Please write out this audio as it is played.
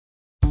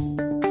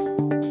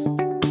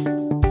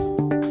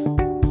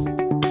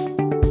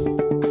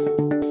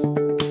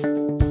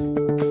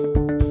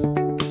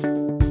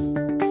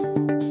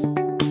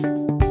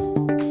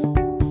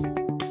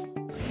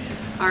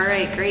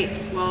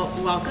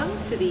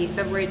welcome to the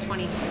February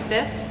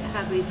 25th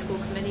Hadley School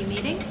Committee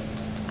meeting. Can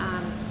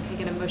I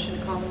get a motion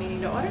to call the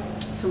meeting to order?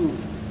 So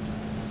moved.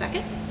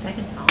 Second?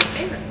 Second. All in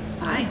favor?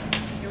 Aye.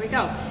 Here we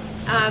go.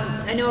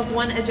 I know of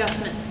one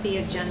adjustment to the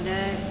agenda.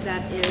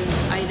 That is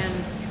item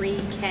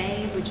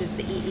 3K, which is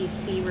the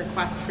EEC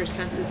request for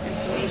census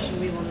information.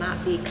 We will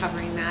not be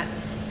covering that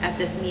at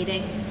this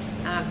meeting,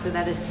 so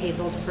that is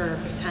tabled for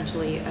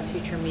potentially a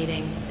future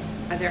meeting.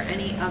 Are there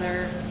any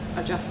other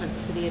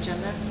adjustments to the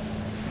agenda?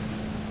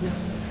 No.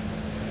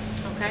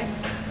 Okay.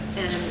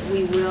 And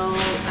we will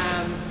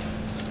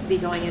be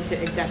going into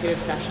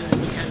executive session at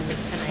the end of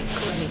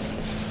tonight's meeting.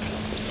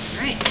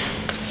 All right.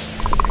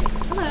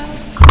 Hello.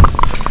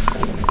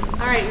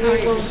 All right, we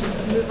will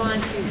move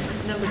on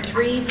to number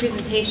 3,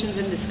 presentations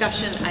and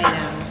discussion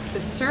items.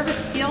 The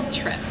service field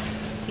trip.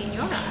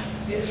 Senora.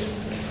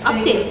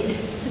 Update.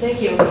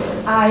 Thank you.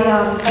 I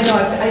know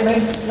I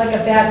went like a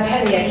bad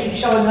penny. I keep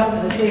showing up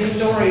for the same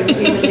story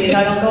repeatedly and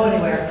I don't go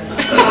anywhere.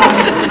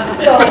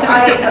 So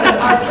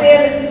our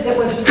plan that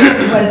was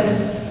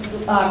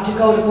to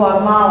go to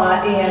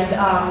Guatemala, and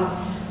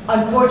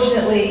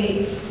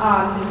unfortunately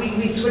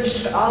we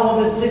switched all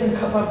over the different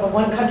from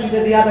one country to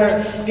the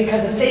other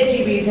because of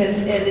safety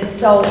reasons, and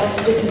so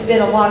this has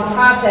been a long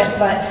process,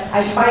 but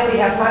I finally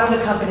have found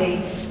a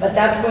company, but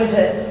that's going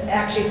to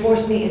actually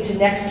force me into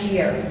next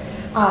year.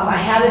 I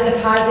had a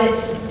deposit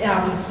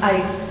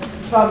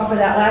for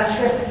that last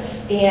trip,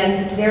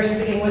 and they're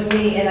sticking with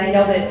me, and I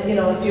know that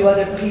a few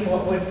other people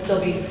would still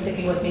be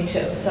sticking with me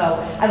too. So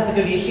I don't think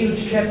it would be a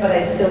huge trip, but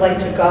I'd still like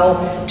to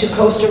go to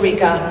Costa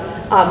Rica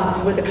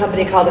with a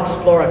company called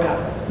Explorica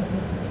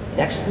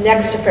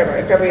next to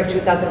February of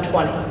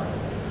 2020.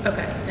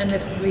 Okay, and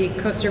this week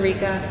Costa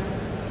Rica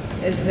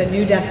is the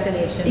new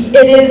destination. It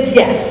is,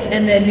 yes.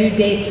 And the new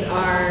dates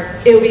are?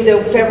 It will be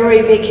the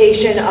February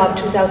vacation of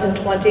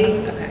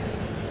 2020. Okay.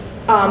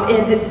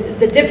 And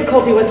the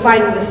difficulty was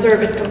finding the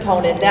service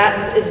component.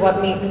 That is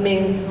what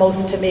means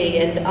most to me.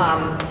 And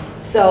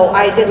so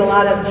I did a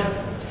lot of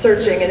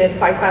searching, and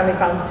then I finally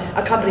found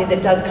a company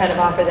that does kind of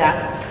offer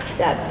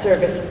that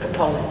service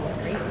component.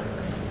 Great.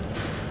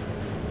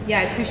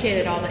 Yeah, I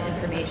appreciated all the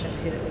information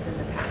too that was in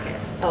the packet.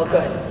 Oh,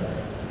 good.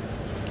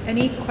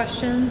 Any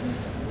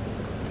questions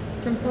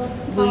from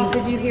folks? Paul,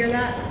 did you hear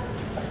that?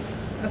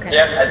 Okay.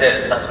 Yeah, I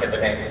did. It sounds good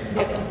to me.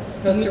 Okay.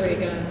 Costa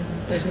Rica.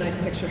 There's a nice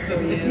picture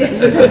for you.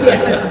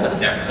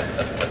 Yes.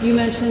 Yeah. You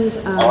mentioned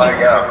I'll let it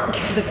go.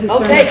 the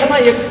concern. Okay, come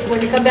on.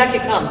 When you come back, you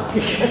come.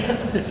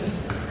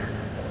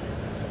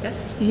 Yes.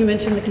 You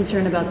mentioned the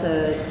concern about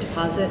the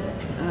deposit.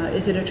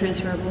 Is it a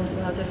transferable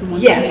deposit from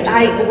one? Yes,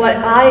 what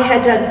I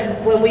had done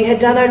when we had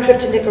done our trip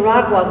to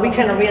Nicaragua, we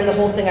kind of ran the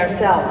whole thing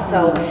ourselves.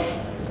 So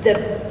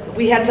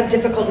we had some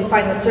difficulty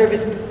finding a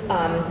service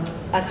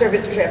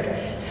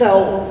trip.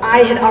 So I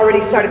had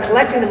already started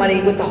collecting the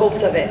money with the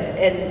hopes of it,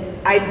 and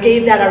I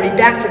gave that already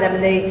back to them,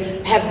 and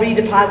they have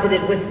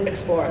redeposited with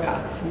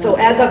Explorica. So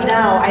as of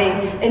now,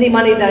 any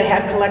money that I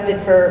have collected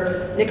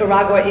for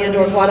Nicaragua and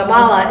or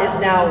Guatemala is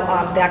now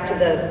back to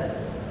the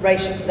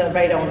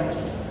right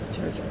owners.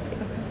 Terrific.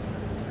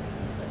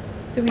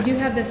 So we do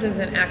have this as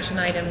an action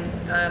item,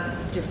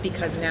 just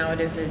because now it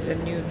is a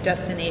new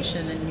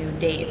destination and new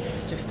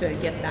dates, just to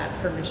get that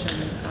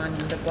permission on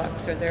the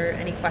books. Are there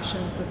any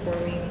questions before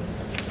we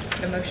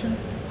get a motion?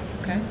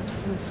 Okay.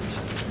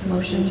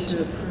 Motion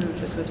to approve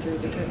the Costa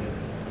Rica.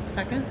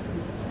 Second?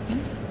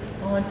 Second.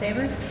 All in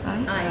favor?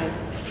 Aye. Aye.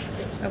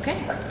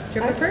 Okay.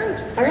 Trip approved.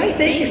 All right,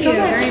 thank you so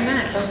much. Very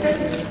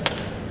much.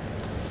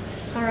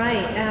 All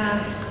right.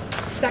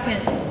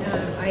 Second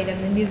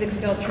item, the music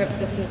field trip.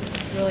 This is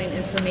really an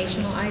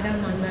informational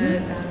item on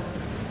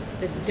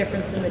the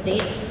difference in the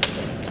dates.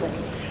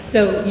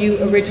 So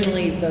you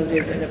originally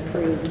voted and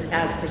approved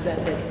as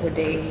presented for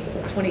dates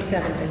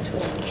 27th and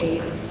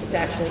 28th. It's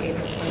actually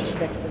April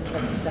 26th and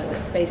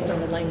 27th. Based on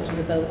the language of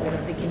the vote, I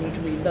don't think you need to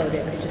re-vote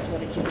it. I just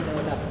wanted you to know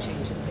about the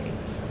change in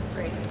dates.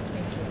 Great,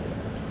 thank you.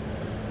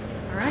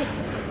 All right.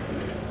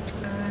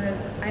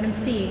 Item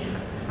C,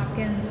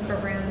 Hopkins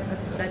Program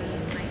of Studies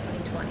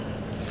 1920.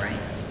 Brian.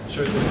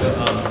 Sure, there's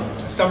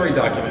a summary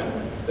document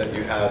that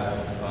you have,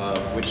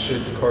 which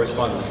should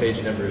correspond to the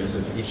page numbers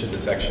of each of the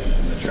sections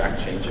and the track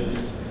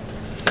changes.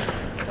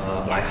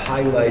 I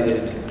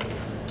highlighted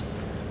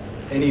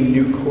any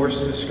new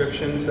course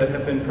descriptions that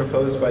have been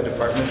proposed by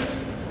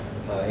departments,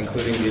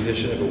 including the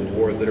addition of a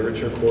war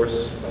literature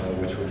course,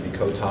 which would be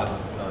co-taught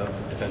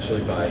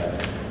potentially by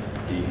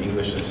the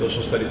English and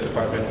Social Studies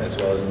department, as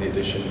well as the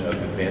addition of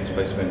advanced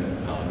placement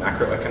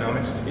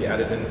macroeconomics to be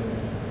added in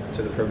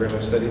to the program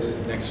of studies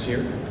next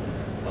year.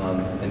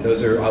 And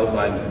those are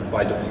outlined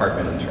by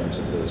department in terms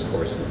of those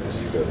courses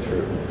as you go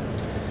through.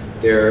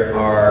 There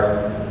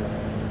are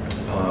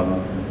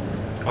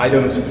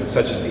items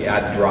such as the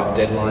add drop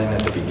deadline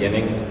at the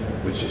beginning,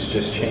 which is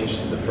just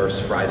changed to the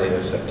first Friday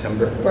of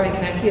September. Brian,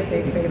 can I see a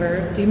big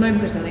favor? Do you mind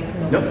presenting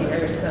from over Nope.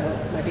 here? So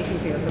it might be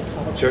easier for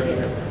Paul Sure. to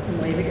hear. I'm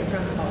waving it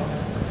from Paul.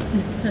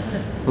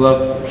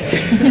 Hello.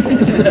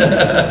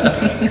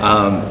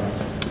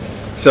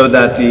 So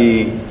that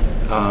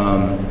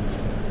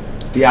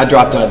The add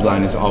drop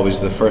deadline is always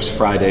the first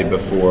Friday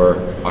before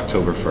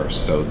October 1st.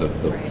 So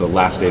the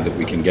last day that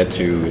we can get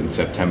to in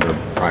September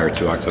prior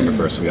to October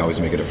 1st, we always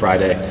make it a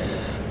Friday.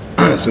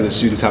 So the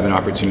students have an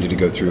opportunity to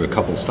go through a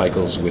couple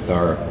cycles with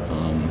our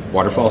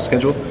waterfall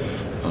schedule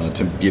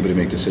to be able to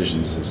make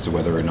decisions as to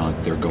whether or not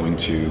they're going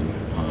to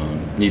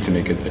need to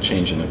make a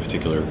change in a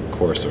particular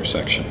course or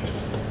section.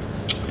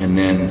 And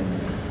then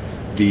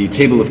the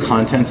table of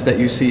contents that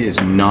you see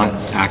is not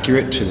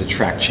accurate to the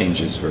track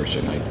changes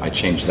version. I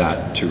changed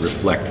that to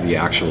reflect the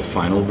actual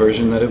final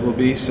version that it will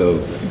be,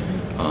 so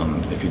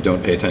if you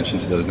don't pay attention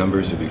to those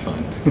numbers, you'll be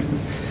fine.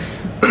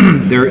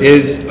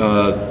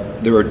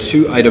 There are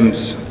two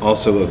items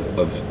also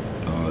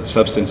of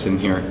substance in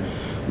here.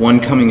 One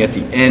coming at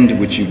the end,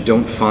 which you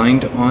don't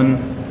find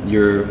on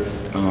your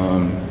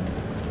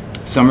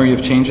summary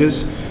of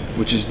changes,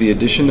 which is the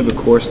addition of a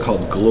course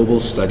called Global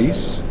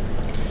Studies.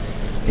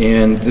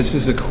 And this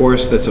is a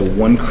course that's a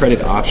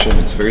 1-credit option.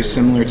 It's very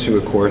similar to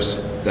a course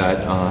that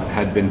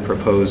had been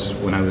proposed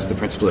when I was the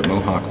principal at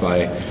Mohawk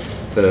by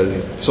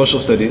the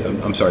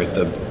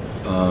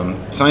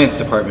science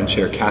department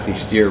chair, Kathy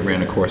Steer,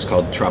 ran a course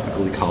called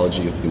Tropical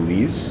Ecology of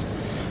Belize.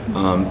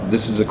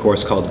 This is a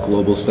course called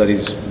Global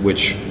Studies,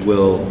 which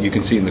you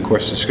can see in the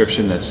course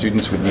description that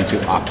students would need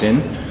to opt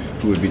in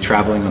who would be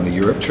traveling on the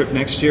Europe trip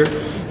next year.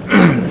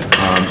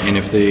 And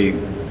if they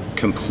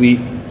complete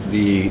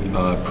the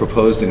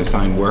proposed and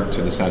assigned work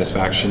to the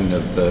satisfaction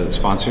of the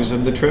sponsors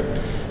of the trip,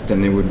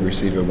 then they would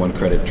receive a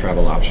 1-credit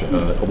travel option,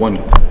 a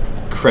 1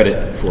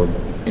 credit for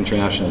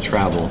international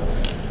travel,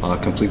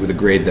 complete with a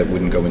grade that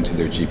wouldn't go into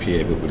their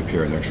GPA but would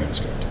appear in their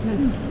transcript.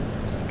 Nice.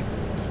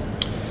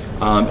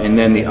 And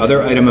then the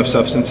other item of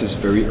substance is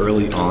very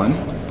early on,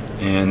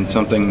 and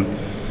something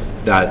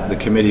that the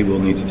committee will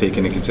need to take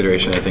into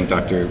consideration. I think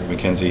Dr.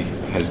 McKenzie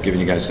has given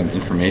you guys some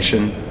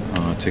information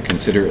to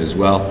consider as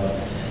well.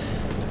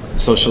 The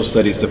Social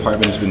Studies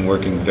Department has been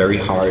working very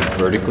hard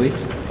vertically.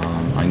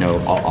 I know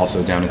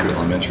also down at the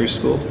elementary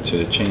school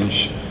to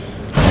change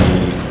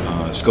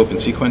the scope and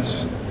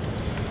sequence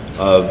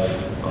of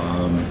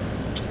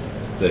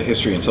the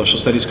history and social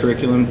studies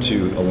curriculum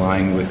to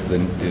align with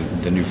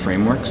the new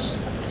frameworks.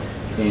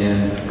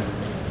 And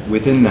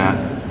within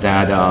that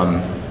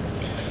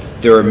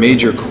there are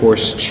major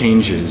course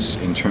changes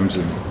in terms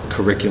of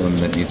curriculum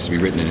that needs to be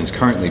written and is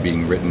currently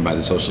being written by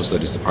the Social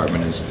Studies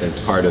Department as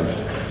part of,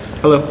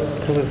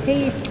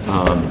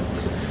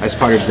 as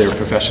part of their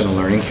professional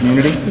learning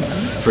community.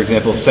 For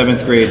example,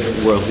 7th grade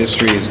world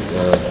history is,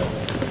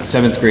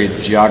 7th grade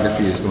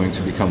geography is going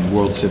to become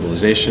world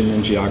civilization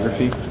and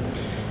geography.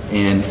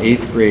 And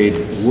 8th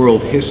grade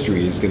world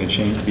history is going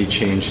to be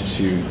changed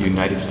to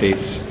United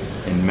States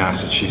and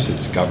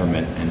Massachusetts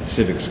government and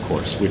civics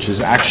course, which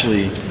is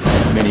actually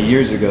many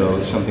years ago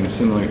something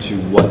similar to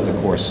what the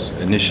course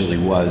initially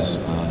was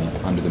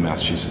under the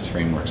Massachusetts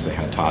frameworks they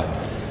had taught.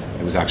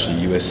 It was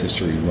actually U.S.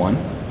 History 1,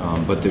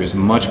 but there's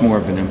much more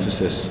of an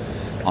emphasis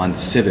on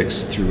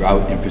civics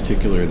throughout, in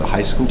particular, the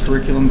high school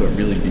curriculum, but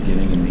really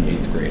beginning in the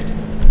 8th grade.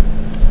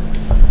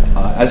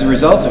 As a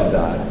result of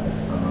that,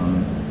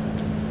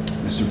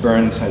 Mr.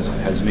 Burns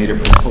has made a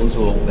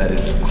proposal that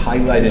is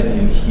highlighted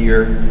in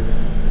here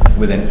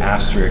with an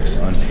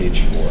asterisk on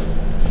page 4.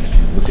 If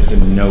you look at the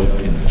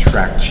note in the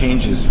track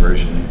changes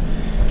version,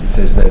 it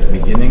says that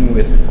beginning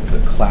with the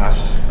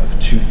class of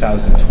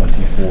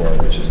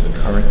 2024, which is the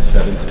current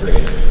 7th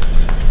grade,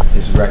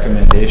 his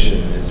recommendation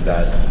is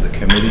that the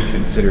committee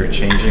consider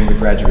changing the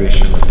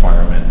graduation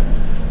requirement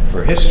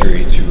for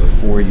history to a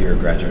 4-year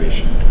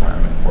graduation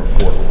requirement or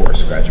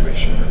 4-course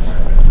graduation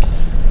requirement.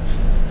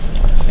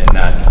 And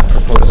that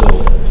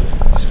proposal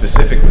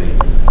specifically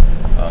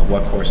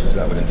what courses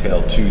that would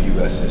entail to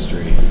U.S.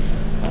 history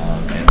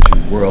and to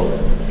world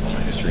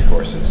history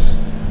courses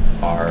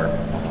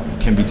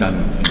can be done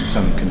in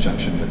some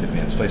conjunction with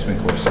advanced placement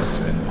courses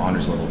and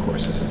honors level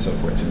courses and so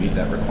forth to meet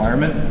that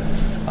requirement.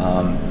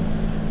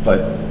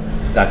 But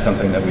that's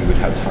something that we would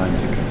have time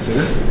to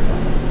consider.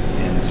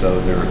 And so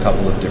there are a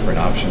couple of different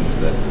options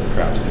that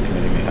perhaps the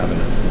committee may have.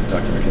 And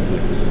Dr. McKenzie,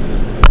 if this is a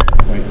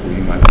point where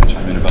you might want to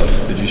chime in about,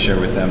 did you share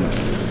with them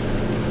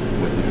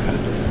what you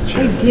had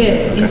shared? I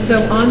did, Okay. and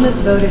so on this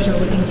vote, as you're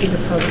looking through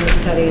the program of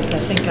studies, I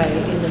think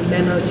in the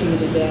memo to you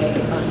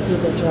today on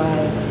Google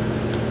Drive,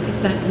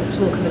 the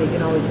school committee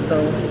can always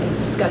vote and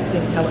discuss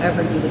things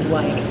however you would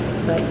like,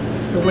 but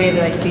the way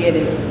that I see it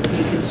is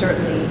you can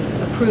certainly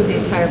approve the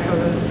entire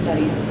program of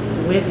studies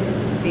with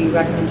the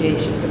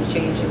recommendation for the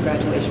change in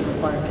graduation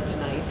requirement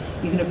tonight.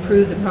 You can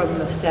approve the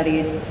program of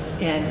studies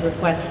and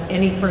request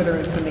any further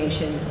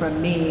information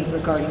from me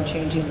regarding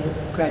changing the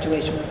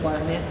graduation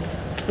requirement,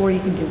 or you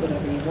can do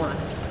whatever you want.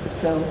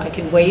 So I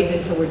can wait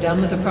until we're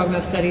done with the program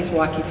of studies,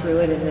 walk you through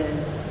it, and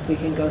then we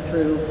can go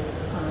through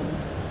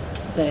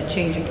the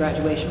change in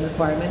graduation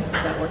requirement, if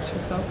that works for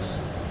folks.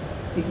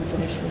 You can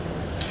finish with.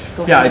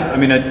 Go Yeah, ahead. I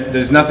mean,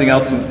 there's nothing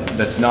else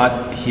that's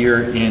not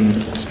here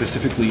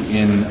specifically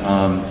in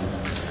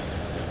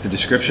the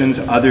descriptions,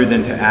 other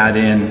than to add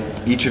in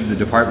each of the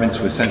departments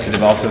was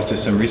sensitive also to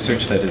some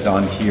research that is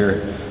on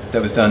here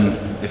that was done,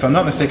 if I'm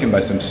not mistaken, by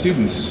some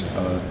students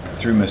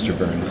through Mr.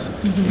 Burns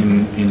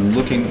in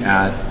looking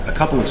at a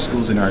couple of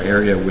schools in our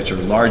area which are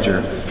larger.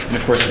 And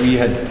of course, we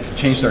had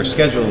changed our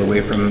schedule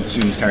away from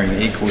students carrying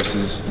 8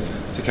 courses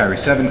to carry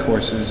 7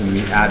 courses, and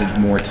we added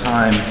more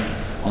time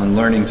on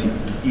learning to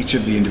each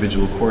of the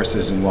individual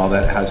courses. And while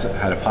that has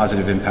had a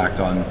positive impact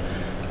on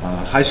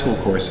high school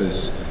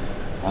courses,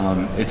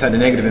 it's had a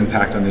negative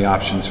impact on the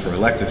options for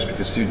electives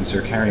because students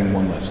are carrying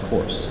 1 less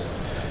course.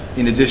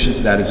 In addition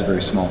to that, it's a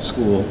very small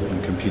school,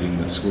 and competing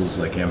with schools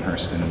like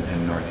Amherst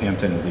and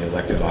Northampton, the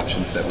elective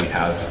options that we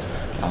have,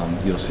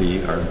 you'll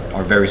see,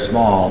 are very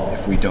small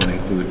if we don't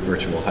include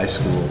virtual high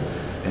school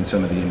and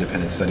some of the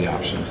independent study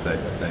options that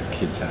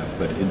kids have.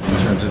 But in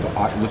terms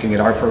of looking at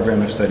our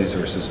program of studies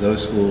versus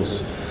those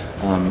schools,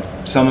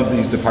 some of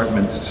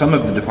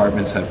the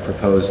departments have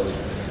proposed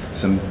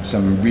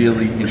some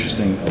really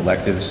interesting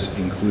electives,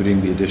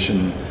 including the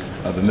addition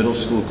of a middle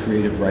school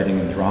creative writing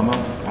and drama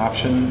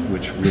option,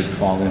 which would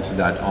fall into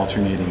that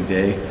alternating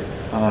day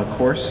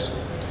course.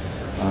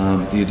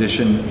 The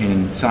addition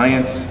in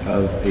science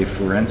of a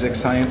forensic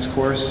science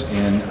course,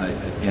 and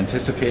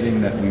anticipating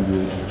that we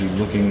will be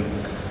looking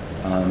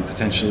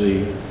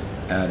potentially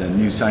at a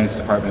new science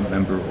department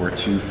member or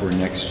 2 for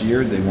next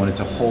year. They wanted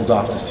to hold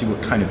off to see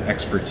what kind of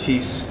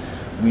expertise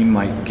we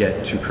might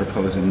get to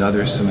propose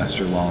another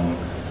semester-long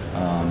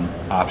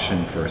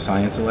option for a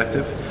science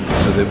elective,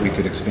 so that we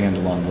could expand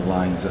along the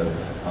lines of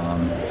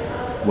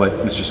what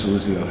Mr.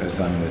 Saluzio has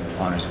done with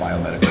honors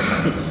biomedical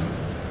science.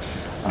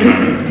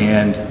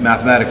 And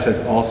mathematics has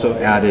also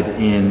added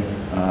in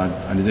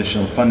an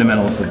additional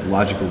fundamentals of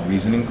logical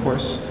reasoning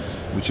course,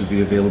 which would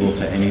be available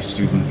to any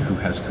student who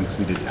has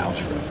completed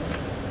algebra.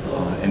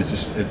 And it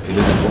is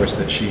a course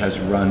that she has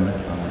run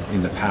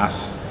in the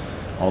past,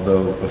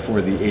 although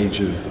before the age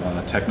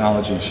of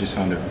technology. She's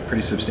found a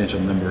pretty substantial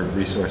number of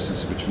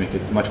resources which make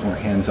it much more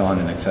hands-on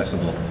and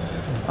accessible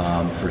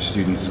for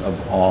students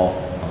of all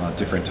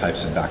different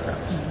types of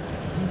backgrounds.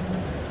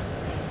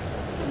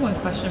 So one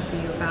question for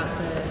you about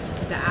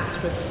the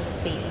asterisk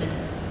statement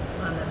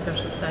on the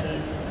social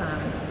studies,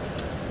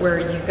 where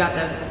you've got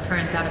the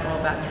parenthetical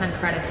about 10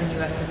 credits in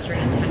U.S. history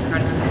and 10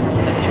 credits in world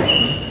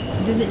history.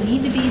 Does it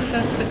need to be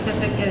so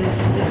specific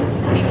as,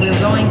 I mean, we're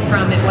going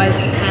from, it was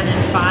 10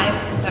 and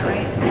 5, is that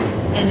right?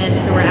 And then,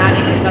 so we're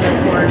adding this other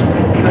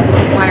course, but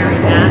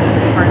requiring that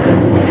as part of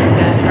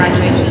the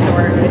graduation,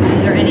 or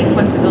is there any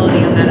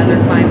flexibility on that other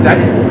 5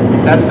 credits?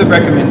 That's the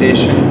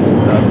recommendation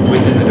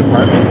within the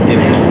department.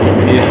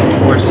 If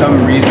for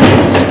some reason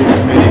the school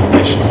committee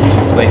wished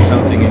to place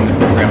something in the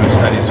program of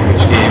studies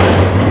which gave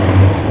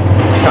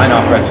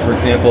sign-off rights, for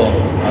example,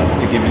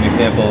 to give an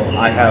example,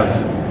 I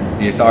have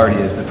the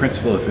authority as the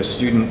principal if a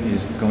student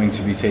is going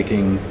to be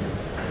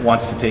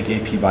wants to take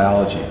AP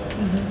biology,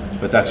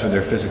 but that's where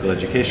their physical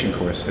education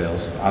course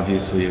fails.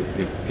 Obviously,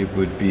 it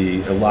would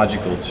be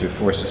illogical to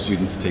force a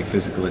student to take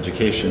physical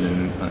education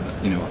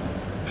and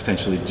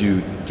potentially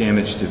do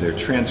damage to their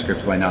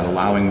transcript by not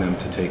allowing them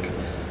to take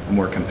a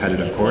more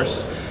competitive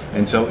course.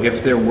 And so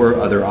if there were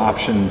other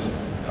options,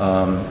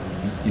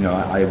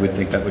 I would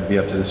think that would be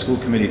up to the school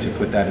committee to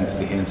put that into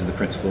the hands of the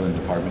principal and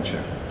department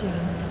chair. Yeah.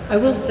 I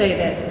will say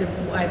that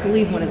I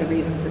believe one of the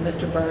reasons that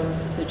Mr. Burns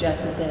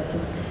suggested this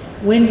is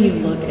when you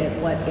look at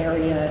what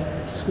area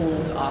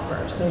schools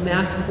offer. So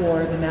Mass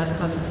Core, the Mass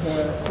Common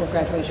Core for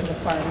graduation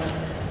requirements,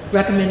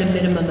 recommend a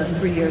minimum of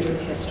 3 years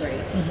of history.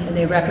 And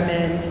they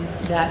recommend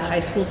that high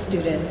school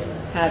students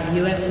have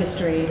U.S.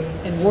 history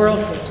and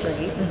world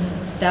history.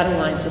 That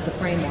aligns with the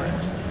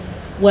frameworks.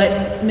 What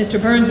Mr.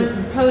 Burns is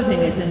proposing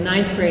is in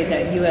 9th grade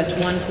that U.S.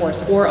 1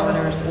 course or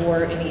honors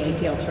or any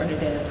AP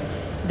alternative.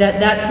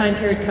 That time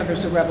period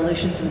covers the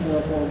revolution through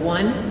World War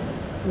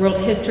I. World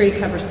history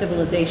covers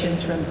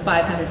civilizations from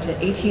 500 to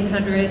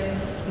 1800,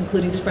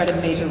 including spread of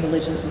major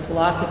religions and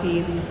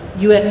philosophies.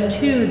 US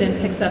 2 then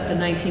picks up the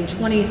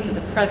 1920s to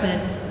the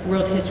present.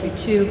 World history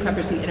 2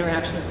 covers the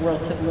interaction of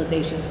world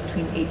civilizations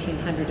between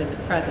 1800 and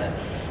the present.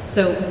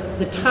 So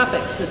the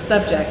topics, the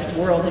subject,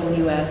 world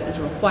and US, is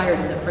required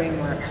in the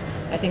frameworks.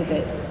 I think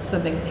that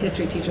something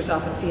history teachers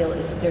often feel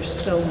is that there's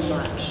so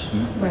much,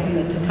 right,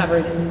 that to cover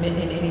it in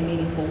any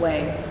meaningful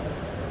way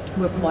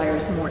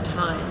requires more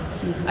time.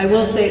 I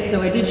will say,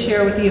 so I did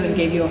share with you and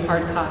gave you a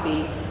hard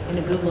copy in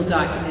a Google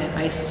document.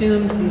 I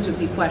assumed these would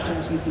be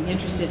questions you'd be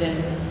interested in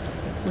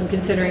when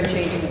considering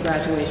changing the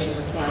graduation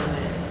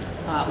requirement.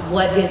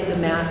 What is the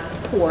Mass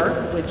Core,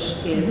 which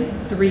is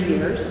 3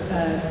 years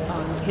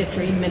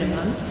history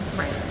minimum?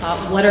 Right.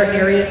 What are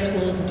area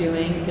schools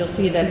doing? You'll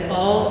see that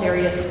all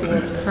area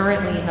schools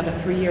currently have a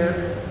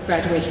 3-year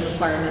graduation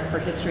requirement for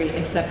history,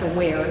 except for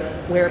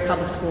Ware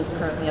Public Schools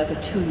currently has a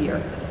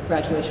 2-year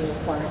graduation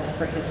requirement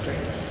for history.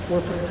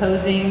 We're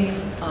proposing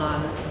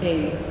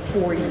a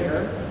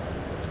 4-year.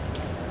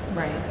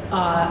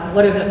 Right.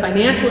 What are the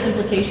financial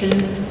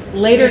implications?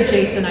 Later,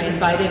 Jason, I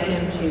invited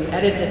him to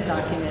edit this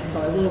document,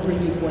 so I will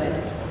read what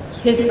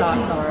his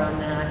thoughts are on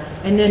that.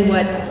 And then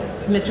what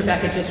Mr.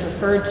 Beckett just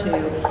referred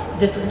to,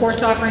 this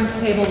course offerings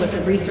table was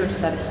a research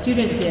that a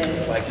student did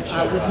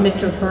with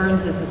Mr.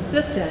 Burns'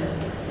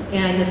 assistance.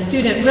 And the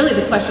student, really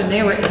the question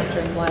they were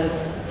answering was,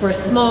 For a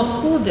small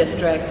school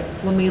district,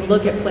 when we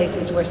look at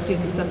places where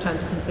students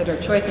sometimes consider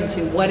choice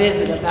into, what is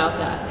it about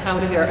that? How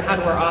do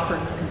our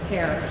offerings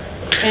compare?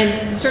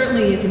 And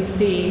certainly you can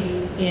see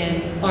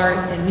in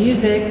art and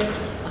music,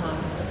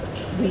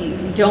 we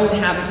don't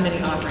have as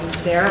many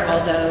offerings there,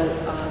 although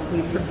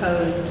we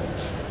proposed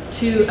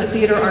a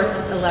theater arts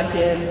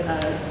elective,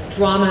 a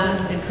drama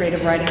and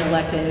creative writing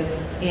elective,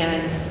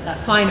 and a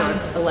fine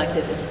arts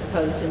elective is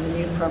proposed in the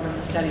new program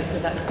of studies, so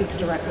that speaks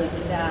directly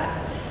to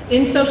that.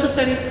 In social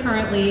studies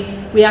currently,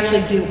 we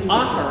actually do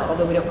offer,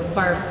 although we don't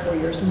require for 4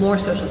 years, more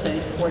social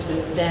studies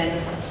courses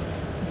than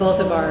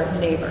both of our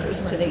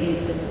neighbors to the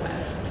east and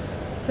west.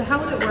 So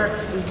how would it work,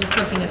 we're just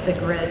looking at the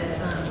grid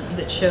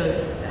that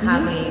shows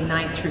Hadley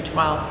 9th through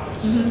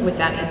 12th with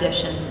that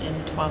addition in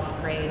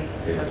 12th grade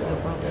of the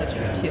world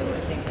history too, I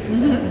think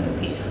that's the new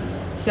piece.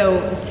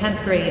 So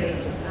 10th grade,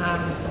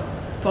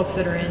 folks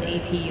that are in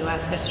AP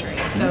US history.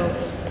 So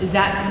is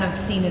that kind of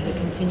seen as a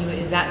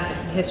is that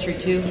history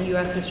too,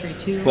 US history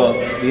too? Well,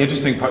 the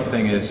interesting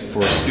thing is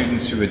for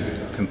students who would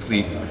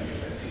complete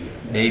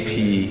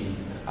AP,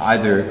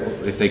 either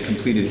if they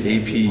completed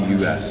AP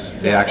US,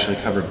 they actually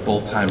cover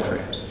both time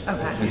frames.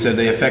 Okay. And so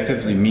they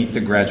effectively meet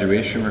the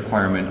graduation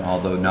requirement,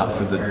 although not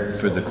for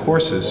the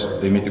courses,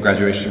 they meet the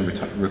graduation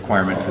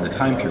requirement for the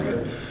time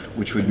period,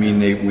 which would mean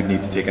they would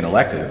need to take an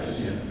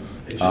elective.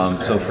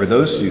 So for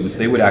those students,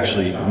 they would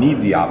actually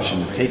need the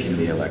option of taking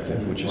the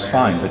elective, which is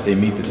fine, but they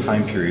meet the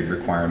time period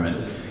requirement.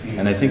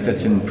 And I think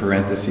that's in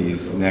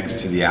parentheses next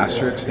to the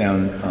asterisk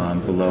down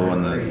below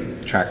on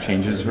the track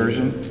changes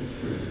version.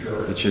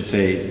 It should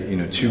say, you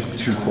know,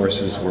 two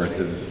courses worth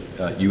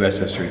of U.S.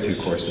 history, 2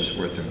 courses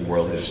worth of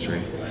world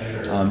history.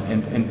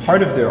 And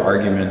part of their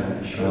argument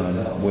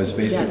was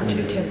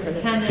basically...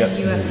 10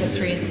 in U.S.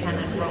 history and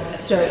 10 in world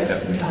history. So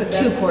it's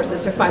 2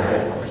 courses, or 5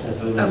 credit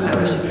courses.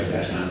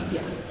 Okay.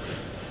 Yeah.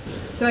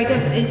 So I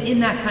guess in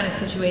that kind of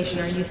situation,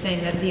 are you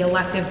saying that the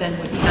elective then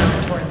would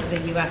count towards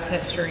the U.S.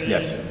 history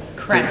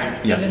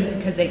credit? Yeah. Even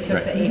because they took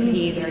Right.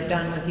 the AP, they're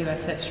done with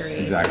U.S. history?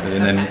 Exactly,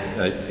 and then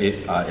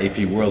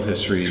AP World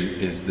History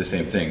is the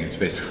same thing. It's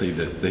basically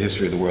the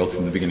history of the world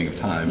from the beginning of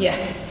time. Yeah.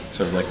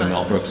 Sort of like the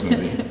Mel Brooks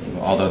movie,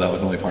 although that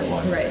was only part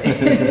 1. Right.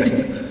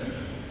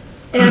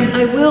 And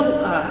I will,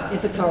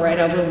 if it's all right,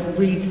 I will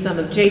read some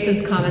of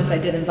Jason's comments. I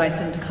did invite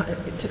him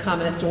to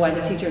comment as to why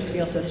the teachers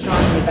feel so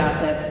strongly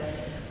about this.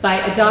 By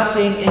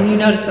adopting, and you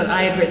notice that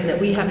I had written that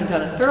we haven't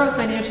done a thorough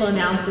financial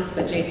analysis,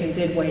 but Jason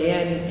did weigh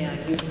in and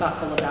he was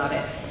thoughtful about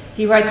it.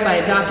 He writes, by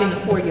adopting a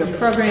 4-year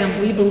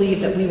program, we believe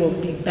that we will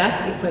be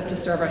best equipped to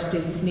serve our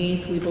students'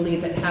 needs. We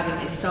believe that having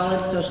a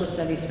solid social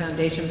studies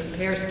foundation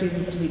prepares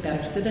students to be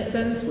better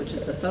citizens, which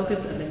is the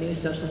focus of the new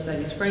social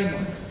studies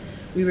frameworks.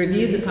 We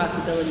reviewed the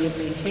possibility of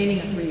maintaining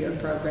a 3-year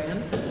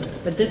program,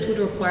 but this would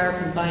require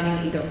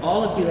combining either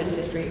all of U.S.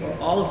 history or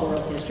all of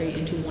world history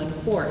into one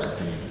course,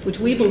 which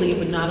we believe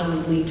would not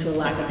only lead to a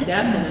lack of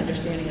depth and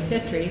understanding of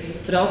history,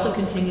 but also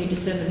continue to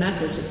send the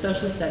message that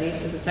social studies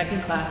is a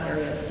second-class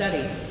area of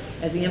study,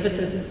 as the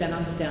emphasis has been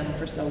on STEM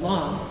for so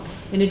long.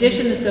 In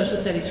addition, the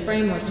social studies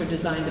frameworks are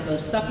designed to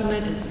both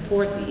supplement and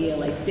support the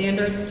ELA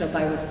standards, so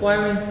by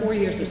requiring 4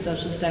 years of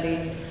social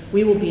studies,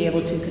 we will be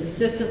able to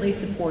consistently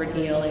support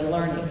ELA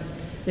learning.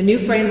 The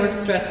new frameworks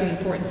stress the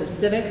importance of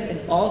civics in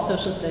all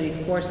social studies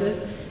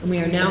courses, and we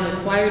are now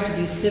required to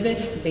do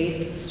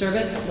civic-based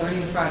service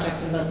learning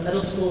projects in both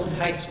middle school and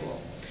high school.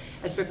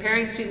 As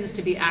preparing students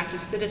to be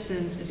active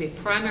citizens is a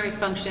primary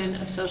function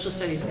of social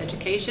studies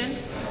education.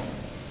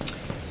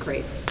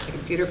 Great, the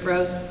computer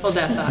froze. Hold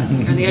that thought,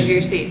 you're on the edge of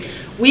your seat.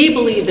 We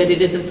believe that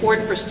it is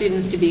important for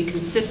students to be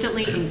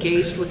consistently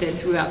engaged with it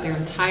throughout their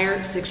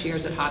entire 6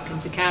 years at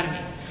Hopkins Academy.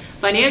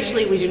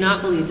 Financially, we do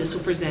not believe this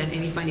will present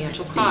any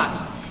financial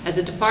cost. As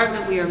a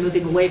department, we are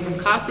moving away from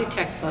costly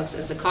textbooks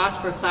as the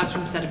cost for a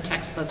classroom set of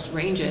textbooks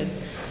ranges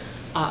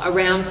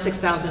around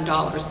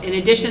 $6,000. In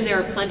addition, there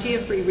are plenty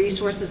of free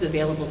resources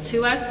available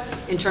to us.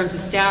 In terms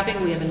of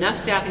staffing, we have enough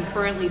staffing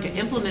currently to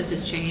implement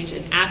this change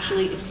and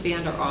actually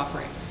expand our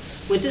offerings.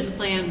 With this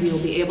plan, we will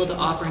be able to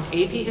offer an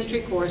AP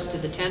history course to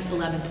the 10th,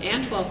 11th,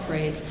 and 12th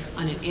grades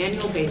on an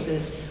annual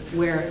basis,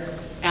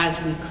 whereas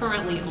we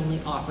currently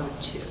only offer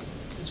 2.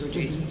 Those were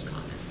Jason's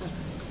comments.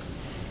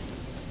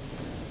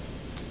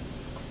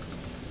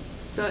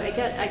 So I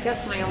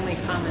guess my only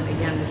comment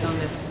again is on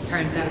this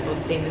parenthetical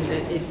statement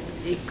that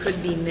it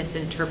could be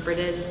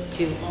misinterpreted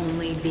to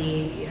only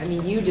be, I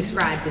mean, you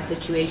described the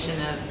situation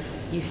of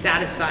you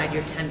satisfied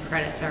your 10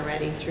 credits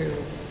already through,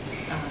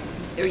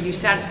 or you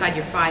satisfied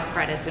your 5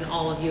 credits in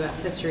all of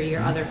U.S. history,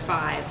 your other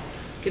 5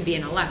 could be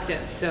an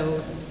elective.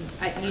 So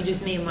you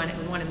just may want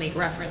to make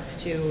reference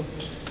to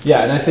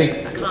and I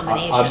think a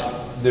combination.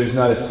 There's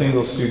not a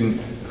single student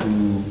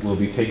who will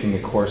be taking a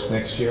course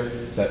next year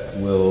that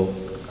will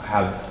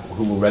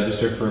who will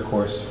register for a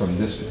course from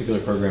this particular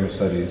program of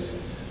studies,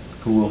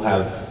 who will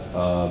have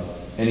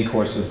any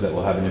courses that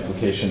will have an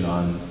implication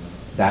on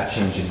that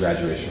change in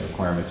graduation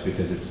requirements,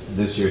 because it's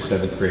this year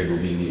 7th grade will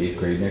be in the 8th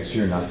grade next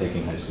year, not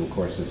taking high school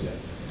courses yet.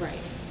 Right.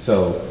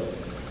 So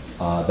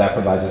That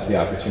provides us the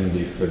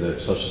opportunity for the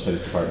Social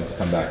Studies Department to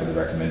come back with a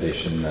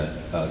recommendation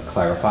that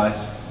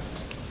clarifies.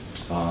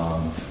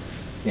 And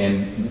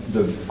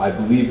I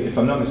believe, if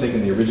I'm not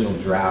mistaken, the original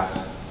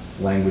draft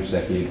language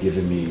that he had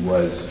given me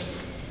was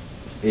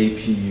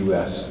AP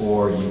US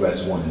or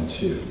US 1 and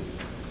 2.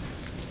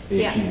 AP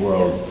Yeah.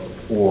 World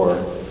or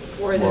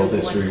the World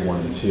History 1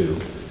 and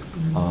 2.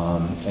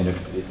 And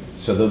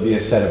so there would be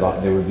a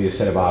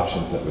set of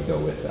options that would go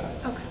with that.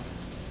 Okay.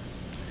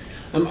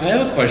 I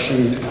have a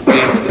question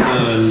based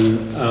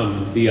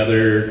on the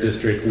other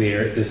districts in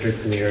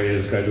the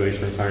area's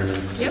graduation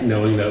requirements, Yep.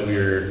 knowing that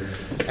we're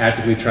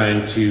actively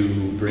trying to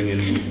bring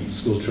in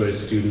school choice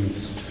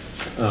students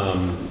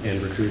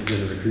and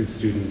recruit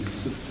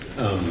students.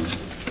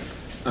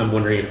 I'm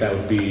wondering if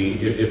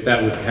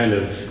that would kind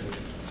of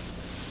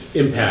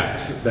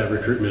impact that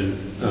recruitment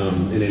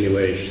in any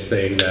way,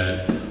 saying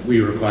that we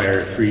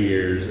require 3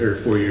 years or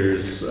 4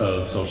 years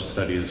of social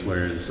studies,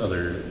 whereas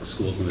other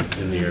schools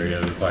in the area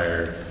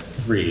require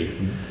 3.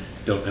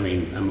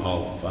 I'm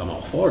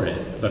all for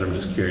it, but I'm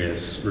just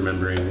curious,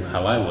 remembering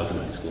how I was in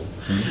high school.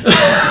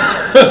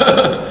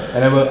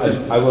 And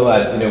I will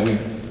add,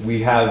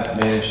 we have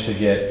managed to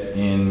get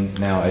in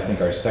now, I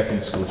think, our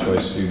second school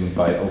choice student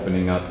by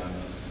opening up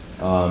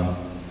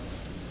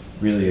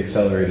really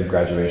accelerated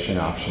graduation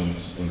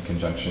options in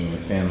conjunction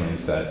with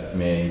families that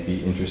may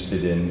be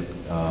interested in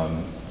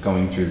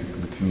going through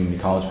the community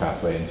college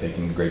pathway and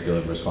taking a great deal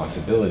of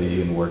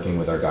responsibility and working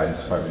with our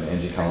guidance department.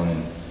 Angie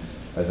Cullinan,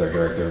 as our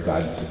director of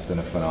guidance, has done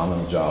a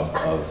phenomenal job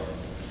of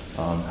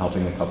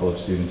helping a couple of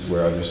students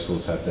where other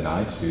schools have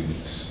denied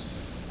students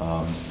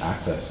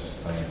access.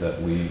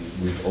 That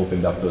we've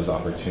opened up those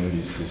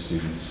opportunities to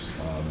students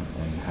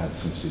and had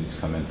some students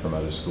come in from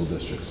other school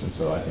districts, and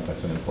so I think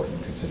that's an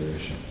important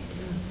consideration.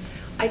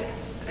 I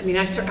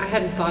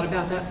hadn't thought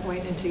about that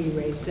point until you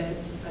raised it.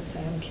 I'd say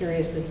I'm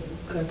curious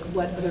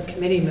what other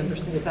committee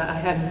members think of that. I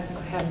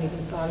hadn't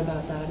even thought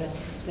about that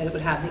it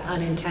would have the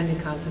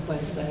unintended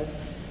consequence of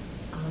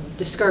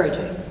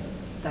discouraging.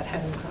 That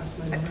hadn't crossed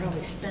my mind. I'd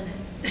probably spin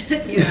it.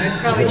 I'd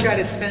probably try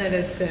to spin it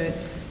as to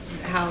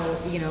how,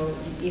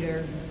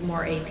 either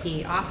more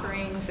AP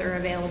offerings are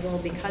available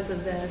because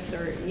of this,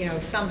 or,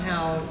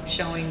 somehow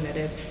showing that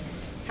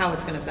how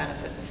it's going to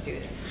benefit the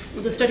student.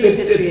 Well, the study of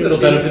history It'll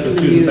benefit the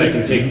students that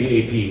can take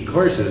the AP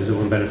courses. It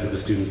won't benefit the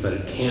students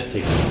that can't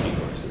take the AP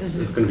courses.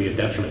 It's going to be a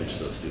detriment to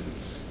those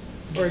students.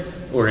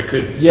 Or it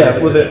could serve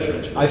as a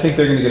detriment to those I think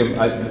they're going to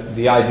get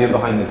the idea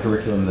behind the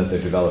curriculum that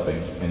they're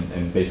developing,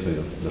 and basically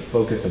the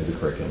focus of the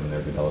curriculum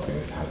they're developing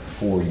is to have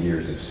 4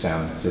 years of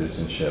sound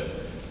citizenship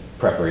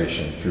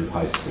preparation through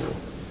high school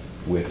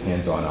with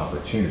hands-on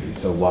opportunities.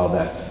 So while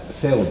that's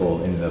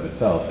saleable in and of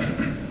itself,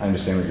 I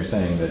understand what you're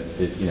saying, that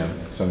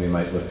somebody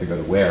might look to go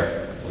to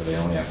where they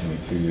only have to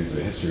meet 2 years of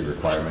a history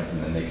requirement,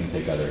 and then they can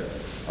take other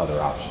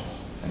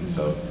options. And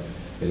so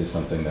it is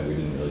something that we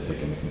didn't really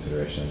take into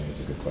consideration. I think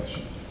it's a good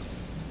question.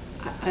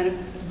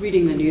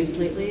 Reading the news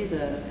lately,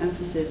 the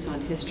emphasis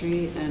on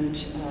history and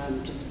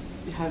just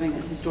having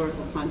a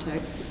historical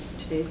context in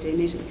today's day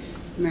and age.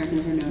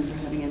 Americans are known for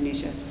having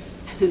amnesia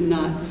and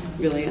not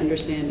really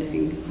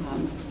understanding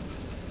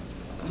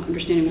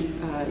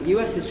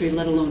U.S. history,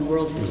 let alone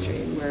world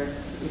history, and where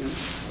the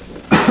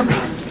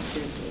context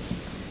is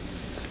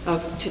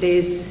of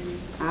today's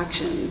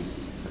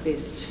actions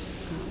based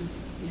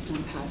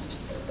on past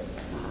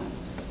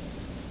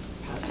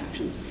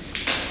actions.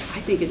 I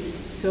think it's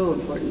so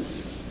important.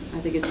 I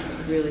think it's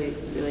really,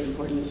 really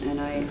important, and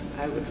I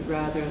would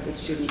rather the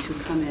students who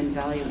come in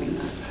valuing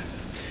that.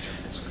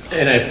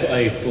 And I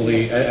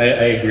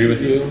agree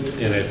with you,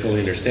 and I fully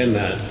understand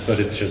that, but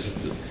it's just,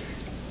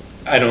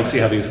 I don't see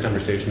how these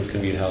conversations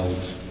can be held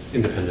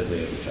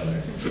independently of each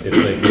other. It's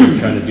like we're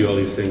trying to do all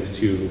these things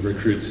to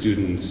recruit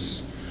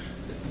students,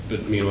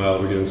 but meanwhile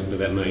we're doing something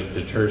that might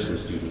deter some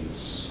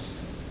students.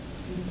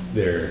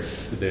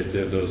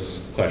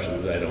 Those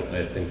questions,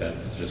 I think that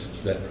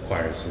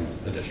requires some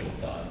additional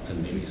thought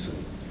and maybe some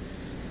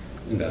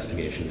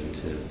investigation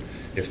into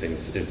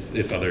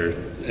if other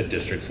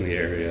districts in the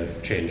area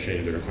change any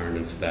of the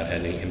requirements, if that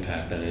had any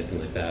impact on anything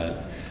like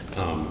that.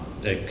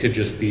 It could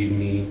just be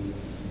me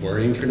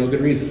worrying for no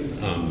good reason,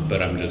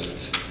 but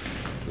it's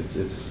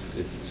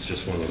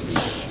just one of those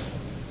concerns.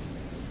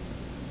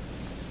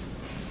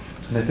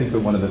 And I think that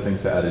one of the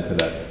things to add into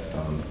that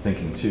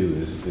thinking too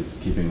is that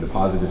keeping the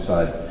positive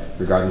side,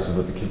 regardless of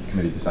what the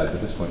committee decides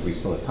at this point, we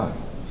still have time.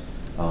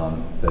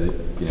 That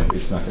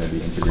it's not going to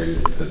be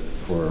integrated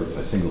for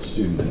a single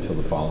student until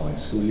the following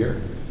school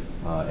year,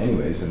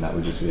 anyways, and that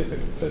would just be at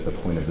the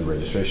point of the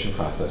registration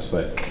process.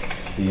 But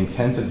the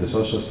intent of the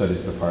Social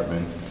Studies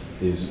Department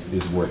is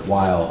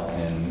worthwhile,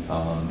 and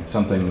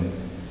something,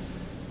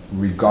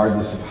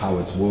 regardless of how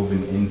it's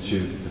woven into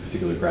the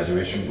particular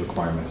graduation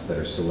requirements that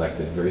are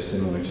selected, very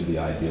similar to the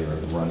idea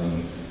of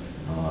running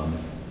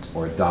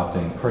or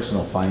adopting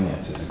personal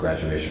finance as a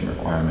graduation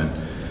requirement.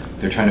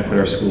 They're trying to put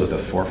our school at the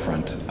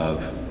forefront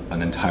of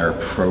an entire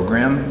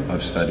program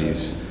of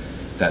studies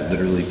that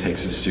literally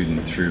takes a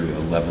student through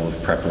a level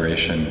of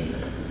preparation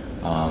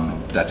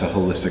That's a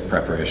holistic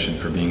preparation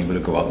for being able to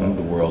go out in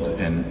the world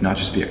and not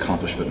just be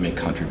accomplished, but make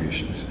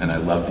contributions. And I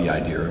love the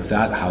idea of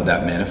that, how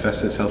that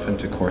manifests itself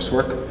into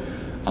coursework.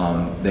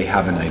 They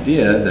have an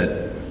idea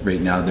that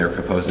right now they're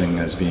proposing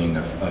as being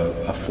a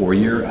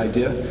 4-year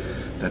idea.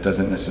 That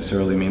doesn't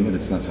necessarily mean that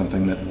it's not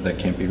something that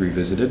can't be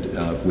revisited,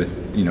 with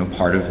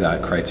part of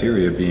that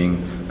criteria being,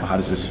 well, how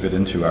does this fit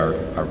into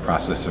our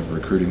process of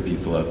recruiting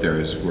people out there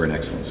as we're an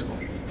excellent school?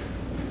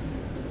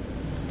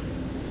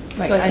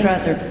 Right, So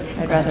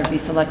I'd rather be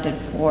selected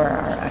for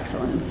our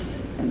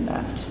excellence in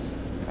that,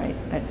 right?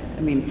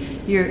 I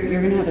mean, you're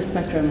going to have a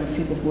spectrum of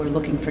people who are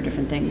looking for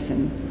different things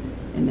in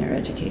their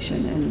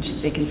education, and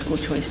they can school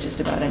choice just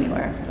about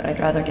anywhere. But I'd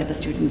rather get the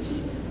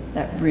students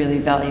that really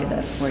value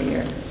that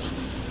 4-year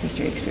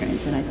history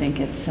experience, and I think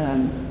it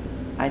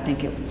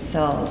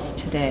sells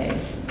today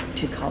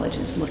to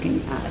colleges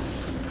looking at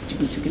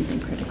students who can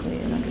think critically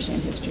and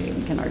understand history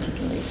and can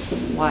articulate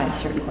why a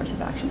certain course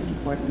of action is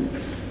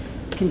important,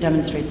 can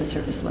demonstrate the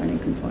surface learning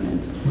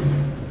components.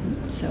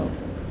 So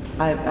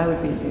I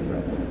would be in favor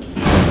of it.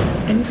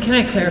 And can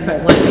I clarify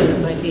one thing that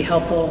might be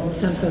helpful?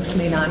 Some folks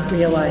may not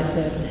realize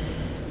this.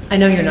 I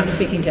know you're not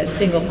speaking to a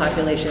single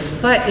population,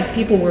 but if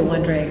people were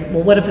wondering,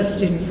 well, what if a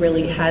student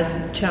really has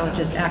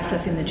challenges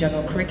accessing the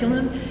general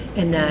curriculum,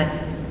 and that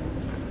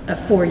a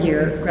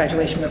 4-year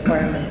graduation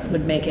requirement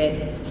would make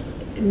it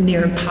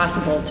near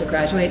impossible to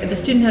graduate? If a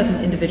student has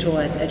an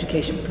individualized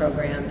education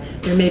program,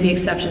 there may be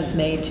exceptions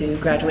made to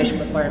graduation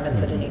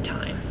requirements at any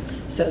time.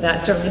 So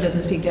that certainly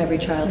doesn't speak to every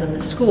child in the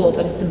school,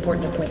 but it's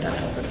important to point that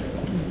out for people.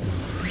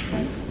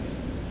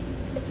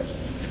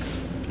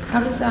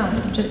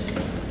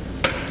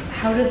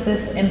 How does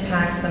this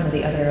impact some of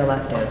the other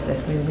electives?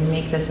 If we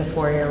make this a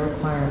 4-year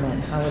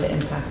requirement, how would it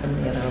impact some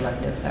of the other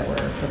electives that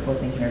we're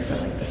proposing here for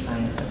like the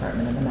science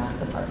department and the math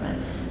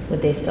department?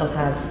 Would they still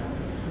have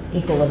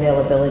equal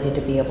availability to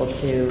be able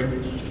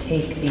to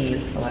take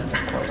these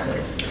elective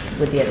courses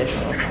with the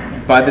additional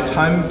requirements? By the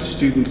time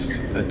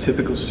a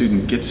typical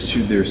student gets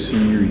to their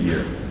senior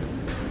year,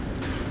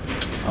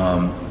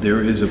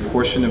 there is a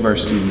portion of our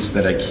students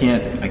that I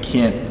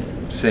can't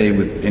say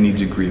with any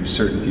degree of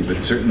certainty,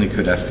 but certainly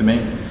could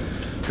estimate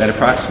that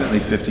approximately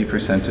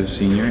 50% of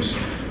seniors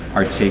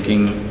are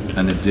taking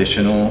an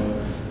additional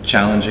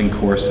challenging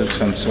course of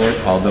some sort,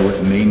 although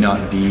it may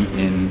not be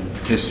in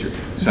history.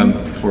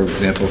 For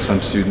example,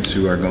 some students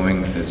who are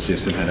going, as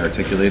Jason had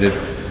articulated,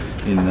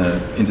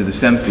 into the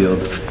STEM field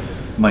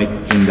might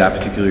in that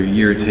particular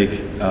year take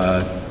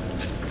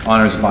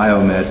honors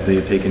biomed. They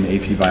had taken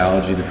AP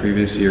biology the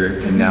previous year,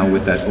 and now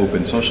with that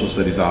open social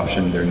studies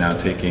option, they're now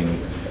taking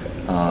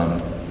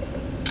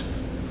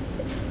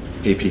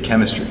AP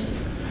chemistry.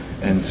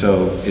 And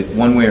so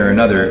one way or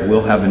another, it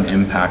will have an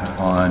impact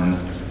on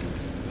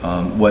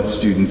what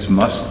students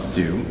must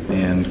do,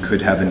 and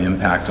could have an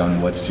impact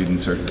on what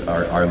students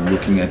are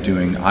looking at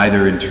doing,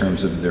 either in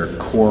terms of their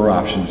core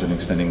options and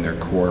extending their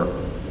core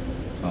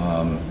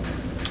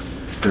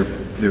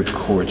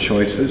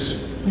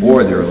choices,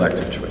 or their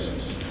elective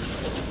choices.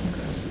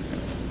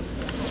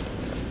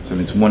 So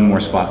it's one more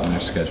spot in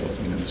their schedule.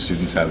 The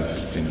students have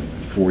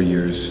 4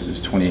 years,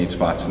 there's 28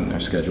 spots in their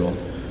schedule,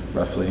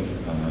 roughly,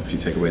 if you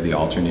take away the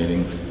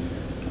alternating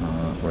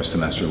or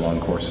semester-long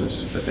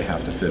courses that they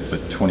have to fit,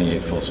 but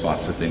 28 full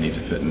spots that they need to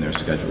fit in their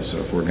schedule. So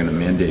if we're going to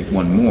mandate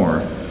one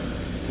more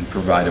and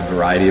provide a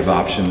variety of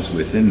options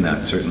within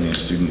that, certainly a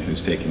student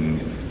who's taking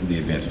the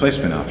advanced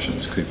placement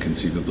options could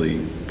conceivably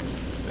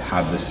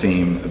have the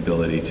same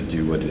ability to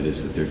do what it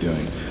is that they're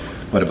doing.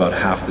 But about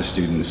half the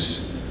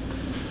students,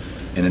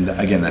 and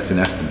again, that's an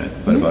estimate,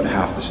 but about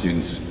half the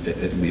students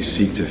at least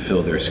seek to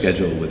fill their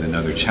schedule with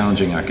another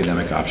challenging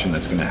academic option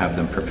that's going to have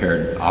them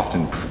prepared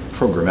often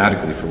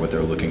programmatically for what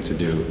they're looking to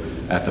do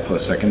at the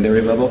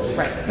post-secondary level.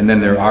 Right. And then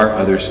there are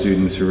other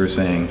students who are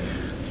saying,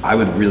 I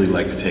would really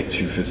like to take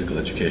 2 physical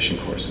education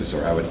courses,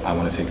 or I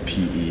want to take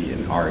PE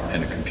and art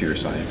and a computer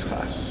science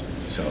class.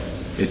 So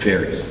it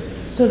varies.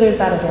 So there's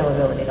that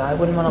availability though. I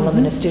wouldn't want to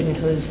limit a student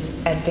who's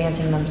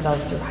advancing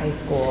themselves through high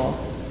school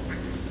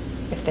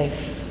if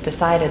they've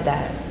decided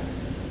that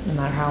no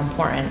matter how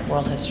important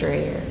world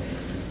history or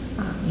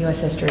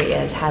U.S. history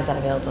has that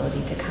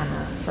availability to kind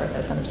of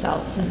further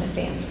themselves and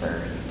advance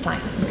for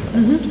science.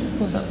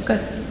 So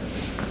good.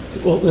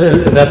 Well,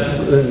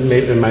 that's,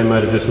 I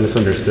might have just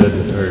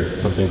misunderstood or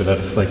something, but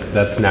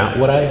that's not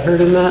what I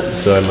heard in that,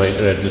 so I might,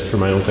 just for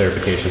my own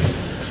clarification.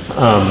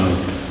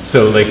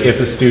 So like if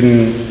a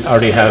student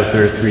already has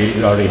their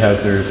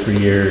 3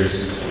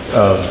 years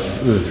of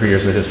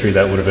history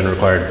that would have been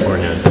required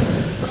beforehand,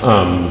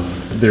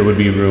 there would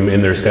be room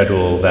in their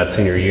schedule that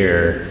senior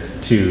year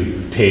to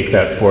take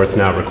that 4th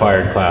now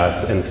required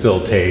class and still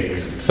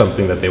take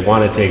something that they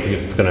want to take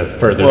because it's going to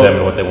further them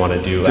in what they want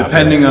to do.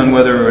 Depending on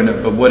whether or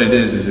not, but what it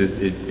is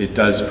it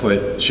does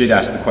put, she'd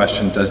asked the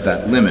question, does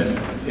that limit?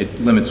 It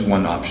limits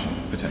one option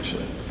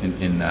potentially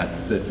in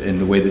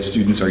the way that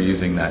students are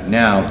using that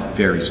now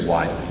varies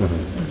widely.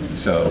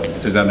 So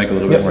does that make a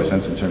little bit more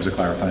sense in terms of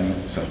clarifying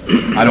it? So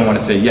I don't want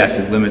to say yes,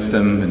 it limits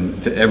them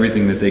and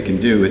everything that they can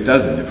do. It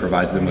doesn't. It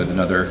provides them with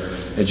another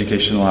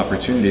educational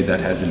opportunity that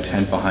has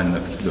intent behind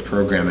the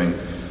programming,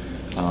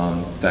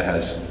 that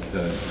has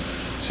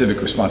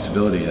civic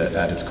responsibility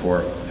at its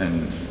core,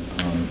 and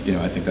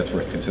I think that's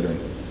worth considering.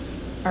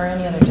 Are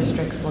any other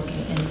districts looking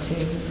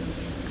into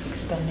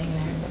extending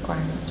their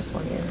requirements to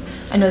 4 years?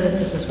 I know that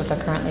this is what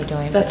they're currently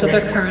doing. That's what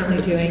they're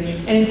currently doing.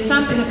 And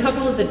in a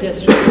couple of the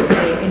districts,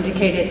 they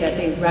indicated that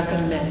they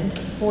recommend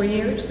 4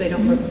 years. They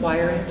don't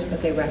require it,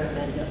 but they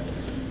recommend it.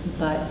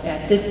 But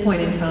at this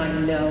point in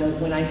time, no.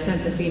 When I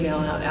sent this email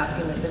out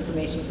asking this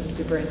information from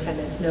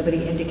superintendents,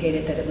 nobody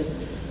indicated that it was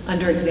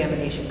under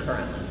examination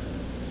currently.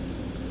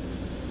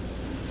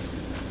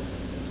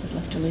 I'd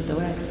love to lead the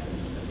way.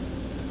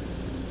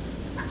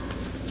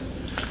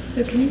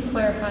 So can you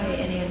clarify,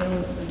 Annie, I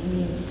know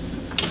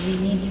we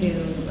need to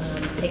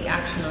take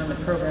action on the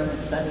program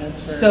of studies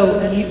for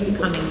this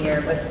coming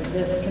year, but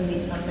this can be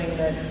something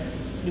that,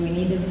 do we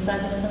need to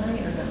decide this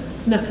tonight or no?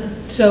 No.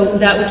 So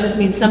that would just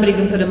mean somebody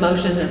can put a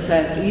motion that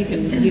says, you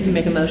can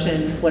make a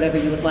motion, whatever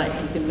you would like.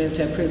 You can move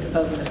to approve the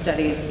program of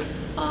studies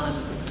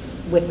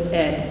with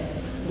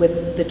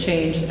the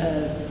change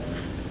of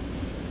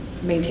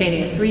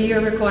maintaining a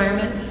 3-year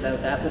requirement, so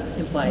that would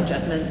imply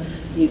adjustments.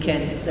 You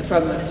can, the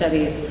program of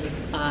studies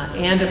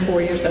and a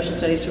 4-year social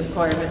studies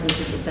requirement, which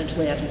is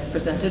essentially as it's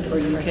presented, or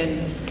you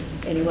can,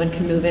 anyone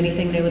can move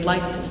anything they would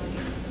like to see.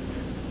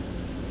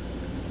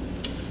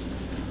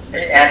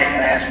 Hey, Andy,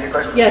 can I ask you a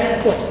question? Yes,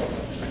 of course.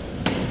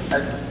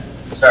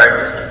 Sorry,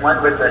 just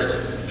when would this,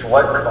 to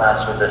what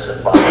class would this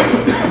apply?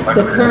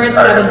 The current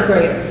 7th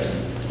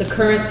graders. The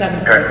current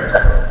 7th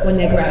graders when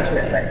they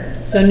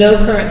graduate. So no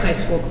current high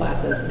school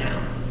classes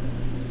now.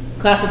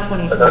 Class of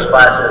 2020. So those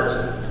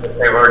classes, if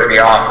they were to be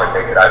offered,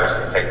 they could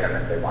obviously take them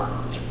if they want.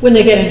 When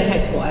they get into high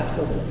school,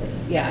 absolutely.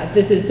 Yeah,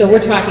 so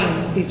we're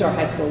talking, these are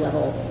high school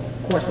level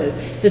courses.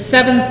 The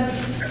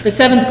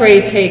seventh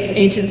grade takes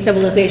Ancient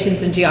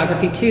Civilizations and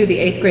Geography 2. The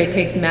 8th grade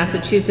takes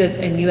Massachusetts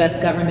and U.S.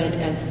 Government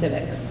and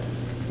Civics,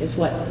 is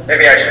what?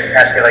 Maybe I should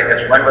ask you like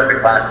this, when would the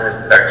classes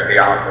start to be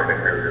offered if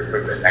we were to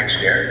approve it next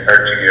year,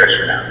 or 2 years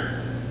from now?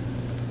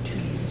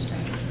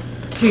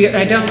 2 years,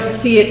 I don't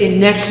see it in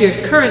next year's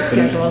current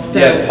schedule, so.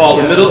 Yeah, Paul,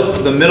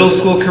 the middle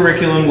school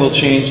curriculum will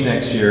change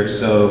next year,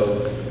 so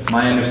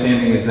my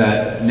understanding is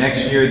that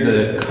next year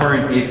the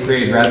current 8th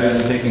grade, rather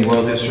than taking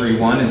World History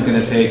 1, is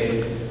going to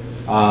take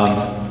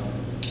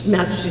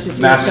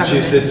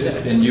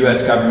Massachusetts and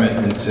U.S. Government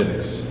and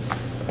Civics.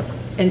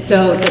 And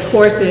so the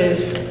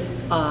courses,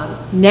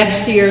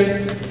 next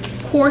year's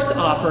course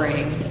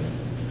offerings,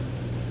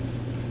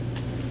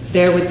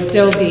 there would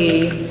still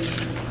be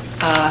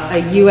a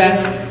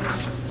U.S.,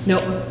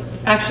 no,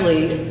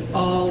 actually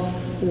all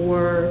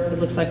 4, it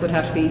looks like would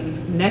have to be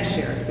next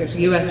year. There's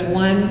US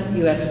 1,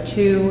 US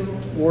 2,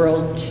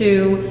 World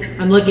 2.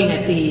 I'm looking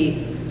at the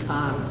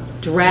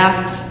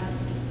draft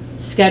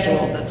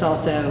schedule that's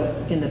also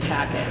in the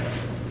packet.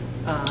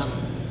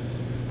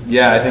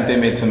 Yeah, I think they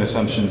made some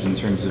assumptions in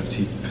terms of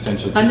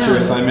potential teacher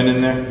assignment in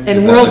there.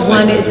 And World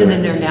 1 isn't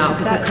in there now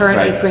because the current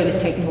 8th grade is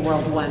taking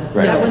World 1.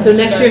 Right. No, so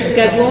next year's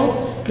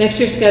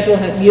schedule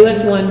has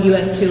US 1,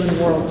 US 2, and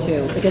World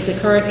 2 because the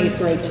current 8th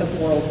grade took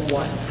World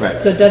 1. Right.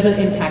 So it doesn't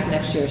impact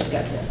next year's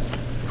schedule.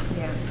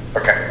 Yeah.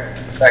 Okay,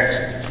 thanks.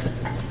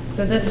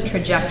 So this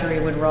trajectory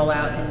would roll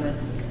out in the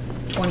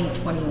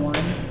 2021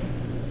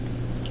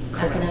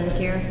 academic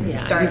year?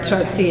 Yeah, you'd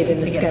start to see it in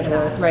the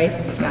schedule, right?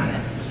 Got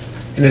it.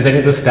 And is any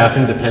of this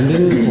staffing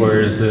dependent, or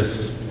is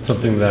this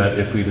something that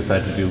if we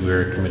decide to do,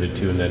 we're committed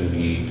to, and then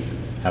we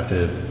have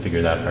to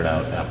figure that part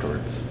out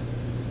afterwards?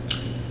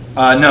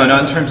 No,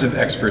 not in terms of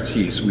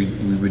expertise. We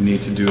would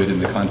need to do it in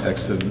the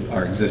context of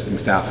our existing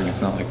staffing.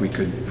 It's not like we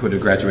could put a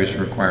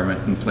graduation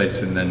requirement in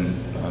place and then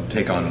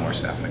take on more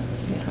staffing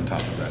on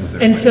top of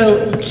that. And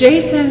so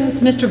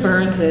Mr.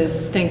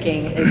 Burns'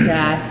 thinking is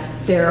that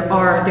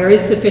there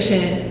is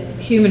sufficient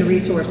human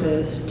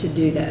resources to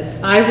do this.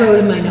 I wrote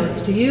in my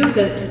notes to you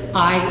that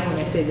when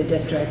I say the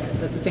district,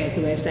 that's a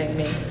fancy way of saying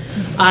me,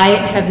 I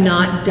have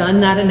not done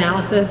that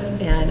analysis,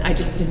 and I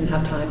just didn't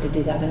have time to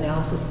do that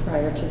analysis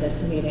prior to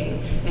this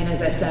meeting. And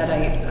as I said,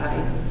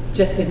 I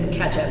just didn't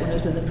catch it when it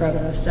was in the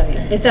program of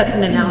studies. If that's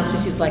an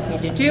analysis you'd like me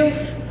to do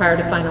prior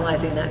to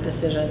finalizing that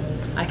decision,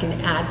 I can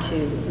add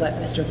to what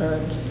Mr.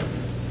 Burns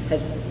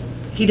has.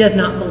 He does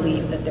not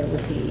believe that there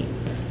would be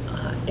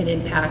an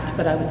impact,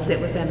 but I would sit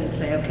with them and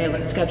say, okay,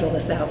 let's schedule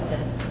this out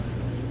then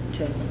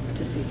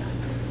to see that.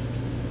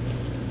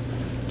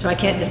 So I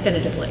can't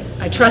definitively.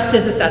 I trust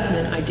his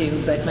assessment, I do,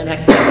 but my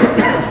next step would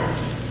be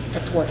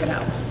let's work it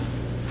out.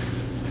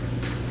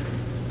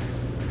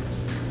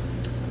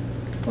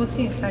 Well,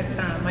 see, I don't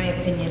know, my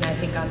opinion, I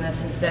think, on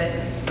this is that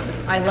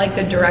I like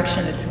the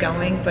direction it's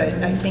going, but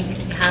I think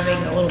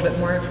having a little bit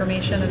more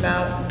information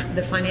about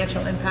the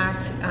financial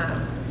impact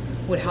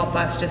would help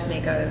us just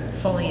make a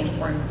fully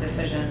informed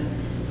decision.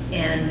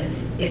 And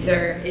if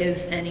there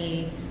is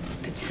any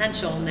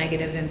potential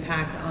negative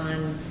impact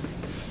on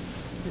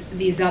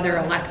these other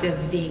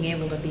electives being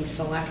able to be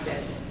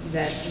selected,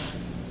 that,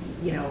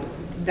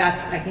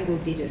 that's, I think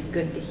would be just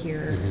good to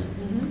hear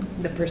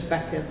the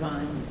perspective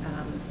on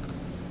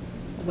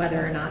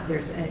whether or not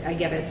there's, I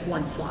get it's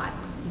one slot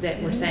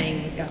that we're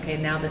saying, okay,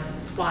 now this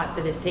slot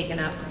that is taken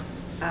up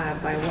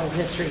by World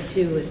History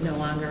 2 is no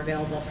longer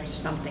available for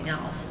something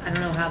else. I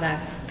don't know how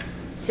that's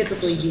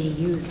typically being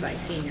used by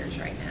seniors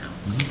right now.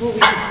 Well,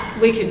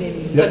 we could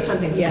maybe put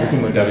something, yeah.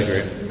 That'd be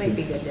great. It might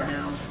be good to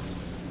know.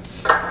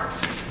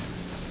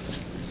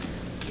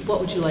 What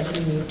would you like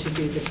to move to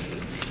do this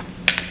evening?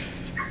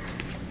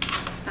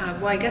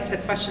 Well, I guess the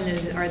question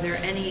is, are there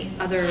any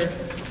other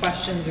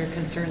questions or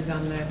concerns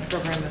on the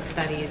program of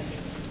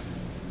studies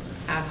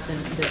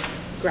absent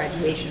this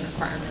graduation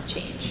requirement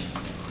change?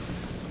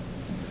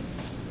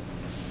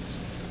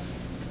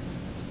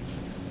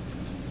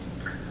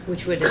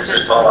 Which would This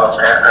is Paul.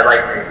 I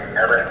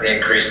like the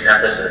increased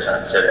emphasis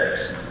on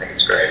civics. I think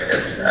it's great,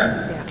 as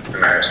the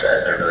mayor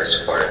said. I really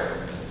support it.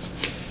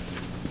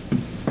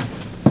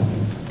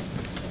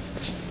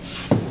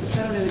 I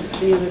don't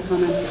have any other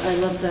comments. I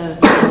love the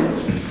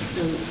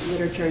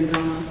literature and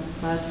drama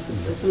class.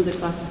 Some of the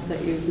classes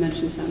that you've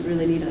mentioned sound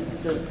really neat.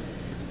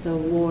 The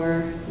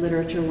war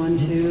literature one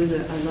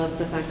too. I love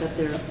the fact that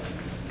they're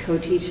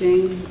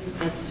co-teaching.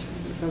 That's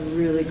a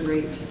really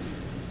great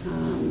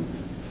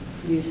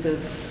use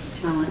of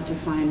talent to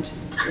find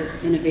the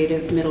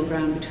innovative middle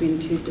ground between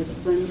two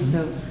disciplines.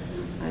 So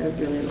I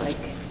really like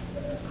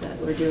that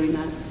we're doing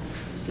that.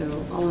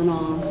 So all in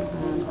all,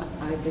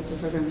 I think the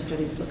program of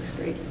studies looks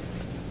great.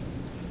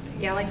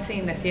 Yeah, I like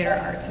seeing the theater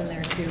arts in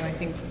there too. I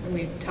think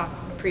we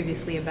talked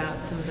previously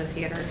about some of the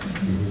theater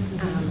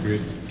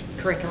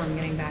curriculum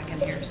getting back in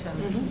here. So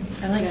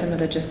I like some of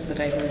the just the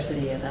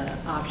diversity of the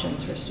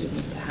options for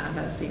students to have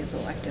as these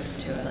electives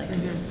too. I like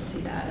to see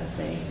that as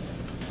they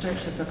start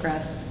to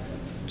progress,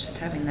 just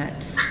having that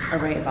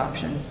array of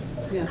options.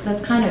 Yeah. Because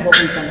that's kind of what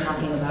we've been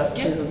talking about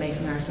too,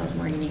 making ourselves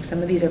more unique.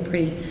 Some of these are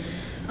pretty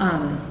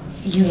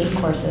unique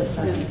courses,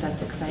 so I think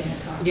that's exciting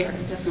to offer. Yeah,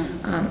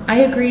 definitely. I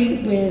agree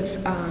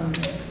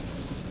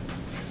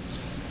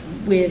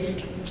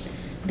with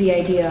the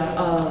idea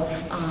of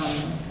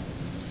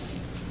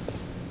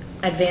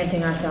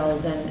advancing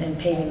ourselves and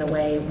paving the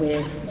way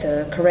with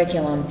the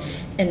curriculum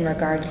in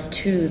regards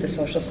to the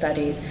social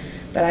studies.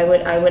 But I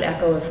would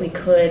echo if we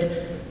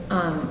could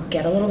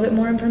get a little bit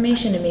more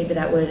information, and maybe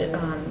that would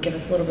give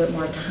us a little bit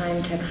more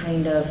time to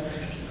kind of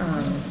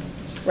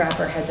wrap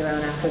our heads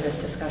around after this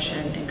discussion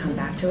and come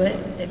back to it,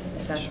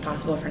 if that's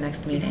possible for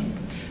next meeting.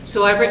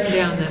 So I've written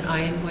down that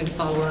I am going to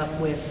follow up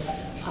with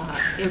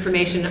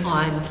information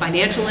on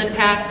financial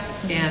impact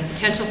and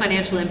potential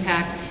financial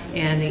impact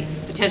and the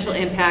potential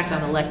impact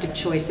on elective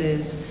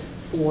choices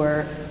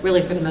for,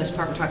 really for the most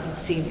part, we're talking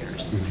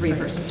seniors, 3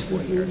 versus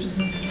 4 years.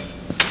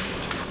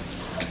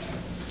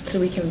 So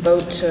we can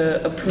vote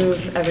to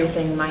approve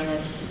everything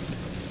minus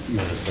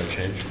That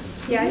change.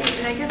 yeah,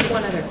 and I guess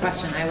one other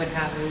question I would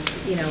have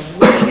is,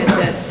 looking at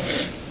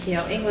this,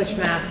 English,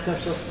 math,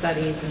 social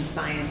studies, and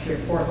science, your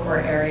 4 core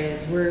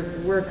areas,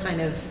 we're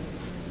kind of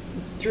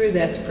through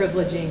this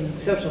privileging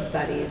social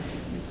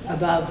studies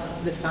above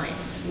the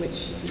science,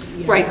 which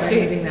Right, so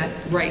moving that.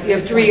 Right, you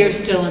have 3 years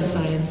still in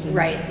science.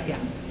 Right. Yeah.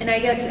 And I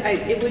guess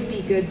it would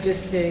be good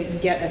just to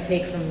get a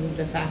take from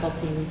the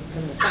faculty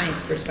from the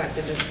science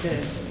perspective as to,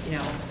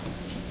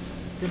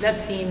 does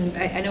that seem,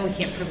 I know we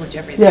can't privilege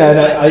everything.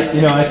 Yeah,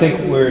 and I think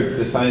where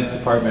the science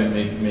department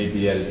may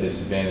be at a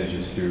disadvantage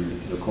is through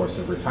the course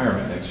of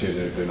retirement next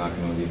year. They're not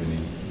going to leave any,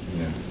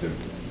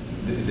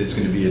 there's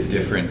going to be a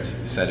different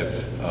set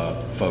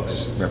of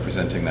folks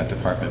representing that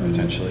department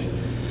potentially.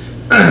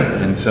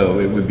 And so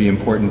it would be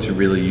important to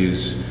really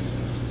use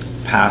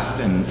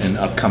past and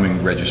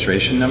upcoming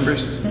registration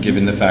numbers,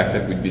 given the fact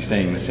that we'd be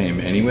staying the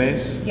same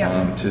anyways,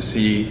 to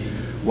see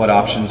what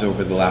options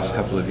over the last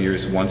couple of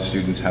years, once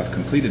students have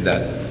completed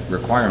that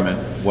requirement,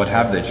 what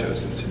have they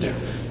chosen to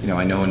do?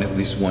 I know in at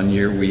least one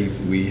year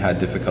we had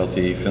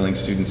difficulty filling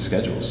students'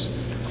 schedules.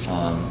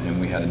 And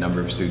we had a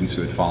number of students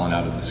who had fallen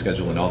out of the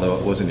schedule, and although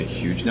it wasn't a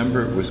huge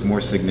number, it was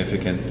more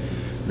significant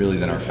really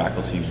than our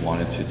faculty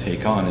wanted to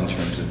take on in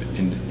terms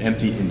of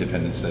empty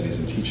independent studies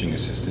and teaching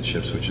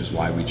assistantships, which is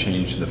why we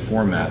changed the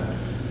format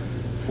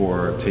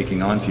for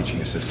taking on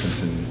teaching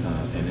assistants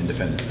in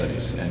independent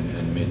studies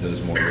and made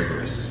those more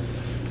rigorous.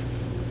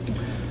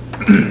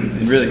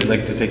 And really I'd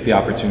like to take the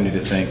opportunity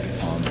to thank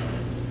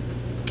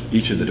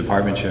each of the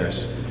department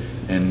chairs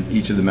and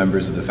each of the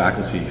members of the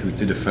faculty who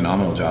did a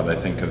phenomenal job, I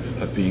think,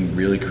 of being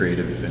really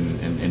creative and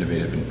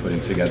innovative and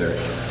putting together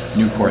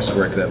new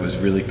coursework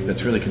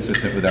that's really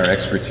consistent with our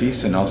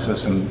expertise, and also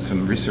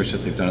some research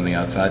that they've done on the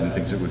outside and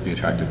things that would be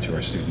attractive to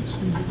our students.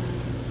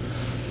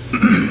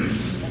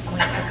 Definitely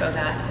echo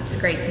that. It's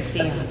great to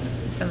see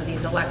some of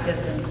these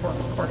electives and core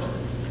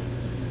courses.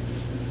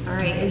 All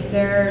right, is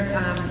there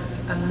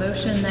a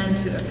motion then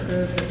to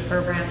approve the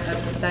program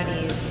of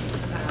studies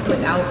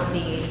without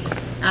the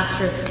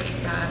asterisk,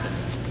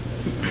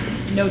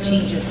 no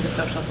changes to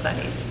social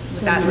studies?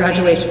 Without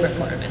Graduation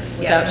requirement,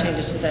 without Yes.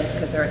 changes to that,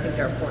 because I think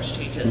there are course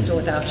changes, so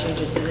without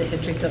changes to the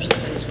history, social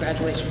studies,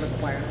 graduation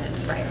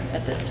requirement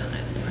at this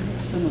time.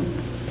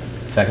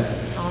 Second.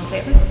 All in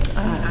favor?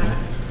 Aye.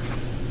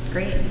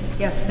 Great,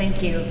 yes,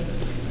 thank you.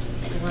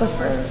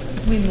 Before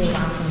we move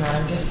on from that,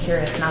 I'm just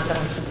curious, not that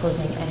I'm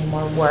proposing any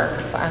more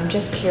work, but I'm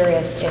just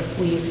curious if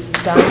we've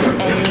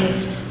done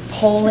any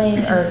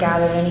polling or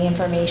gathered any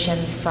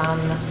information from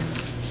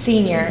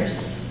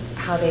seniors,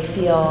 how they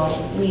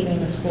feel leaving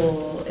the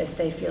school, if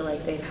they feel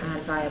like they've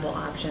had viable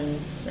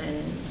options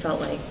and felt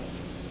like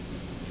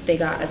they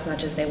got as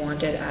much as they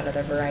wanted out of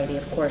the variety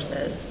of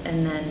courses.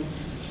 And then,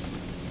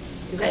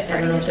 I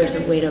don't know if there's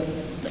a way to,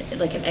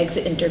 like an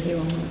exit interview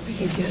almost.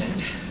 You did it.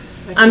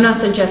 I'm not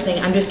suggesting,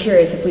 I'm just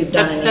curious if we've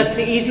done any. That's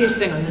the easiest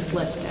thing on this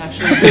list,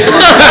 actually.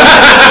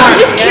 I'm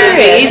just curious.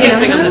 The easiest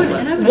thing on this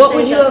And I list.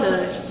 would say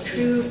that the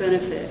true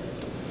benefit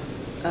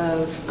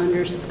of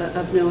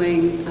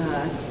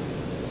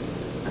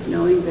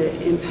knowing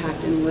the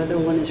impact and whether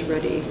one is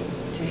ready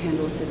to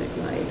handle civic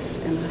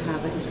life and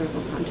have a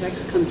historical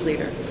context comes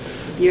later,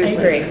 years I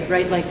agree. later,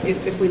 right? Like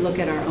if we look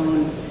at our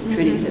own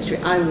training history,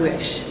 I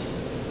wish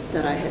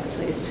that I had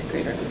placed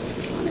greater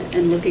emphasis on it.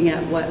 And looking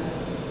at what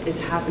is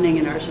happening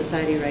in our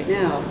society right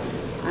now,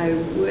 I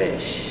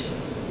wish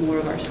more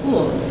of our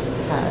schools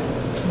had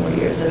 4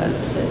 years of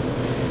emphasis.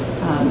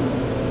 I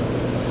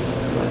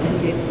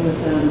think it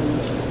was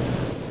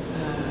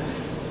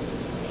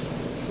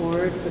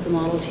Ford with the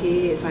Model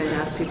T. If I had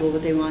asked people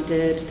what they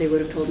wanted, they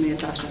would have told me a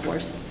faster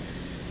horse.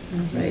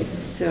 Right?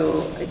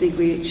 So I think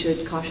we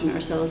should caution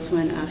ourselves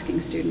when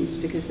asking students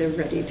because they're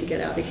ready to get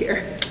out of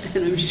here.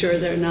 And I'm sure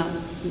they're not,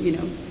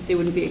 they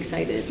wouldn't be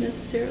excited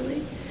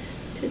necessarily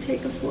to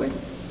take a 4th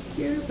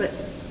year, but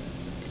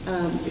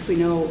if we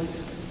know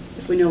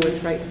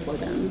what's right for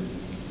them,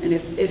 and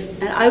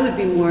and I would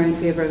be more in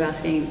favor of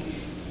asking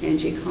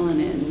Angie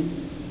Cullinan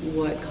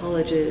what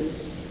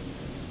colleges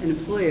and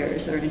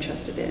employers are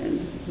interested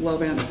in,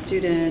 well-rounded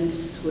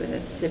students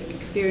with civic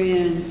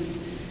experience,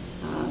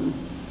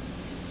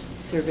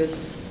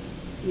 service,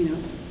 yeah.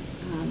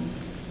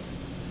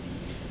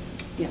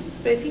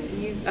 But I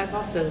think I've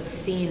also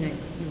seen,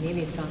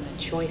 maybe it's on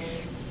the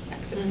choice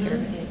exit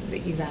survey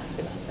that you've asked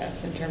about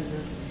this in terms of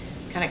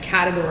kind of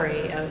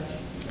category of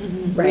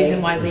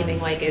reason why leaving,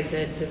 like does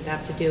it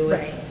have to do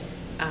with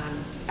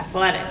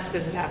athletics?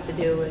 Does it have to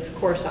do with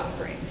course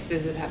offerings?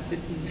 Does it have to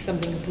do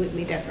something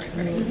completely different?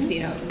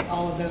 Right?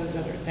 All of those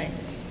other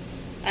things.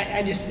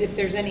 I just, if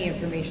there's any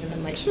information that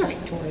might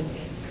point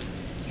towards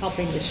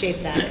helping to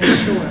shape that,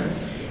 sure.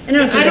 And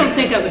I don't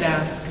think I would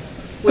ask,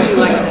 would you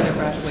like another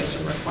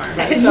graduation requirement?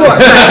 Right. So,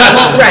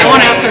 I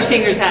won't ask our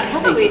seniors that. How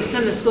about we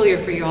extend the school year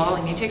for you all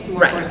and you take some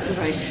more courses?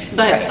 Right.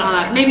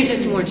 But maybe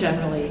just more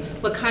generally,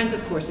 what kinds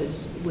of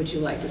courses would you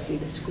like to see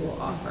the school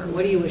offer?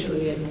 What do you wish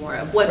we had more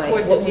of? What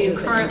courses do you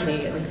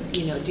currently,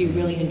 do you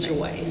really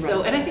enjoy?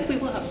 So, and I think we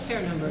will have a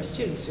fair number of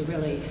students who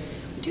really,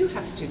 we do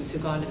have students who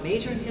go on to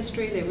major in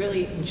history. They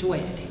really enjoy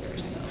it here.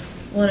 So.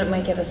 Well, and it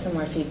might give us some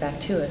more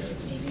feedback too,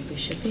 if maybe we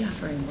should be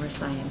offering more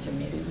science, or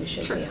maybe we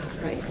should be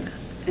offering more math.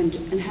 And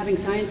having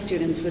science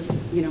students with,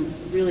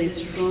 really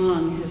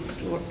strong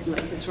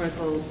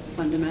historical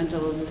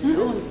fundamentals is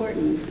so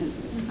important, and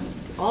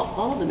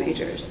all the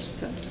majors.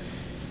 So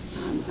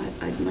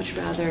I'd much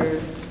rather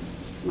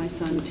my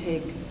son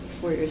take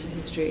 4 years of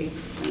history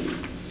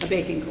than a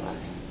baking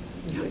class,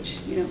 which,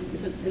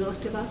 is an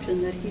elective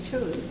option that he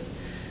chose.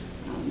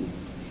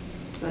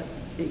 But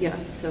yeah,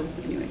 so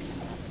anyways.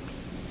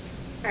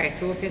 All right,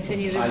 so we'll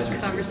continue this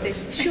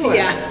conversation. Sure,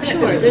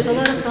 sure. There's a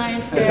lot of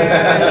science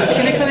there. It's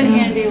going to come in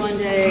handy one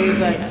day,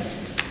 but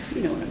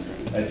you know what I'm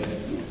saying.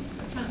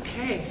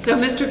 Okay, so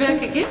Mr.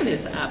 Beck again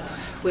is up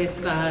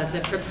with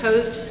the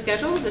proposed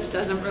schedule. This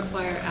doesn't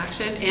require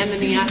action, and the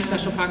NIAS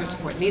Special Progress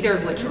Report, neither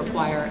of which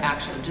require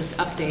action, just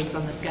updates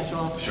on the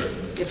schedule. Sure.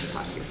 You have to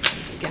talk to your friend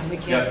again. We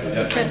can't.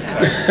 Poor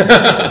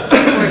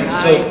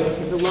guy.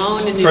 He's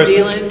alone in New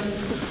Zealand.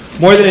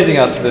 More than anything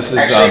else, this is.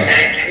 Actually,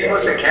 can you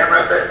look the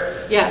camera a bit?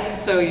 Yeah,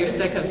 so you're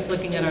sick of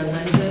looking at our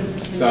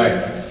lenses? Sorry.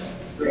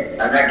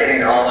 I'm not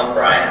getting all of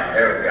Brian.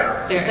 There we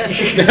go. There.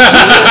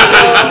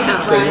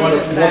 So you want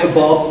the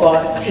bald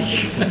spot? That's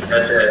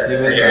it. You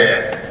missed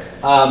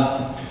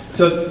that.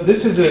 So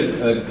this is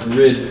a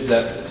grid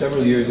that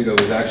several years ago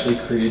was actually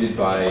created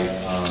by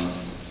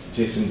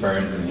Jason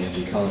Burns and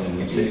Angie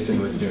Cullinan.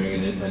 Jason was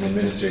doing an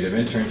administrative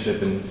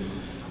internship and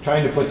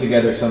trying to put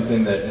together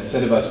something that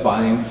instead of us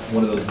buying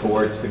one of those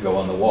boards to go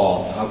on the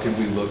wall, how can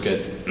we look at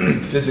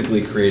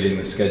physically creating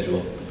the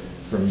schedule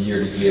from year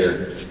to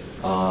year,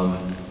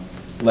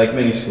 like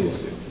many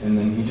schools do. And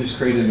then he just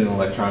created an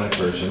electronic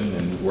version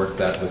and worked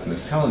that with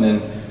Ms.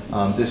 Cullinan.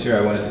 This year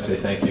I wanted to say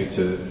thank you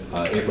to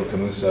April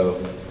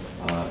Camuso,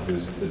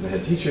 who's the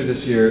head teacher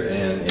this year,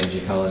 and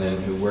Angie Cullinan,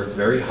 who worked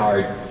very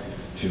hard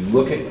to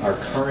look at our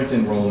current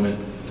enrollment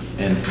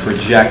and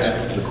project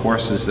the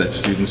courses that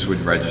students would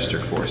register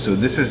for. So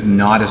this is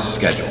not a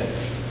schedule.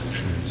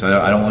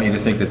 So I don't want you to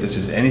think that this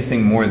is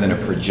anything more than a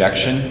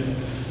projection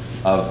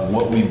of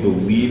what we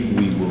believe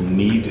we will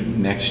need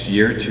next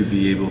year to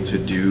be able to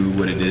do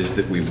what it is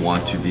that we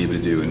want to be able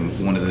to do. And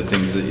one of the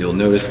things that you'll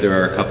notice, there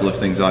are a couple of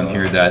things on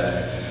here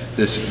that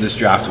this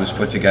draft was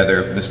put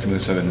together, Ms.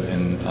 Camuso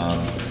and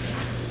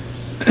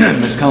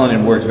Ms.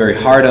 Cullinan worked very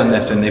hard on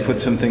this, and they put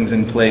some things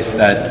in place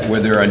that where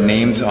there are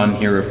names on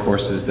here of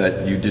courses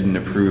that you didn't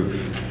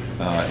approve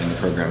in the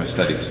program of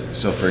studies.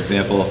 So for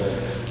example,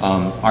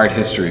 art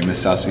history,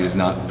 Ms. Soucy is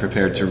not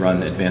prepared to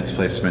run advanced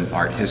placement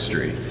art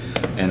history.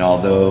 And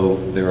although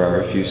there are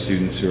a few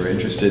students who are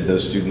interested,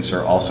 those students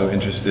are also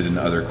interested in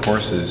other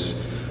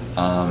courses.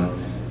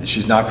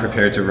 She's not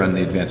prepared to run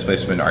the advanced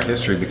placement art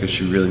history because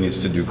she really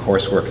needs to do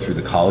coursework through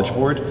the College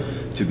Board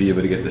to be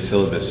able to get the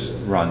syllabus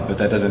run. But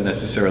that doesn't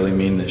necessarily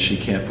mean that she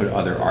can't put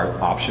other art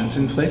options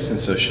in place, and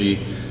so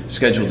she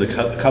scheduled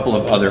a couple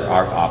of other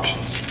art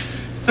options.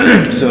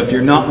 So if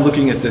you're not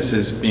looking at this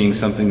as being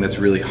something that's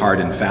really hard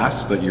and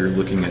fast, but you're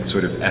looking at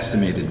sort of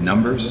estimated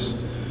numbers,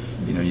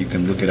 you know, you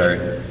can look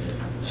at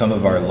some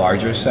of our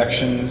larger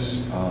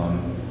sections.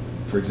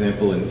 For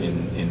example,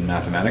 in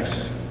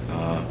mathematics,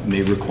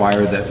 may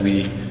require that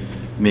we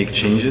make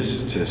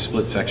changes to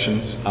split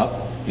sections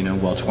up. You know,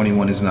 while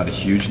 21 is not a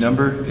huge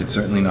number, it's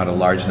certainly not a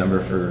large number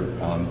for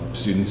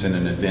students in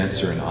an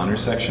advanced or an honor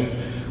section.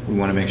 We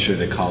want to make sure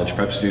that college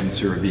prep students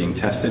who are being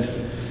tested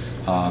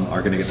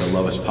are going to get the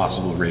lowest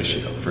possible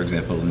ratio. For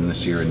example, in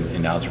this year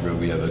in algebra,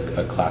 we have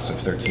a class of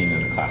 13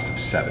 and a class of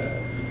 7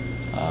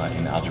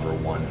 in algebra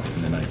 1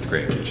 in the 9th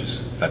grade,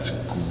 that's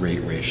a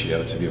great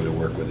ratio to be able to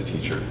work with a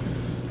teacher.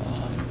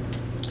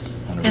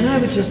 And I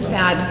would just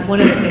add one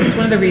of the things,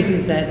 one of the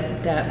reasons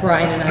that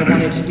Brian and I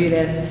wanted to do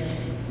this,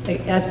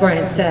 as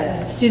Brian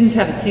said, students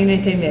haven't seen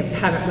anything, they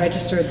haven't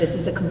registered, this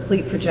is a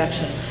complete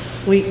projection.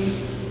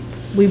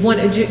 We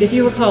wanted, if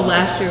you recall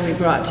last year we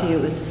brought to you,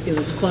 it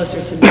was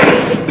closer to me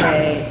to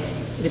say,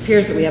 it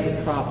appears that we have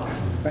a problem,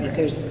 right?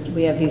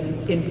 We have these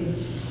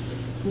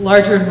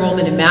larger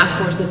enrollment in math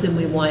courses than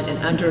we want and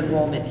under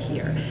enrollment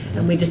here.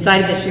 And we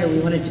decided this year we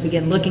wanted to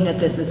begin looking at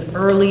this as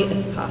early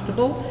as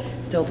possible.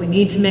 So if we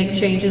need to make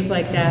changes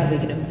like that, we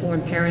can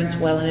inform parents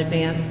well in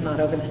advance, not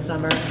over the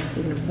summer.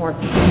 We can inform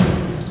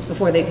students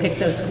before they pick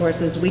those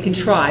courses. We can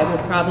try.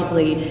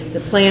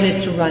 The plan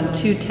is to run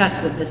 2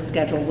 tests of this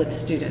schedule with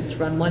students.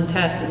 Run 1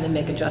 test and then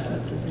make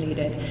adjustments as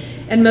needed.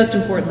 And most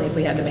importantly, if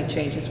we had to make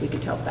changes, we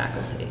could tell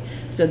faculty.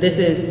 So this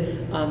is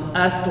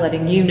us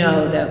letting you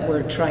know that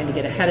we're trying to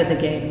get ahead of the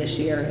game this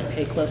year and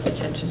pay close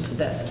attention to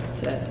this,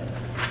 to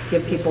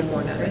give people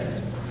more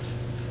notice.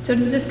 So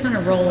does this kind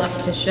of roll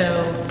up to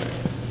show,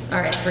 all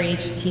right, for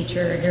each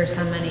teacher, here's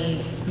how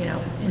many, you know,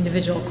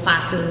 individual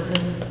classes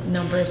and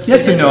number of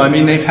students? Yes and no. I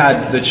mean,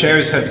 the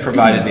chairs have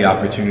provided the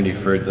opportunity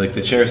for, like,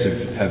 the chairs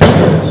have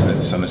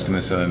so Ms.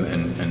 Camuso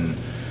and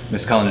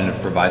Ms. Cullinan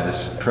have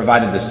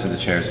provided this to the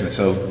chairs. And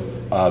so,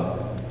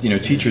 you know,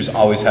 teachers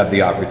always have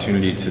the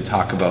opportunity to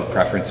talk about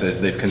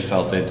preferences. They've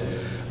consulted,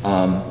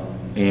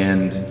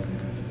 and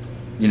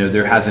you know,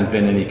 there hasn't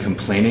been any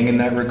complaining in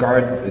that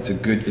regard. It's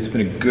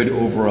been a good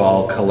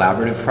overall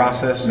collaborative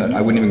process. I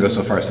wouldn't even go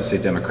so far as to say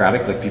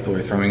democratic, like people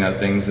are throwing out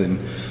things and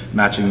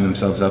matching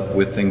themselves up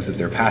with things that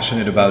they're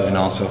passionate about and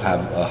also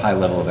have a high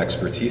level of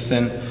expertise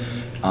in.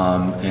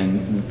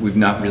 And we've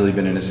not really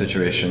been in a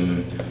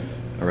situation,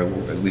 or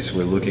at least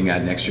we're looking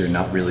at next year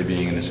not really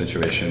being in a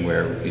situation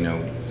where, you know,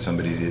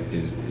 somebody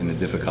is in a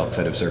difficult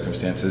set of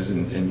circumstances.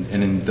 And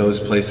in those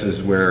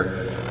places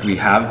where we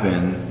have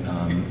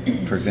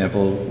been, for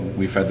example,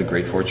 we've had the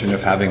great fortune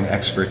of having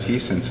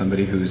expertise in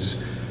somebody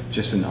who's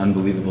just an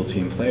unbelievable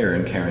team player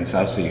in Karen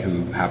Soucy,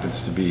 who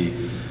happens to be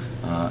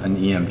an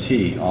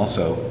EMT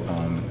also,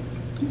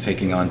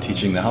 taking on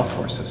teaching the health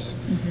courses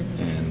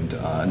and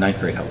 9th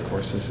grade health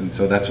courses. And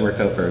so that's worked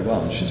out very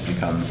well, and she's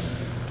become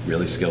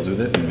really skilled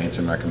with it and made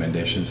some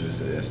recommendations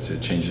as to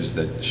changes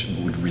that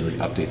would really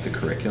update the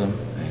curriculum.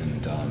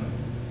 And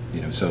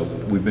you know, so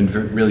we've been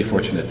really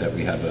fortunate that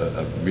we have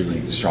a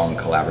really strong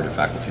collaborative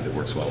faculty that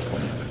works well with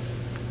one another.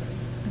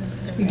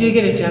 You do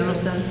get a general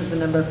sense of the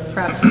number of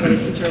preps that a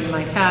teacher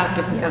might have,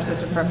 different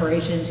courses of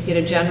preparation, to get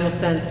a general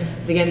sense.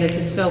 But again, this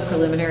is so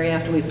preliminary.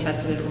 After we've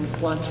tested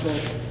it once, we'll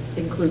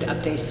include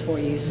updates for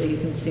you so you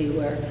can see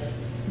where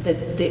the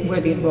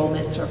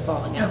enrollments are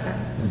falling out. Okay.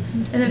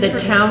 And then the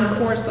town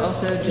course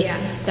also,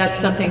 that's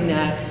something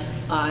that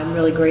I'm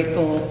really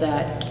grateful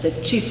that the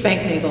Chief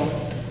Spanknagle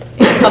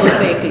and Public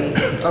Safety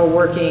are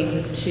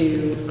working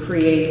to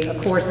create a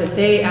course that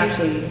they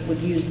actually would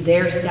use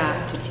their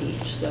staff to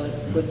teach. So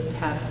it would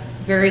have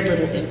very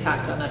little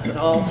impact on us at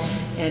all,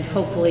 and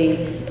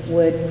hopefully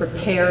would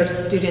prepare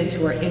students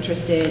who are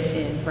interested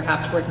in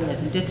perhaps working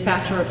as a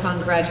dispatcher upon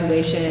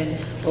graduation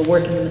or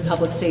working in the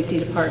public safety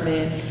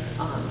department.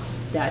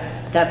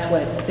 That's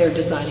what they're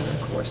designing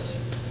the course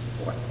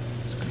for.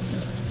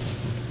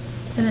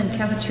 And then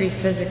chemistry,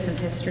 physics, and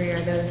history,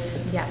 are those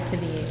yet to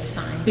be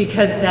assigned?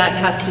 Because that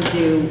has to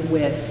do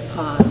with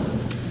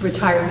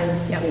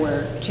retirements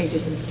or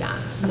changes in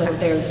staff. So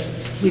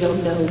we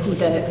don't know who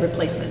the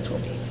replacements will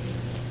be.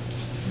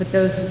 But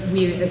those,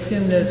 we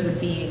assume those would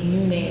be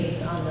new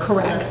names on the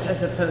list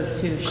as opposed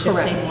to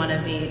shifting one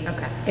of the,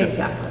 okay.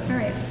 Exactly.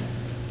 All right.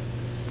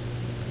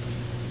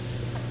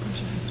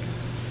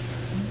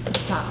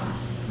 Stop.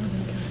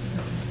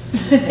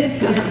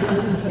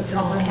 It's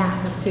all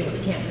caps too, you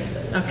can't miss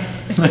it. Okay.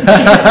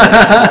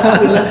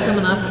 We left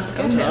someone off the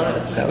schedule.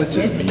 That was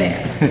just It's me.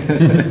 there.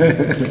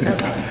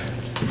 Okay.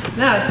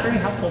 No, it's very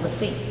helpful to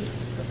see.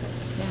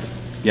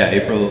 Yeah,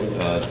 April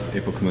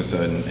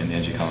Camusa and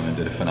Angie Coleman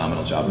did a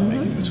phenomenal job of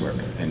making this work,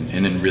 and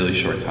in a really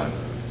short time.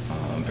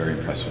 I'm very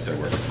impressed with their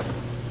work.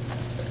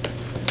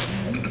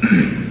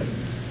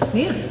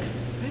 Yes.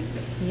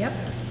 Yep.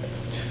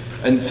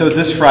 And so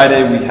this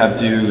Friday we have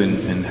due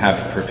and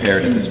have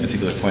prepared at this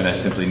particular point. I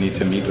simply need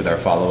to meet with our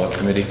follow-up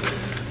committee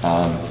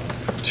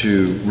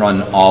to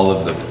run all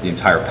of the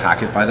entire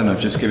packet by them. I've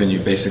just given you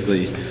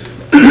basically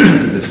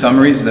the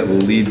summaries that will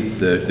lead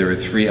there were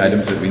 3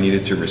 items that we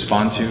needed to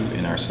respond to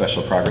in our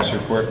special progress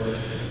report.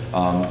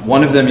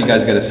 One of them you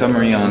guys got a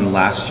summary on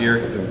last year.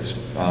 There was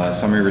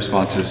summary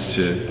responses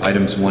to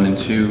items 1 and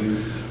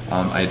 2.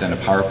 I had done a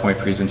PowerPoint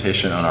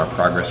presentation on our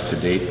progress to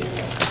date.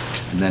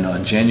 And then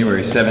on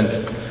January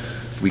 7th,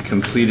 we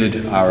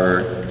completed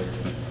our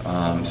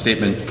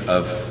statement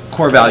of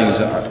core values.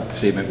 Our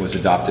statement was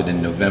adopted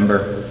in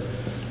November.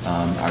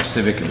 Our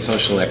civic and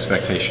social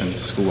expectations,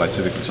 school-wide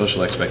civic and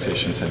social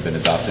expectations had been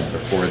adopted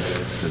before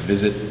the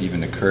visit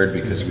even occurred,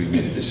 because we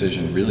made a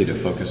decision really to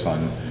focus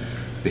on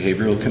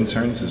behavioral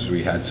concerns as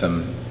we had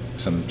some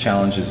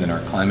challenges in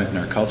our climate and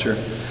our culture.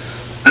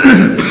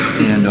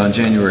 And on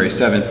January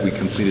 7th, we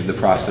completed the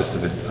process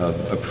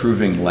of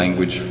approving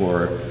language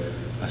for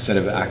a set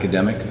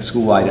of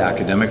school-wide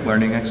academic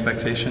learning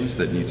expectations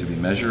that need to be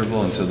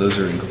measurable, and so those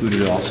are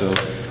included also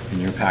in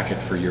your packet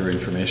for your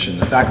information.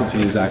 The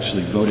faculty is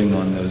actually voting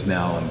on those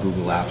now on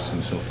Google Apps,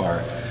 and so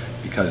far,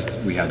 because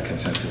we had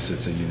consensus,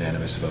 it's a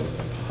unanimous vote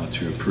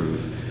to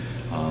approve.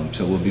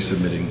 So we'll be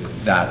submitting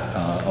that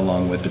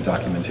along with the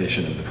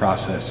documentation of the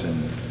process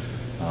and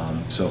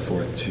so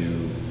forth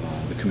to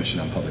the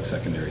Commission on Public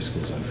Secondary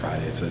Schools on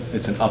Friday.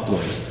 It's an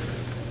upload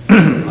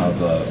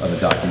of a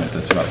document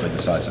that's roughly the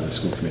size of the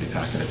school committee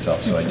packet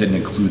itself. So I didn't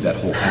include that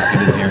whole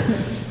packet in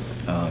here,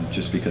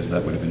 just because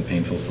that would have been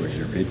painful for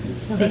you to read.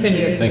 Even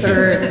your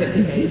third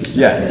 50 page.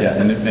 Yeah,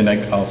 and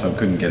I also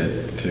couldn't get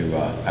it to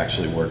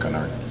actually work on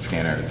our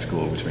scanner at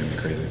school, which made me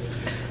crazy.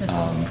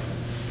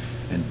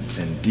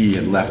 And Dee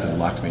had left and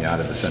locked me out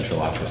of the central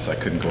office, so I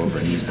couldn't go over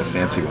and use the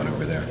fancy one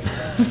over there.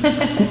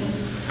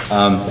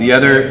 The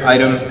other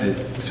item,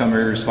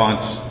 summary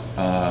response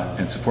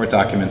and support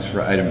documents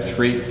for item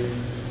 3,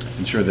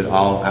 ensure that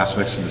all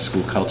aspects of the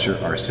school culture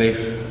are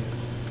safe,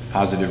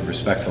 positive,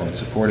 respectful, and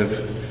supportive,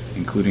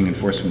 including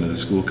enforcement of the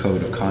school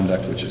code of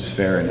conduct, which is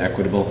fair and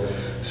equitable.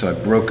 So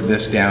I broke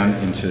this down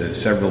into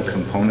several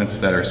components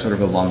that are sort of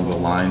along the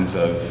lines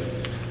of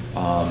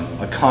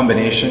a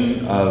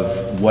combination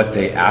of what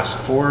they asked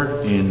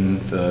for in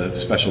the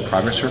special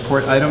progress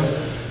report item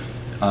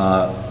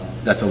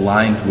that's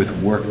aligned with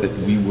work that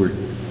we were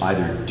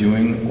either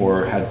doing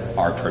or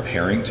are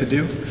preparing to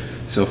do.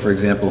 So for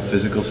example,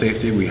 physical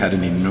safety, we had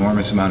an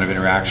enormous amount of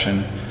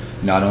interaction,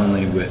 not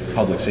only with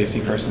public safety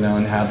personnel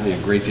in Hadley,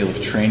 a great deal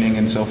of training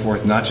and so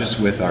forth, not just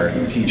with our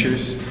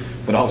teachers,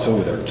 but also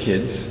with our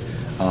kids.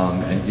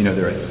 And you know,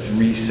 there are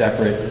 3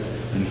 separate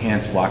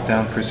enhanced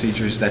lockdown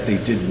procedures that they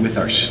did with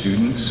our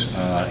students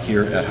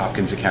here at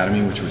Hopkins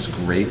Academy, which was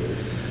great.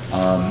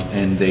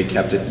 And they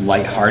kept it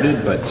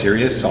lighthearted but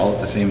serious all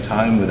at the same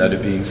time without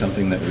it being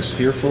something that was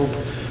fearful.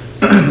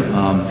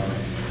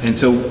 And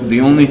so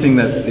the only thing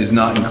that is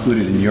not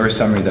included in your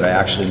summary that I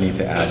actually need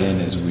to add in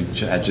is we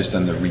had just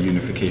done the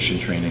reunification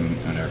training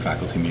on our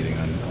faculty meeting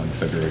on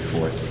February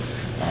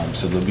 4th.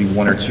 So there'll be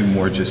 1 or 2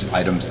 more just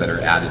items that are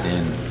added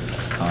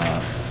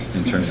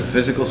in terms of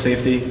physical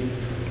safety.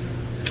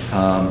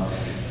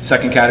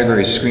 Second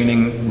category is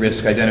screening,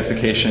 risk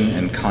identification,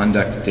 and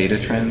conduct data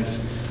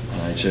trends.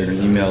 I shared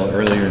an email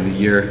earlier in the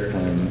year.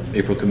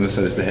 April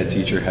Camusa, as the head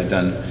teacher, had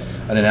done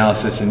an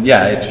analysis, and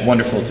yeah, it's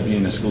wonderful to be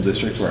in a school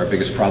district where our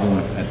biggest problem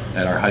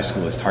at our high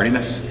school is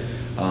tardiness.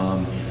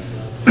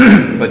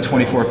 But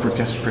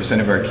 24%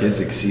 of our kids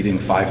exceeding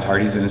 5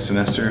 tardies in a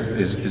semester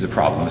is a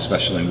problem,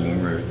 especially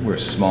when we're a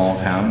small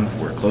town,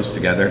 we're close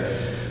together,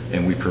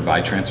 and we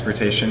provide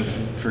transportation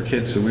for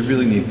kids. So we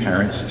really need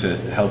parents to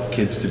help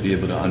kids to be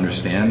able to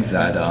understand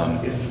that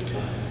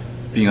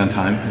being on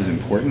time is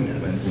important.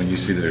 When you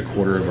see that a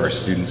quarter of our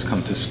students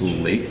come to school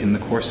late in the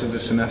course of a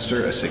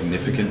semester, a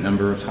significant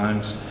number of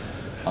times,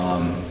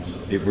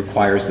 it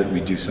requires that we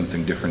do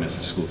something different as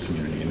a school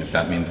community. And if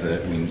that means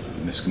that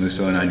Ms.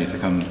 Camuso and I need to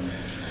come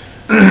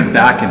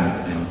back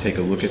and take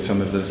a look at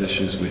some of those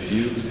issues with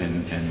you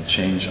and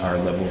change our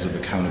levels of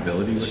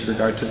accountability with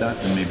regard to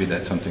that, then maybe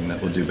that's something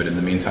that we'll do. But in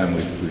the meantime,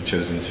 we've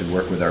chosen to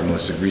work with our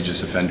most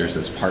egregious offenders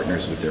as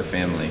partners with their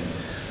family,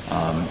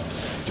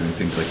 doing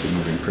things like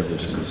removing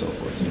privileges and so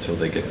forth until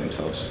they get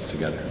themselves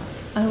together.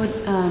 I would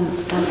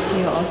ask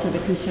you also to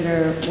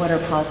consider what are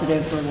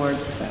positive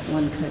rewards that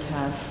one could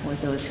have for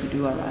those who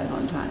do arrive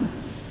on time.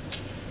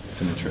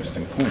 It's an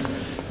interesting point.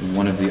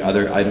 One of the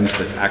other items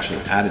that's actually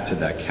added to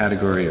that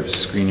category of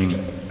screening,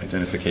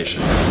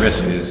 identification, and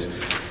risk is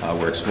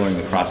we're exploring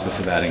the process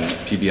of adding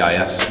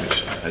PBIS,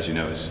 which, as you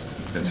know, has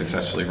been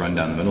successfully run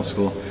down the middle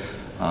school,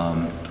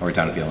 or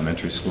down at the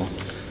elementary school,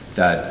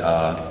 that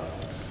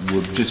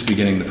we're just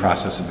beginning the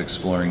process of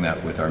exploring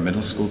that with our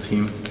middle school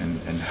team and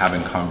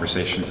having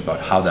conversations about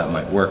how that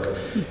might work.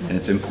 And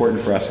it's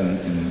important for us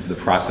in the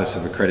process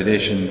of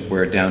accreditation,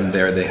 where down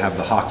there they have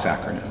the HAWKS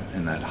acronym,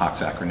 and that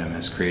HAWKS acronym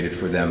has created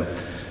for them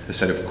a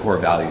set of core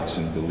values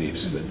and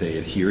beliefs that they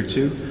adhere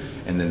to,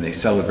 and then they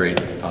celebrate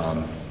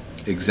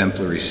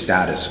exemplary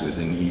status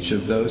within each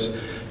of those,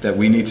 that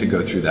we need to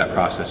go through that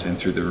process and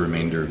through the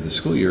remainder of the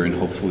school year, and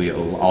hopefully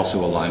it'll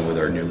also align with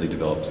our newly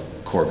developed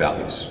core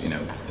values, you know,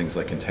 things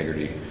like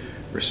integrity,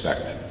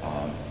 respect,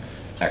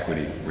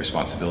 equity,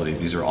 responsibility.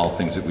 These are all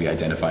things that we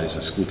identified as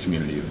a school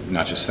community,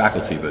 not just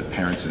faculty, but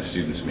parents and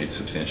students made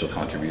substantial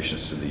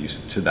contributions to the use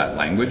to that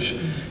language,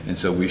 and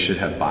so we should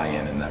have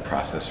buy-in in that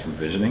process from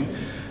visioning.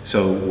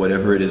 So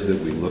whatever it is that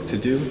we look to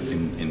do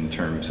in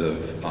terms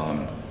of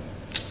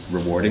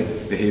rewarding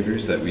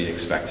behaviors that we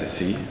expect to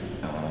see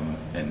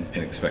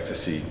and expect to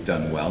see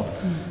done well,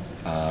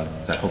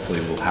 that hopefully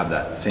will have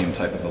that same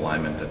type of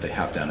alignment that they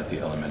have down at the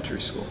elementary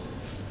school.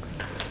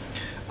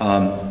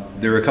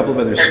 There are a couple of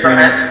other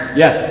screenings.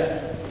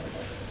 Yes?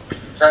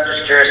 So I'm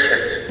just curious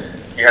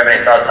if you have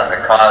any thoughts on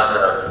the cause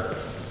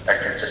of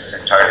that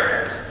consistent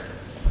tardiness.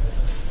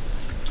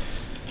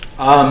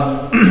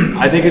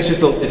 I think it's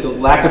just it's a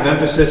lack of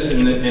emphasis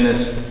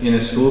in a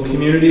school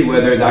community,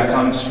 whether that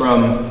comes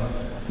from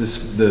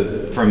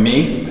from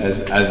me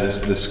as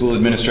the school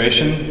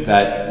administration,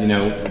 that, you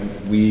know,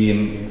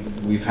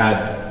 we've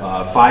had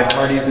 5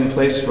 tardies in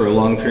place for a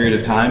long period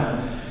of time,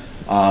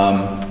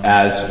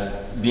 as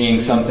being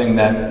something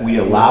that we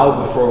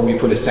allow before we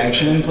put a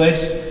sanction in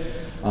place.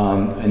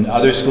 In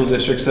other school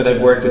districts that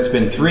I've worked, it's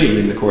been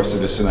 3 in the course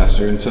of a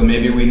semester, and so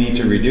maybe we need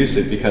to reduce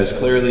it, because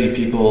clearly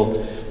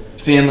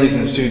families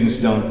and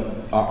students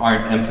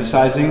aren't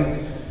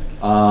emphasizing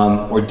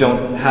or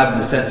don't have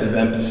the sense of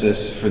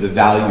emphasis for the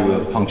value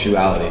of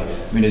punctuality.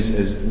 I mean,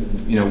 as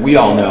you know, we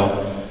all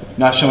know,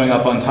 not showing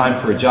up on time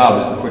for a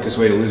job is the quickest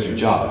way to lose your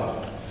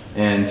job.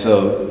 And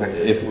so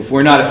if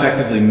we're not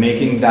effectively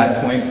making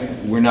that point,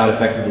 we're not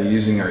effectively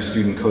using our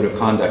student code of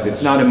conduct.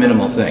 It's not a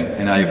minimal thing,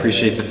 and I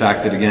appreciate the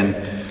fact that, again,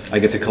 I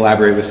get to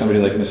collaborate with somebody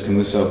like Ms.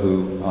 Camuso,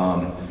 who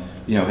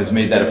you know, has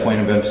made that a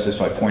point of emphasis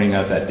by pointing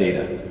out that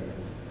data.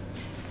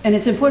 And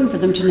it's important for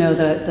them to know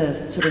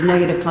the sort of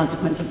negative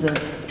consequences of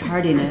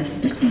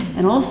tardiness,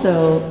 and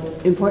also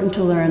important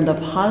to learn the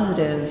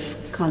positive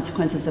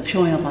consequences of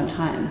showing up on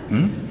time.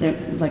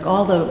 Mm-hmm. Like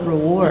all the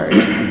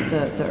rewards,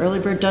 the early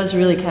bird does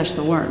really catch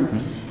the worm.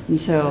 Mm-hmm.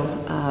 And so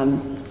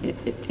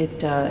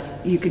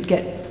you could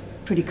get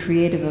pretty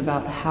creative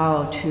about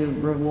how to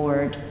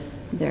reward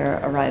their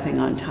arriving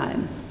on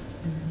time.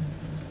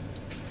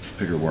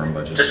 Bigger worm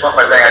budget. Just one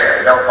more thing,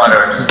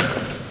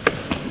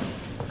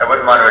 I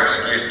wouldn't want to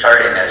excuse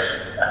tardiness.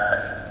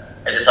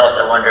 I just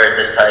also wonder if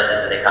this ties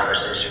into the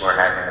conversation we're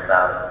having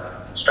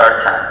about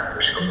start time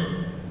for school.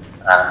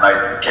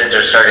 My kids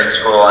are starting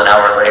school an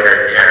hour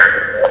later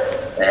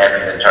here. They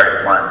haven't been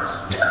tarded once.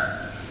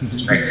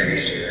 Just makes it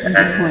easier.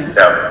 And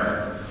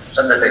so,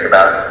 something to think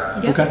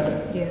about. Yep.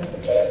 Okay.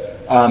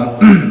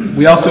 Yeah.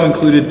 We also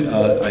included,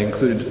 I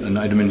included an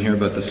item in here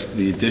about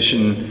the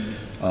addition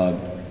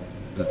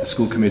that the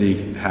school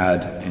committee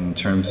had in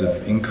terms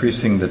of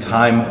increasing the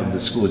time of the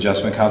school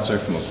adjustment counselor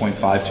from a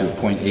 0.5 to a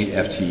 0.8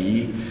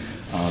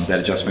 FTE. That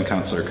adjustment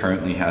counselor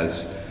currently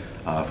has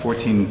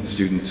 14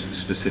 students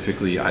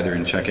specifically either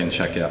in check-in,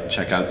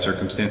 check-out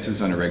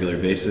circumstances on a regular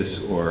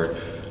basis, or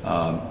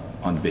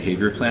on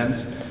behavior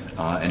plans,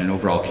 and an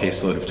overall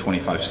caseload of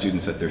 25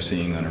 students that they're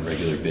seeing on a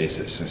regular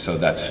basis. And so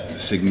that's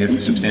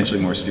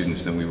substantially more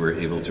students than we were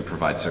able to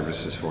provide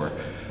services for.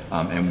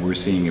 And we're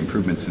seeing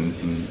improvements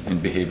in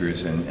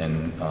behaviors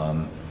and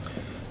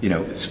you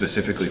know,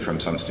 specifically from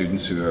some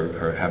students who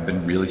have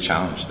been really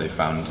challenged. They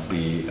found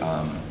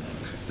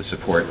the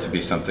support to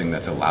be something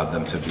that's allowed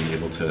them to be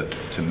able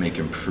to make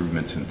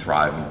improvements and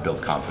thrive and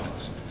build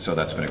confidence. So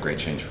that's been a great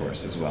change for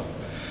us as well.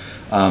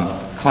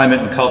 Climate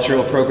and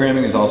cultural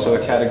programming is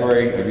also a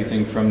category.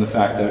 Everything from the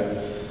fact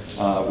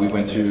that we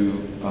went to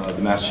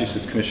the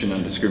Massachusetts Commission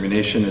on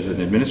Discrimination as an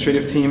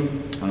administrative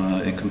team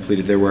and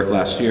completed their work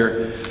last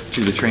year,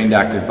 to the trained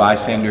active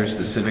bystanders,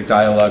 the civic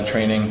dialogue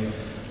training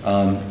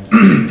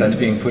that's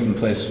being put in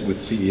place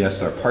with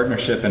CES, our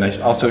partnership. And I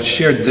also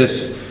shared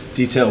this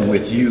detail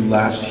with you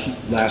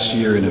last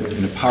year in a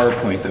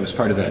PowerPoint that was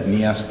part of that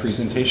NEASC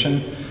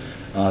presentation.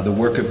 The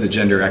work of the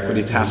Gender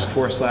Equity Task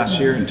Force last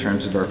year in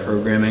terms of our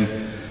programming,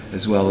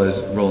 as well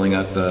as rolling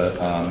out the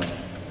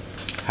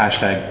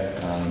hashtag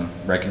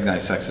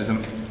Recognize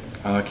Sexism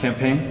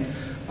campaign.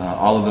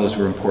 All of those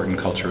were important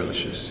cultural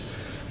issues.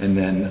 And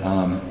then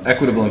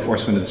equitable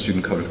enforcement of the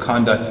Student Code of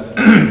Conduct.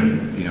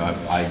 You know,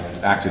 I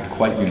acted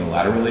quite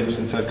unilaterally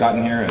since I've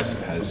gotten here,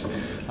 as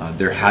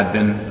there had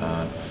been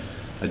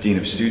a dean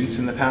of students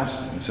in the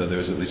past, and so there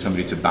was at least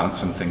somebody to bounce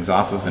some things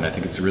off of. And I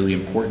think it's really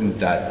important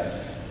that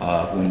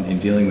when in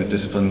dealing with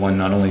Discipline 1,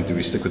 not only do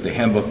we stick with the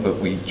handbook, but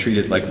we treat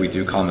it like we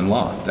do common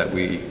law, that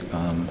we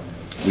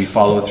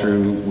follow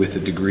through with a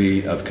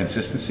degree of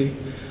consistency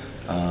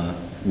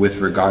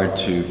with regard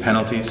to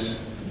penalties,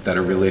 that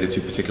are related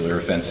to particular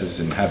offenses,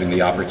 and having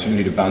the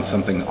opportunity to bounce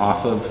something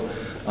off of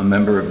a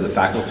member of the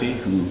faculty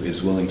who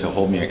is willing to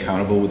hold me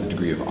accountable with a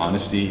degree of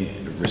honesty,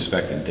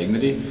 respect, and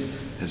dignity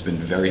has been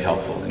very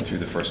helpful. And through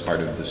the first part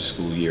of the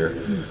school year,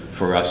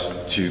 for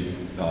us to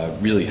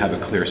really have a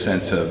clear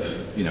sense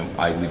of, you know,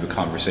 I leave a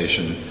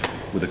conversation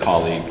with a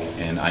colleague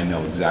and I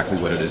know exactly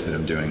what it is that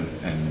I'm doing,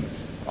 and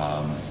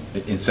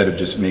instead of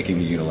just making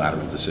a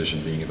unilateral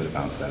decision, being able to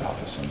bounce that off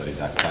of somebody,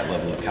 that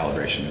level of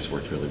calibration has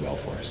worked really well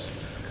for us,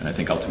 and I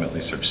think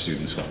ultimately serves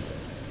students well.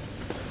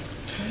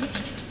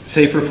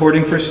 Safe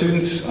reporting for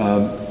students.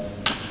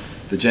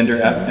 The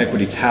Gender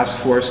Equity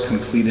Task Force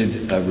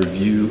completed a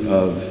review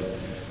of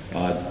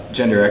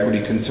gender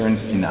equity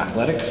concerns in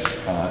athletics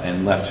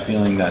and left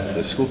feeling that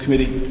the school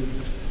committee,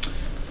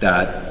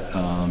 that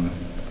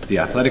the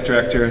athletic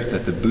director,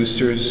 that the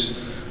boosters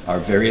are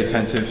very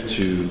attentive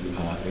to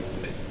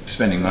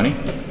spending money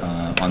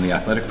on the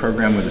athletic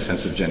program with a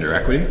sense of gender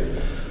equity.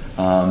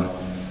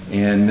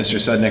 And Mr.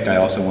 Sudnick, I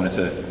also wanted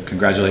to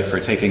congratulate for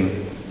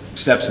taking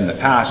steps in the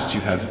past to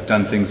have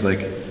done things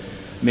like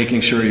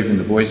making sure even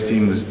though the boys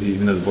team was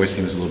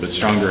a little bit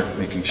stronger,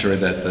 making sure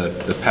that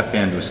the pep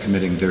band was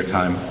committing their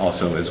time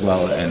also as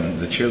well, and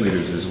the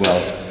cheerleaders as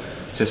well,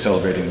 to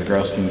celebrating the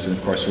girls teams. And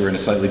of course, we're in a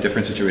slightly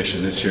different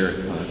situation this year.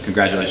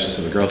 Congratulations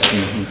to the girls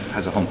team, who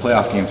has a home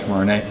playoff game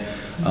tomorrow night.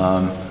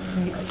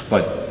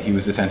 But he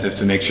was attentive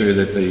to make sure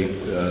that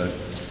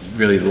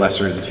really the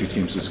lesser of the two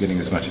teams was getting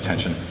as much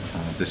attention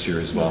this year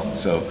as well.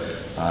 So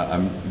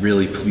I'm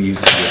really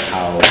pleased with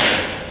how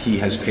he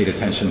has paid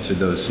attention to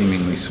those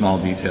seemingly small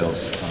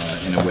details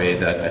in a way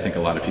that I think a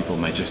lot of people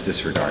might just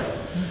disregard,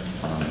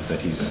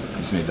 that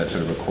he's made that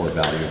sort of a core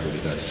value of what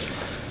he does.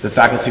 The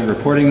Faculty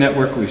Reporting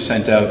Network we've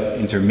sent out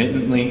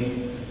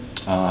intermittently.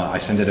 I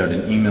send it out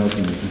in emails,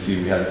 and you can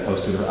see we have it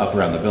posted up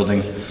around the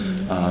building.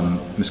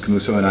 Ms.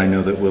 Camuso and I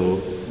know that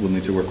we'll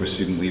need to work with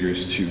student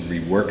leaders to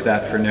rework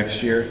that for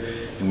next year.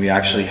 And we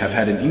actually have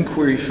had an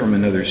inquiry from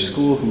another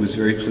school who was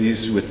very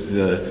pleased with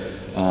the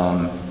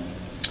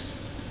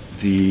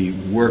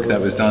work that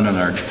was done on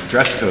our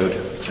dress code,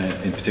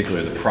 in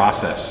particular the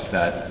process,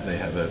 that they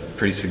have a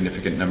pretty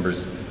significant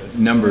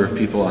number of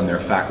people on their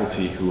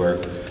faculty who are,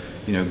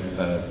 you know,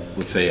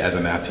 let's say as a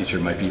math teacher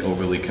might be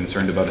overly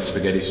concerned about a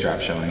spaghetti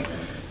strap showing,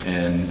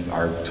 and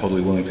are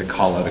totally willing to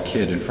call out a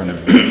kid in front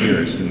of their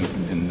peers,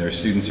 and their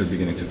students are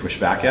beginning to push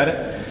back at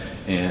it.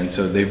 And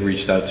so they've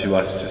reached out to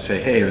us to say,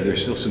 hey, are there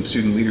still some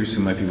student leaders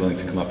who might be willing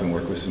to come up and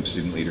work with some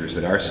student leaders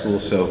at our school?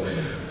 So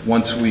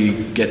once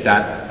we get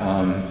that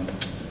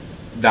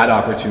that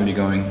opportunity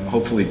going,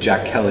 hopefully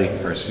Jack Kelly,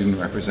 our student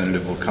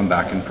representative, will come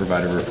back and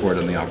provide a report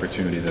on the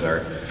opportunity that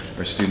our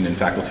student and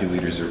faculty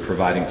leaders are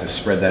providing to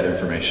spread that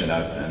information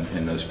out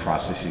and those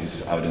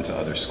processes out into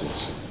other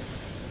schools.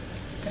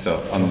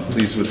 So I'm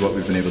pleased with what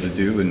we've been able to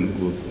do, and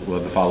we'll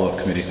have the follow-up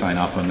committee sign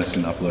off on this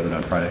and upload it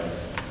on Friday.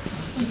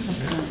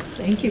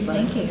 Thank you,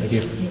 Brian. Thank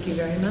you. Thank you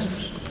very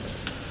much.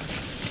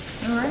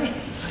 All right.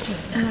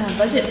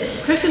 Budget.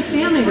 Christian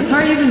Stanley, what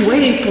are you even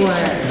waiting for?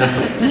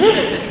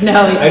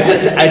 No, I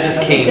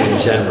just came in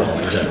general.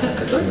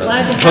 Because I'm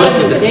Glad to supposed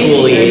have to be the you.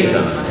 school Thank you.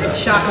 liaison. So.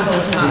 Chock full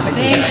of topics.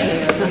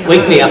 Thank you.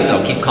 Wake me up,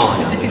 no, keep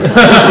calling on me.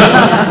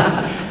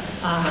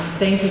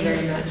 Thank you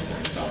very much,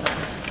 Brian, for all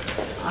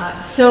that.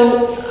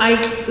 So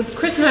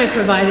Chris and I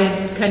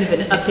provided kind of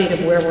an update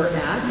of where we're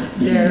at.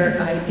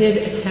 There, I did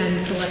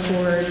attend select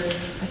board,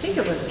 I think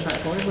it was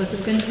tri-board, was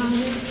it FinCom?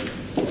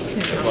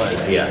 It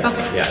was, yeah.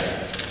 Okay. Yeah.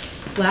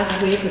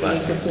 Last week or the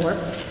week before?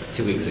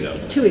 2 weeks ago.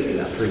 2 weeks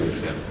ago. 3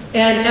 weeks ago.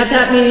 And at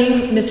that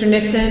meeting, Mr.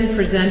 Nixon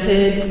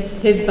presented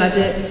his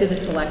budget to the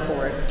select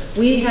board.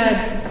 We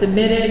had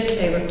submitted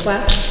a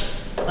request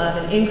of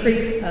an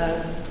increase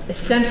of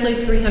essentially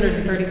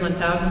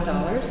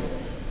 $331,000.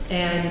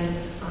 And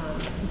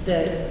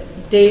the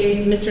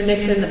date, Mr.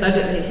 Nixon, the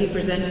budget that he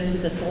presented to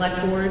the select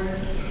board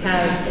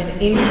has an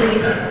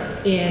increase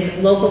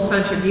in local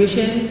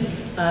contribution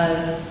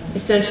of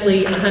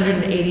essentially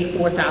 $184,000,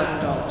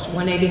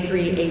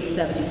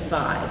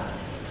 $183,875.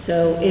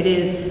 So it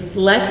is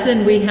less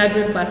than we had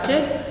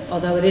requested,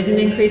 although it is an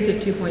increase of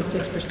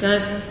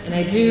 2.6%. And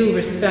I do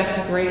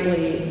respect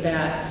greatly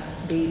that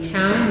the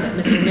town, that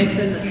Mr.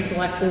 Nixon, that the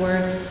select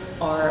board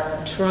are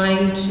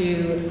trying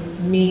to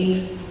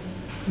meet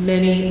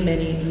many,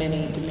 many,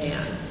 many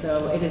demands.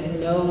 So it is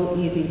no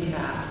easy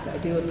task. I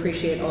do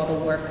appreciate all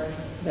the work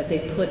that they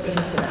put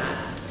into that.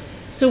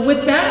 So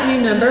with that new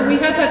number, we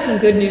have had some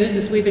good news,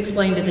 as we've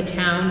explained to the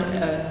town.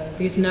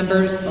 These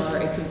numbers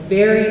it's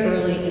very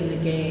early in the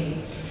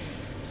game.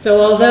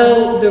 So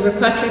although the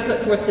request we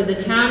put forth to the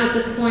town at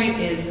this point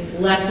is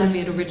less than we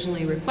had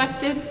originally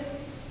requested,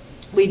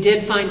 we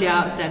did find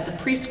out that the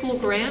preschool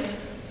grant,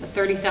 the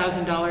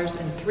 $30,000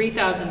 and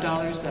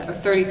 $3,000, or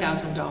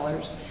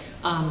 $30,000,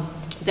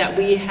 that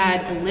we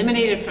had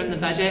eliminated from the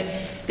budget,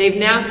 they've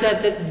now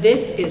said that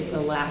this is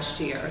the last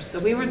year. So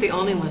we weren't the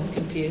only ones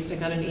confused. I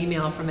got an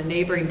email from a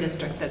neighboring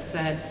district that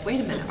said, wait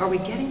a minute, are we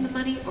getting the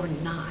money or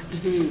not?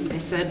 I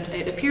said,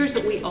 it appears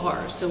that we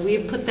are. So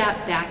we've put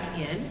that back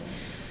in.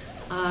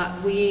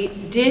 We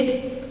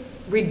did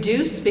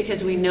reduce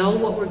because we know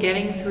what we're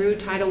getting through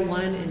Title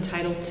I and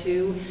Title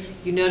II.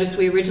 You notice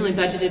we originally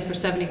budgeted for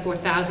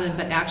 $74,000,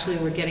 but actually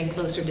we're getting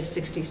closer to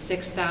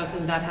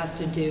 $66,000. That has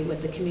to do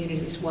with the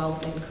community's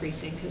wealth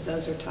increasing because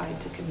those are tied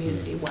to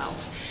community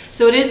wealth.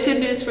 So it is good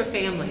news for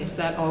families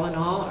that all in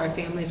all, our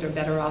families are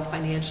better off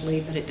financially,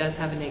 but it does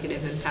have a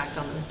negative impact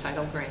on those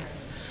title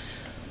grants.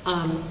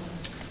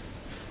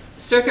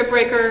 Circuit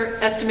breaker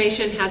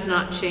estimation has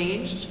not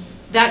changed.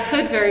 That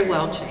could very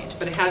well change,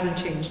 but it hasn't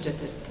changed at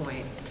this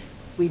point.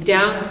 We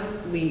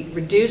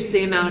reduced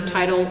the amount of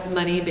title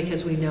money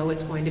because we know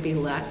it's going to be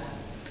less.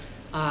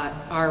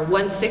 Our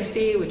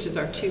 160, which is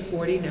our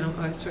 240 now,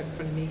 oh, it's right in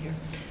front of me here.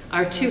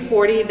 Our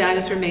 240, that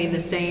has remained the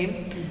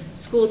same.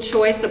 School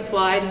choice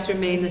applied has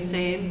remained the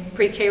same.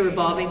 Pre-K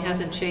revolving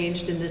hasn't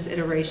changed in this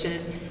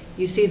iteration.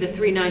 You see the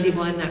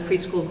 391, that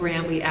preschool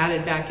grant, we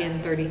added back in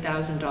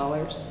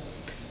 $30,000.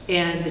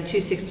 And the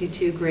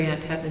 262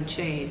 grant hasn't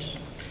changed.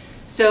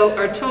 So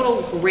our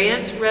total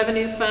grant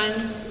revenue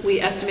funds, we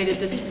estimate at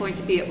this point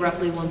to be at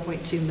roughly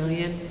 1.2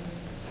 million.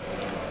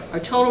 Our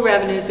total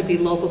revenues would be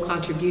local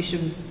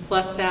contribution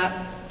plus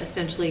that,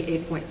 essentially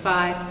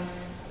 8.5.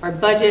 Our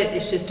budget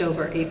is just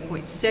over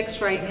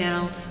 8.6 right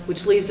now,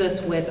 which leaves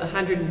us with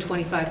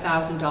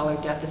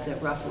 $125,000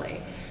 deficit roughly.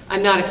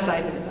 I'm not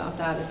excited about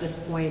that at this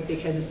point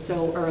because it's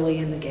so early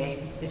in the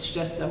game. It's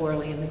just so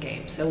early in the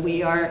game. So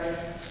we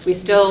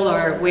still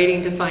are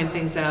waiting to find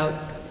things out.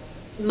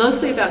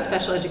 Mostly about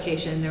special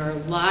education. There are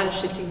a lot of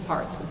shifting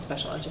parts in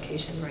special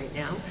education right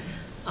now.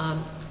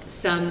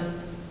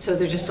 So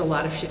there's just a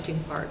lot of shifting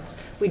parts.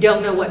 We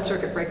don't know what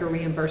circuit breaker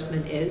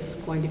reimbursement is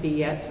going to be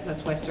yet, so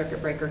that's why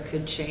circuit breaker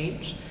could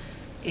change.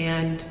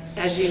 And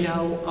as you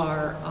know,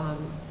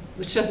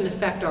 which doesn't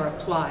affect our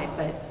applied,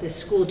 but the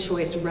school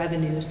choice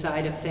revenue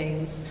side of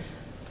things,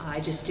 I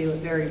just do a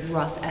very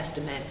rough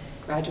estimate,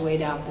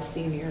 graduate out the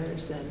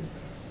seniors, and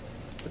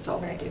that's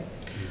all I do.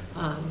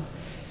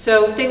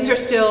 So things are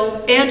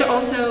still, and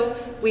also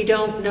we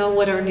don't know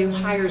what our new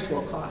hires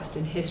will cost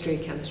in history,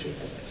 chemistry,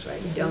 physics, right?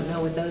 We don't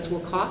know what those will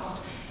cost.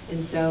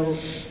 And so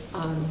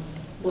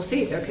we'll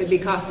see. There could be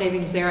cost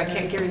savings there. I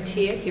can't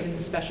guarantee it given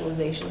the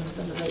specialization of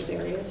some of those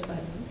areas, but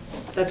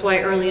that's why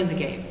early in the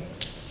game.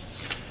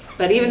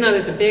 But even though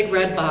there's a big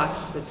red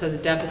box that says a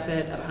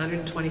deficit of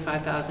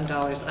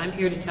 $125,000, I'm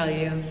here to tell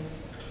you,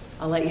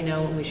 I'll let you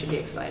know when we should be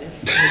excited.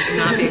 We should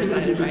not be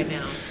excited right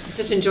now.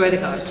 Just enjoy the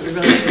colors. We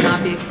really should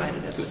not be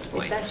excited at this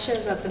point. If that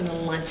shows up in the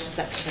lunch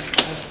section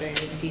of the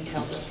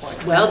detailed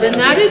report. Well, then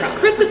that is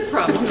Chris's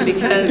problem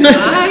because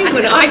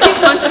when I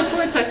get lunch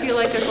reports, I feel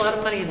like there's a lot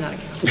of money in that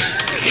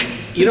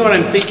account. You know what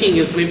I'm thinking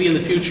is maybe in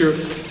the future,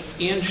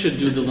 Ann should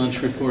do the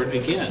lunch report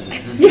again.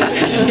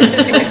 Yes.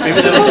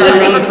 Maybe that'll turn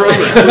around the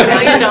program.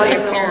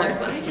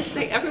 I just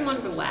say,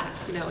 everyone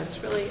relax. You know,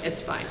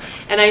 it's fine.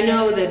 And I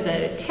know that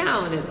the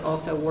town is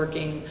also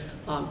working,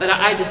 but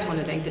I just want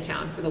to thank the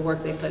town for the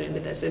work they put into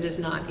this. It is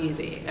not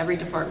easy. Every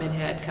department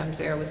head comes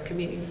there with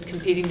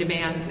competing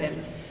demands,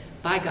 and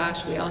by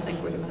gosh, we all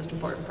think we're the most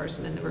important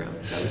person in the room.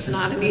 So it's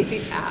not an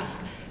easy task.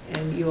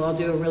 And you all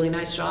do a really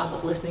nice job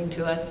of listening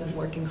to us and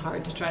working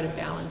hard to try to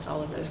balance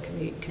all of those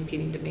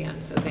competing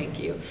demands, so thank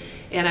you.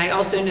 And I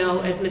also know,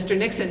 as Mr.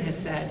 Nixon has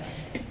said,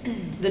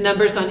 the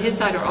numbers on his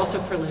side are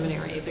also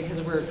preliminary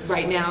because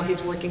right now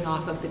he's working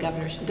off of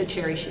the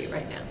cherry sheet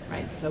right now,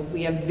 right? So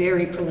we have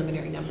very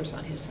preliminary numbers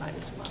on his side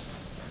as well.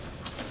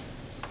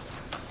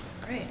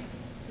 All right,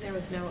 there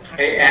was no action.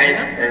 Hey,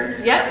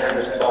 Annie, Yep.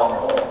 Ms.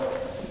 Paul.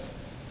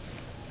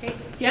 Hey,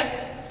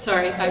 yep.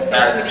 Sorry,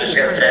 I'm just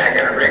going to say, I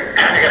got to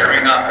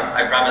ring off.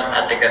 I promise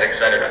not to get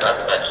excited about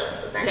the budget.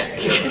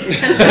 Thank you.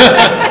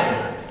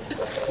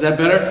 Is that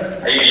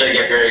better? I usually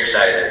get very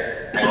excited.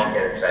 I won't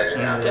get excited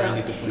now.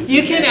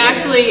 You can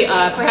actually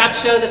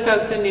perhaps show the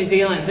folks in New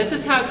Zealand. This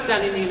is how it's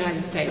done in the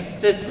United States.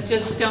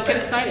 Just don't get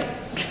excited.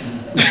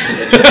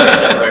 It's very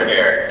similar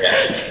here,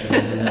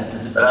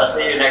 yeah. But I'll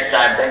see you next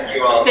time. Thank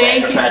you all.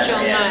 Thank you so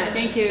much.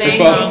 Thank you. Thank you,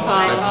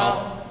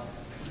 Paul.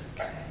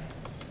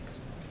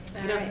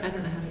 I don't know how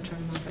to turn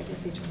them off. I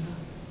guess he turned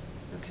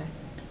off. Okay.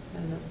 I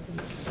don't know.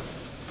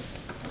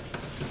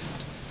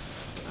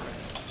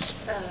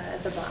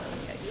 At the bottom,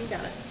 yeah, you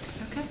got it.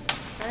 Okay.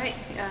 All right,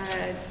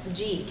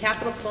 G,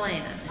 capital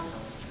plan.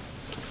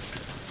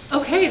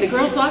 Okay, the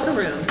girls' locker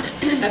room.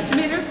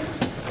 Estimator?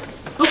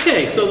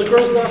 Okay, so the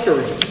girls' locker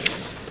room.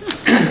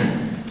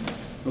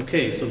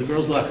 Okay, so the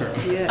girls' locker room.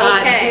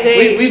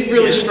 Okay. We've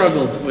really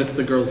struggled with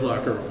the girls'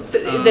 locker room. So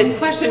the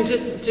question,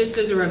 just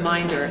as a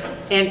reminder,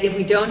 and if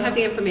we don't have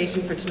the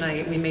information for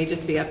tonight, we may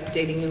just be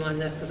updating you on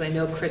this because I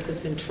know Chris has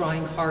been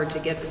trying hard to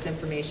get this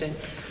information.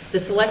 The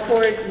select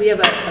board, we have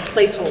a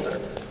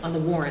placeholder on the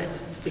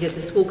warrant because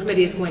the school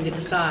committee is going to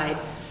decide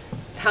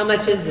how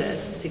much is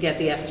this to get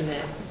the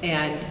estimate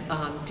and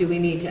do we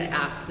need to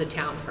ask the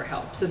town for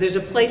help. So there's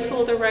a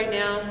placeholder right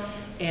now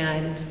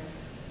and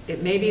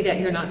it may be that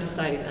you're not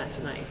deciding that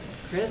tonight.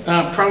 Chris?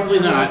 Probably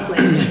not,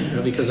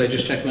 because I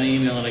just checked my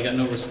email and I got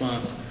no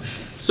response.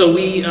 So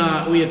we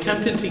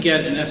attempted to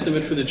get an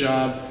estimate for the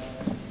job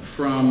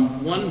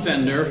from one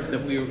vendor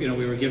that we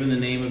were given the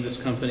name of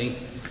this company.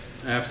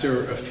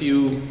 After a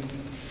few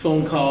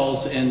phone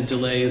calls and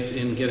delays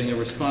in getting a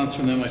response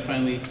from them, I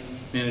finally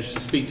managed to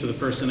speak to the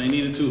person I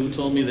needed to, who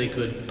told me they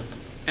could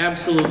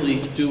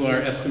absolutely do our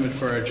estimate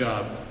for our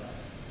job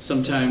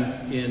sometime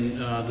in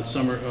the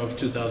summer of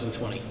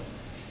 2020.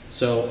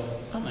 So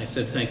I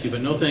said thank you,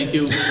 but no thank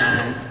you.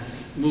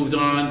 Moved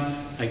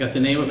on. I got the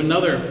name of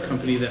another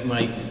company that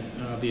might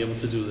be able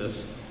to do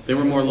this. They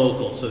were more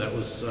local, so that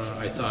was,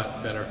 I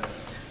thought, better.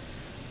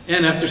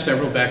 And after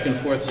several back and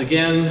forths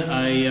again,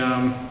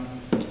 I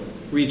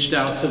reached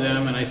out to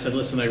them and I said,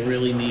 listen, I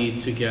really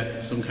need to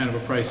get some kind of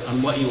a price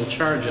on what you will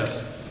charge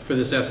us for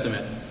this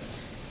estimate.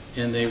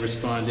 And they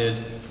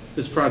responded,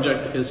 this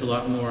project is a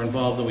lot more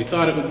involved than we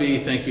thought it would be.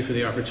 Thank you for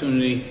the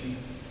opportunity,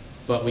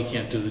 but we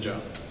can't do the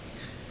job.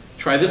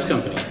 Try this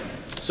company.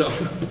 So,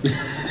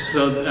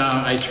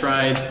 I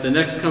tried the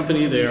next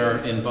company. They are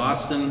in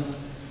Boston,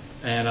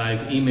 and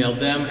I've emailed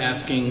them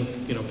asking,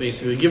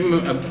 basically give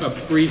them a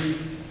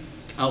brief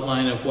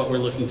outline of what we're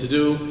looking to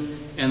do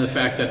and the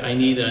fact that I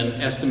need an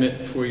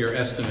estimate for your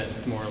estimate,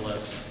 more or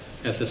less,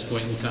 at this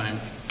point in time.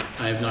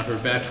 I have not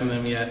heard back from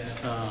them yet,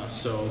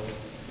 so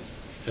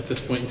at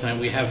this point in time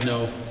we have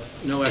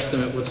no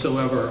estimate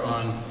whatsoever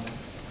on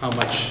how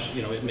much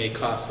it may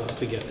cost us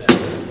to get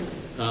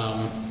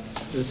that.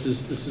 This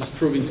is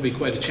proving to be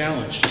quite a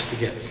challenge just to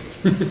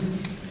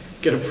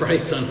get a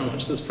price on how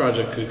much this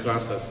project could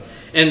cost us.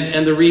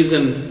 And the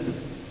reason,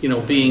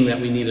 being that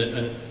we need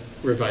a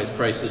revised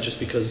price is just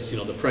because,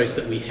 the price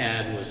that we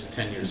had was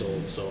 10 years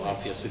old, so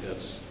obviously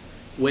that's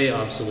way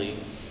obsolete.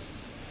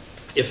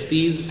 If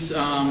these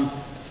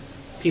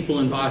people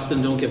in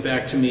Boston don't get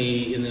back to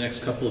me in the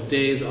next couple of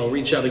days, I'll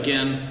reach out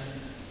again,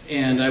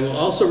 and I will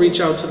also reach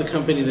out to the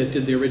company that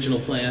did the original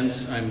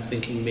plans. I'm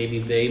thinking maybe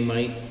they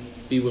might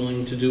be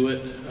willing to do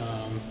it.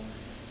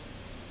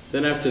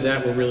 Then after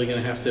that, we're really going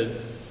to have to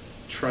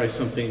try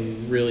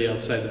something really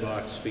outside the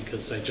box,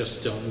 because I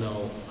just don't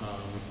know,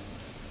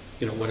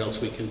 what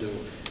else we can do.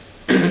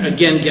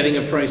 Again, getting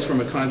a price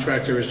from a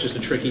contractor is just a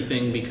tricky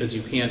thing, because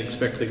you can't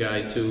expect the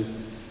guy to,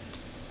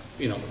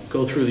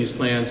 go through these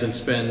plans and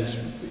spend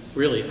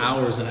really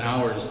hours and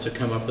hours to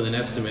come up with an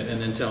estimate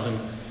and then tell him,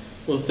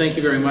 well, thank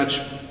you very much.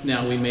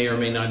 Now we may or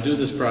may not do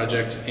this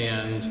project,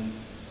 and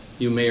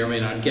you may or may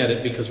not get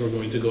it because we're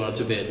going to go out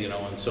to bid,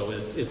 and so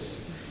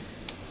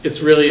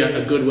it's really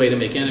a good way to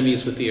make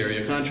enemies with the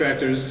area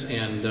contractors,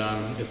 and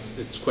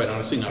it's quite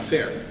honestly not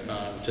fair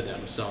to them.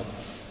 So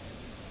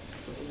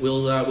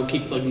we'll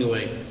keep plugging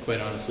away, quite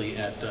honestly,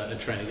 at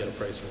trying to get a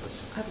price for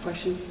this. I have a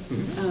question.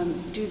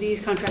 Mm-hmm. Do these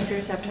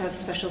contractors have to have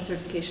special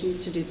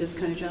certifications to do this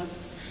kind of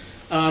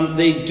job?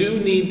 They do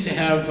need to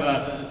have,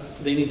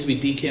 they need to be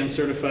DCAM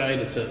certified.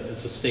 It's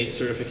a state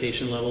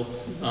certification level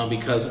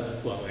because,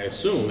 well, I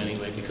assume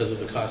anyway, because of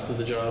the cost of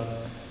the job.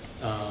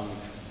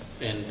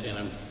 And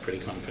I'm pretty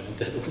confident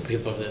that it will be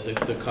above that.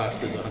 The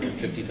cost is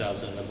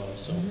 $150,000 and above,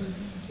 so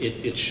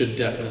it should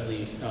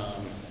definitely,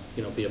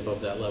 be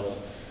above that level.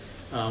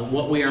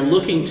 What we are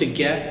looking to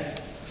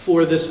get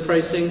for this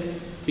pricing,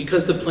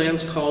 because the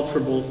plans called for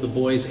both the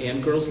boys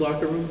and girls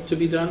locker room to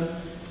be done,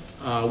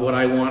 what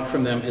I want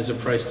from them is a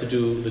price to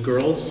do the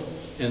girls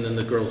and then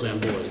the girls and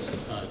boys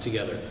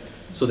together.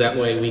 So that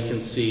way we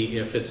can see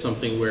if it's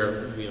something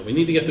where, we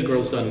need to get the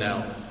girls done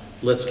now.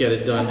 Let's get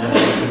it done and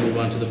then we can move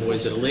on to the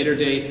boys at a later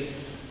date.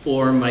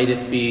 Or might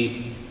it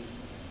be,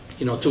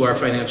 to our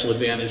financial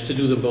advantage to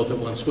do them both at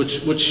once,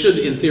 which should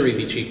in theory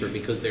be cheaper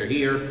because they're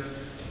here,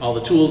 all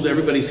the tools,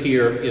 everybody's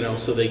here,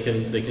 so they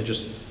can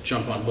just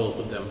jump on both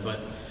of them. But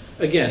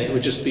again, it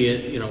would just be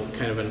a,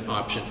 kind of an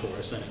option for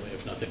us anyway,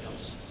 if nothing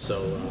else.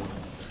 So,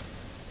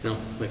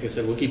 like I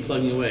said, we'll keep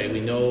plugging away. We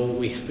know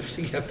we have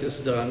to get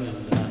this done.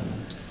 And,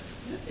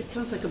 it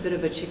sounds like a bit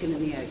of a chicken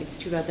and the egg. It's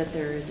too bad that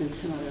there isn't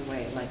some other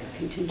way, like a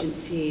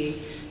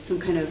contingency, some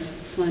kind of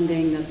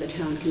funding that the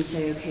town can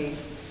say, okay,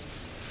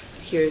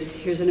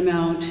 here's an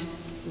amount,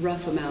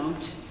 rough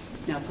amount,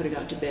 now put it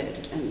out to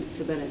bid. And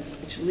so then it's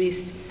at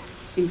least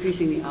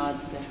increasing the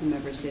odds that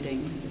whomever's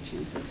bidding has a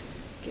chance of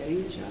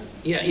getting the job.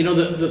 Yeah,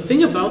 the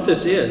thing about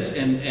this is,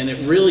 and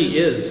it really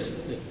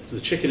is,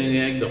 the chicken and the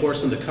egg, the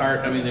horse and the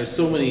cart, I mean, there's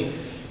so many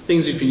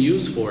things you can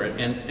use for it,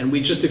 and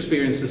we just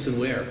experienced this in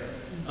Ware.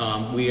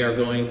 We are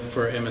going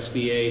for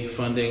MSBA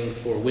funding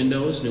for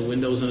windows, new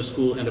windows in a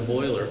school, and a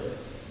boiler,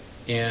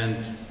 and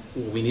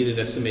we needed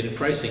estimated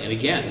pricing. And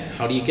again,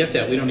 how do you get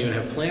that? We don't even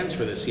have plans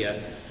for this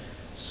yet.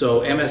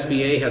 So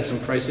MSBA had some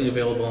pricing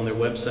available on their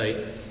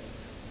website.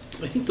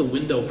 I think the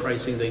window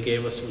pricing they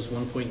gave us was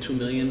 1.2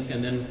 million,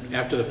 and then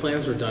after the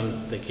plans were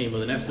done, they came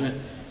with an estimate.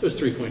 It was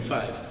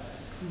 3.5.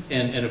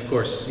 And of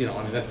course, I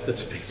mean,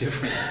 that's a big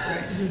difference.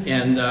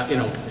 And,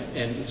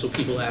 and so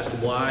people asked,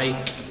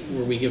 why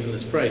were we given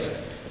this price?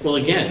 Well,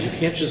 again, you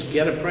can't just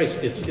get a price.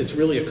 It's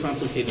really a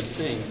complicated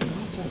thing.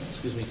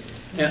 Excuse me.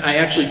 And I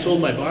actually told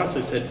my boss,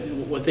 I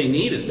said, what they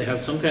need is to have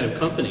some kind of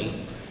company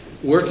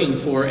working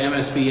for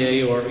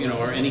MSBA or,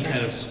 or any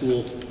kind of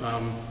school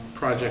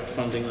project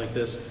funding like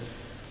this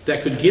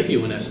that could give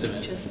you an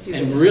estimate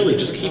and really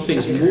just keep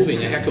things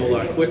moving a heck of a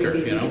lot quicker,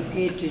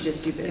 Paid to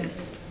just do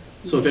bids.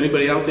 So if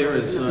anybody out there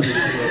is,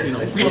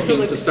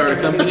 looking to start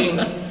a company,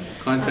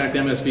 contact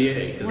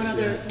MSBA. 'Cause, One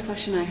other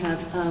question I have,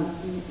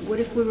 what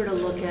if we were to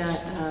look at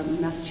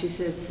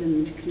Massachusetts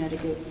and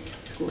Connecticut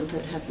schools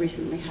that have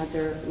recently had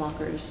their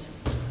lockers,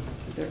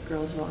 their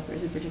girls'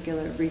 lockers in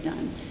particular,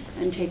 redone,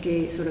 and take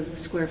a sort of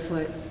square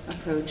foot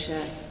approach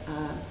at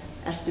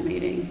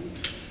estimating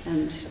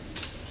and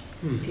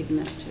taking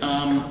that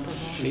to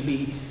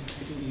maybe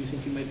you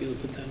think you might be able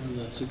to put that on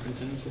the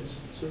superintendent's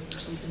list or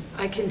something?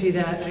 I can do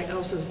that. I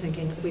also was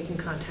thinking we can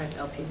contact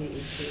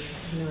LPVEC.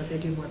 You know, they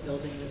do more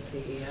building than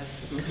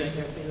CES. It's kind of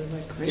their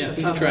bailiwick. Yeah,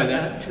 you can try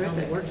that. It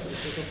only worked for the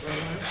people for a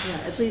while.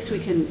 Yeah, at least we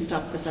can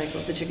stop the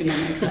cycle, the chicken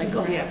and egg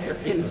cycle. Yeah.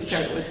 And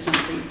start with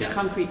something,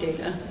 concrete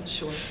data.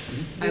 Sure.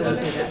 I will do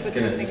that. I'm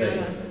gonna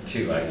say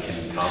too, I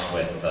can talk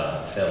with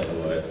Phil,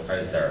 who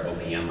is our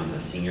OPM on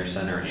the senior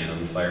center and on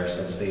the fire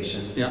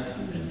substation. Yeah.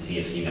 And see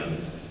if he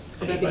knows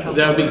That'd be anybody.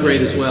 That would be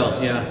great as well,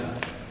 yeah.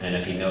 And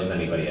if he knows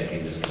anybody, I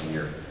can just give him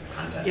your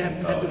contact Yeah,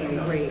 info. that would be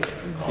and great.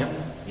 call Yep.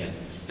 him. Yeah.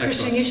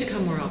 Christian, you should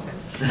come more often.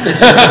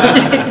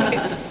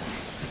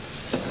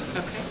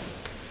 Okay.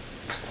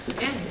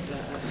 And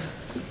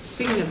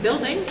speaking of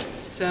building,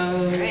 so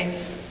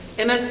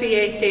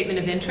MSBA statement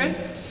of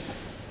interest.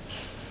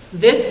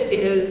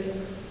 Here's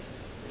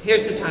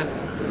the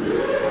timeline for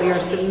this. We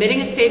are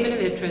submitting a statement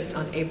of interest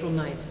on April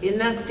 9th. In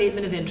that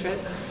statement of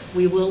interest,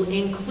 we will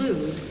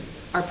include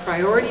our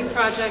priority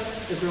project,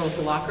 the girls'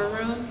 locker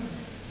room,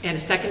 and a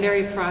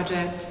secondary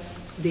project,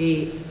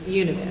 the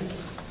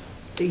univents.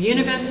 The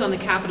univents on the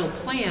capital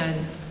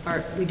plan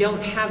we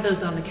don't have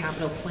those on the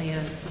capital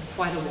plan for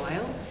quite a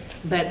while,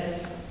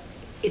 but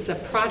it's a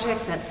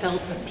project that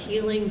felt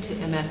appealing to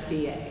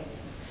MSBA.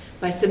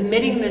 By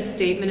submitting this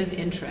statement of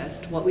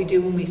interest, what we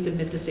do when we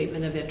submit the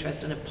statement of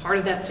interest, and a part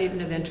of that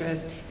statement of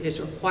interest, it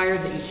is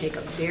required that you take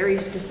a very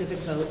specific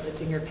vote that's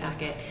in your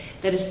packet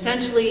that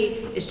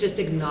essentially is just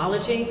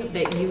acknowledging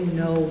that you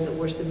know that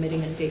we're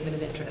submitting a statement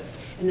of interest.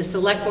 And the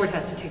select board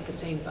has to take the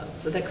same vote,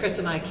 so that Chris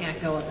and I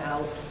can't go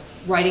about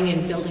writing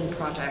in building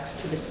projects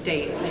to the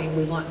state saying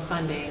we want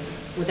funding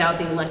without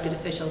the elected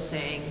officials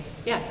saying,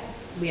 yes,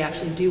 we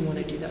actually do want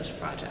to do those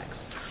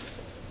projects.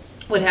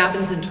 What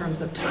happens in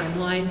terms of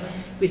timeline,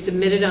 we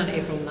submitted on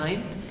April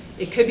 9th.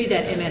 It could be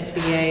that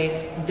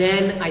MSBA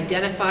then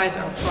identifies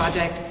our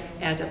project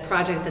as a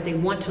project that they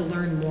want to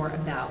learn more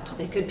about.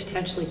 They could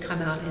potentially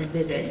come out and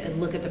visit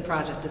and look at the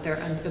project if they're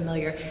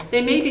unfamiliar.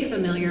 They may be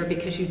familiar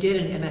because you did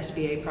an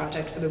MSBA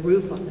project for the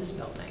roof on this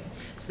building.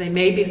 So they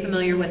may be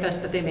familiar with us,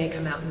 but they may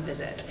come out and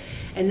visit.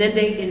 And then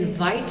they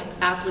invite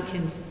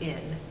applicants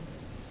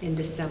in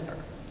December.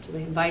 So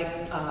they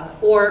invite,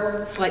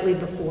 or slightly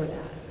before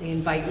that. They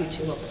invite you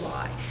to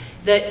apply.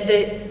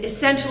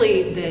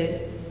 Essentially,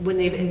 when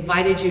they've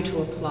invited you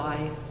to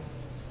apply,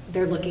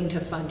 they're looking to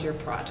fund your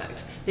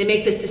project. They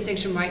make this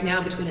distinction right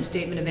now between a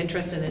statement of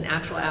interest and an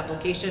actual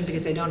application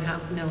because they don't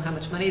know how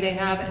much money they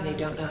have and they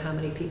don't know how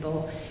many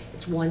people.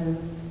 It's 1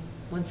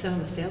 cent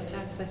on the sales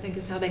tax, I think,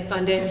 is how they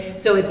fund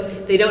it. So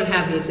they don't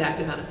have the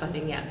exact amount of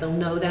funding yet. They'll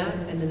know that,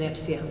 and then they have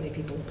to see how many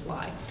people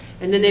apply.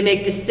 And then they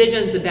make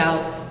decisions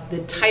about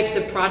the types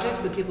of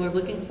projects that people are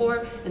looking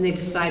for, and they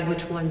decide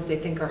which ones they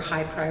think are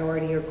high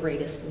priority or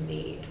greatest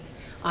need.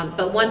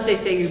 But once they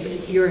say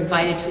you're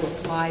invited to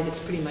apply, that's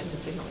pretty much the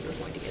signal you're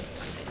going to get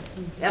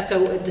funded. Yeah,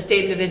 so the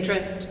statement of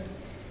interest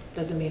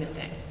doesn't mean a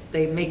thing.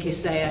 They make you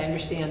say, I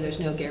understand there's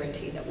no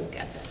guarantee that we'll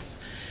get this.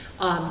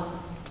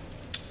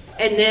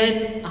 And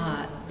then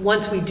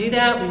once we do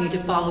that, we need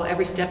to follow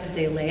every step that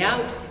they lay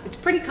out. It's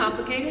pretty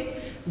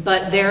complicated,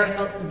 but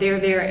they're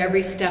there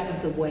every step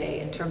of the way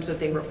in terms of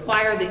they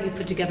require that you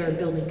put together a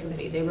building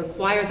committee. They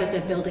require that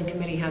the building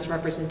committee has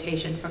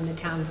representation from the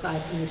town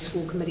side, from the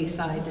school committee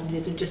side, that it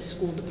isn't just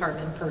school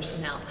department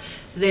personnel.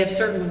 So they have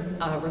certain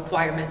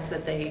requirements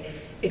that they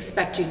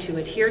expect you to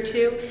adhere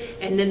to,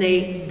 and then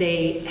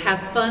they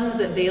have funds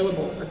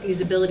available for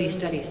feasibility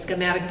studies,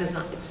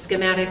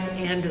 schematics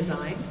and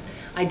designs.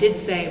 I did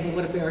say, well,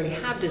 what if we already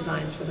have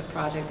designs for the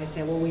project? They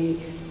say, well,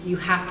 you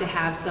have to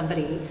have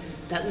somebody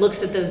that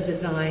looks at those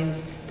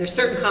designs. There's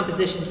certain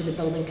composition to the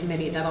building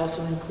committee that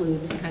also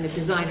includes kind of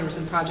designers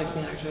and project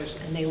managers,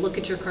 and they look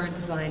at your current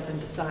designs and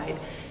decide,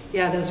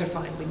 yeah, those are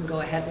fine, we can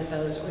go ahead with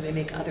those, or they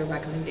make other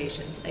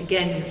recommendations.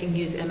 Again, you can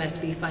use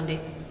MSBA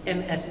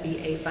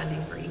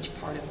funding for each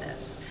part of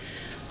this.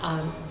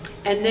 And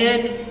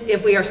then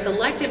if we are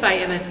selected by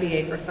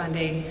MSBA for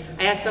funding,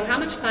 I asked, so how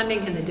much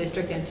funding can the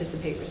district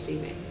anticipate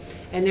receiving?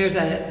 And there's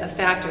a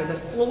factor. The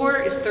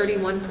floor is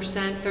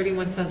 31%,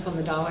 31 cents on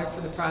the dollar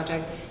for the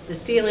project. The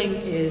ceiling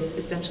is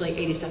essentially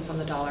 80 cents on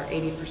the dollar,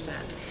 80%.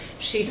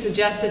 She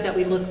suggested that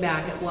we look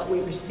back at what we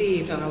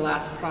received on our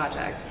last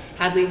project.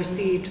 Hadley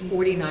received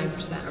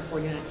 49% or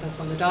 49 cents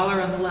on the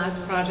dollar on the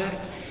last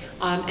project.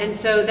 And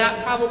so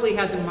that probably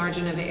has a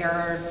margin of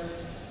error.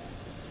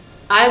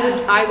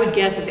 I would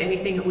guess, if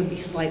anything, it would be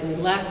slightly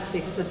less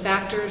because the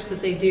factors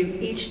that they do,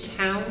 each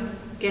town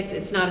gets,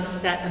 it's not a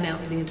set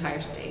amount for the entire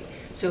state.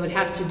 So it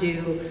has to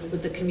do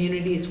with the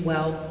community's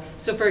wealth.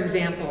 So for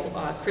example,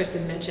 Chris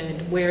had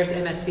mentioned, where's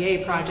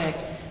MSBA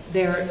project?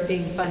 they're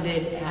being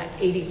funded at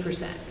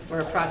 80% for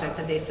a project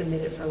that they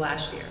submitted for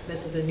last year.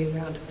 This is a new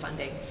round of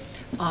funding.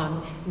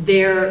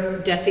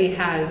 DESE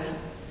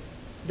has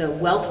the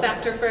wealth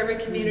factor for every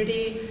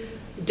community.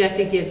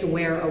 DESE gives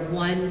Ware a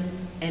 1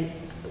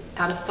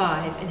 out of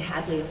 5 and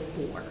Hadley a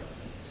 4.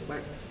 So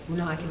we're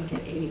not going to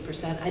get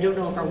 80%. I don't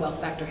know if our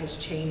wealth factor has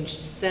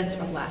changed since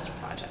our last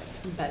project,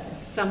 but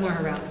somewhere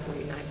around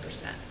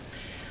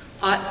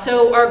 49%.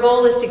 So our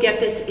goal is to get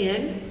this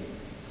in.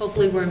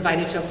 Hopefully we're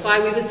invited to apply.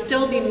 We would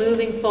still be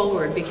moving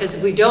forward because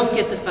if we don't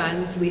get the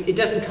funds, it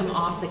doesn't come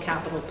off the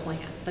capital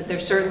plan. But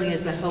there certainly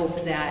is the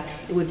hope that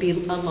it would be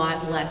a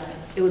lot less,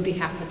 it would be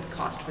half the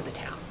cost for the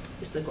town,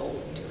 is the goal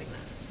of doing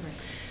this. Right.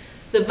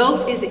 The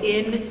vote is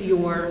in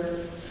your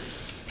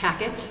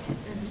packet.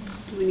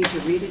 Do we need to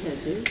read it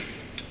as is?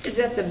 Is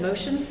that the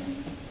motion?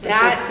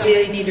 That Does somebody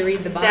is, need to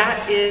read the box?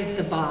 That is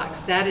the box.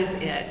 That is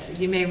it.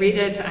 You may read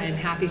it. I am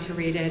happy to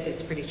read it.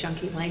 It's pretty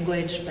chunky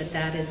language, but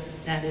that is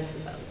the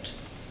vote.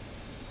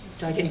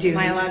 So I can do. Am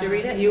I allowed to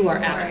read it? You are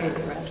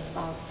absolutely right.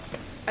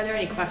 Are there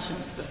any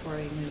questions before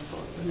we move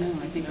forward? No,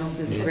 I think this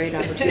is a great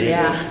opportunity.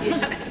 Yeah.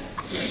 Yes.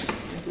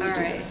 All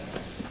right.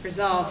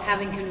 Resolved,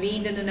 having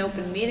convened in an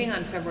open meeting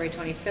on February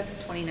 25th,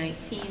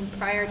 2019,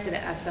 prior to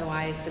the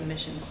SOI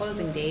submission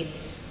closing date,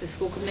 the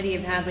School Committee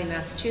of Hadley,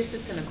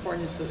 Massachusetts, in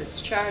accordance with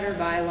its charter,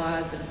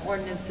 bylaws, and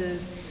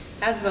ordinances,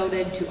 has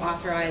voted to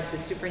authorize the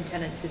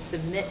superintendent to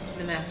submit to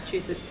the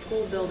Massachusetts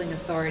School Building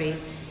Authority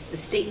the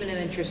Statement of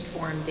Interest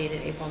form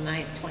dated April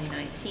 9th,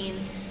 2019,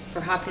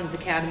 for Hopkins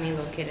Academy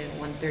located at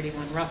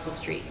 131 Russell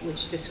Street,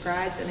 which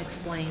describes and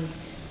explains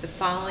the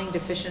following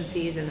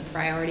deficiencies in the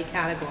priority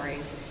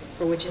categories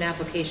for which an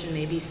application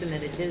may be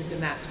submitted to the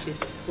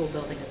Massachusetts School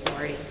Building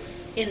Authority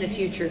in the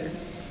future: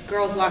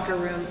 girls' locker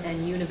room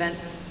and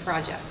univents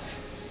projects.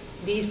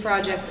 These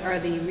projects are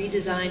the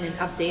redesign and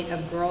update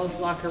of girls'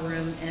 locker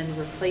room and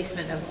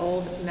replacement of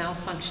old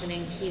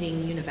malfunctioning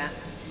heating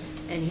univents,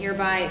 and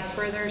hereby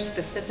further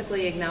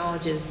specifically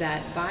acknowledges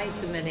that by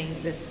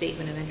submitting this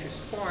statement of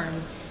interest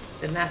form,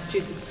 the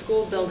Massachusetts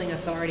School Building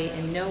Authority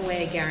in no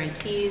way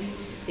guarantees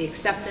the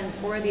acceptance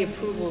or the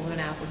approval of an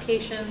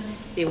application,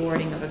 the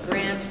awarding of a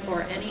grant,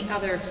 or any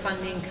other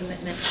funding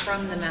commitment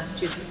from the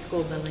Massachusetts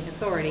School Building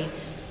Authority,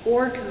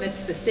 or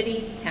commits the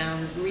city,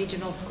 town,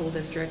 regional school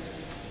district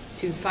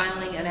to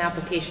filing an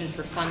application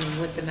for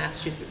funding with the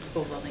Massachusetts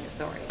School Building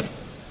Authority.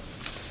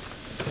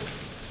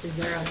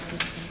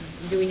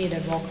 Do we need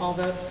a roll call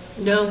vote?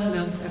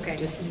 No. Okay.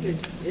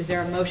 Is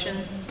there a motion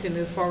to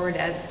move forward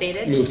as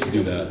stated? Move to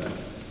do that.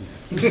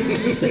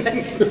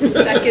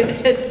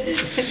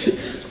 Seconded.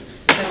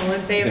 All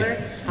in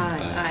favor?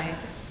 Aye.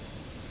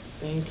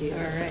 Thank you. All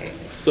right.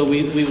 So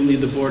we will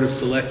need the Board of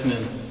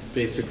Selectmen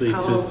basically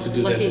to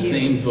do that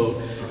same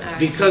vote.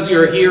 Because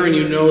you're here and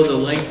you know the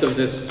length of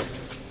this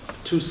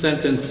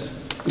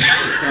two-sentence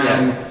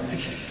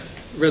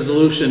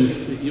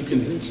resolution, you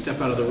can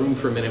step out of the room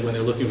for a minute when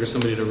they're looking for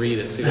somebody to read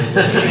it. So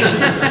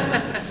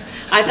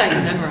I thought you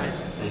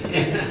memorized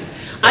it.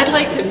 I'd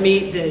like to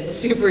meet the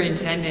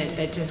superintendent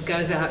that just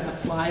goes out and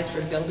applies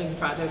for building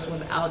projects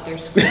without their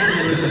school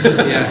committees.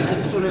 Yeah. I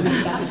just want to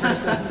meet that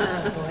person.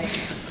 Oh, boy.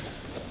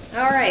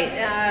 All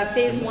right,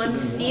 phase 1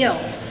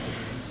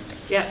 fields.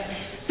 Yes.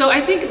 So I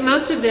think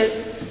most of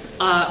this,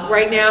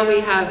 right now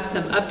we have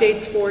some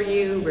updates for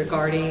you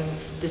regarding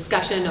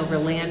discussion over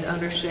land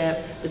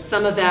ownership, but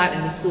some of that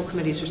and the school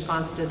committee's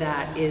response to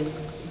that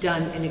is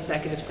done in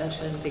executive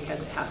session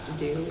because it has to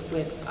do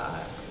with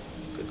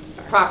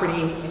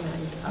property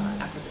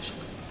and acquisition.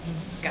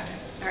 Got it.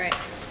 All right.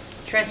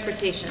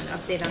 Transportation,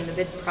 update on the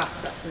bid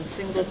process and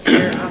single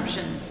tier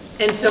option.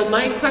 And so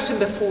my question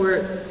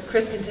before,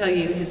 Chris can tell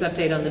you his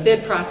update on the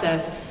bid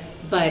process,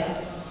 but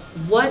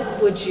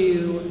what would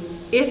you,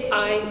 if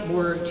I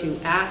were to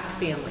ask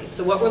families,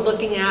 so what we're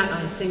looking at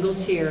on a single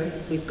tier,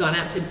 we've gone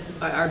out to,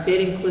 our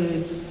bid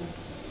includes,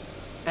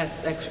 as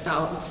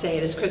I'll say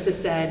it, as Chris has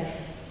said,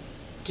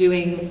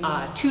 doing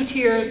 2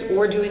 tiers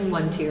or doing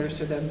 1 tier,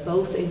 so they're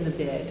both in the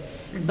bid.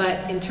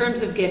 But in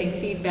terms of getting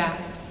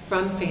feedback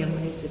from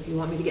families, if you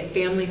want me to get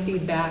family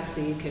feedback so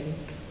you can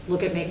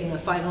look at making a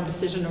final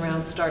decision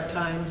around start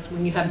times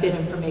when you have bid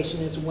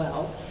information as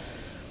well.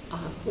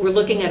 We're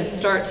looking at a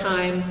start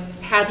time.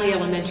 Hadley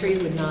Elementary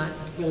would not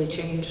really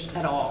change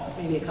at all,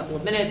 maybe a couple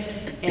of minutes,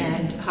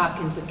 and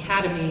Hopkins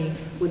Academy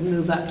would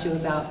move up to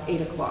about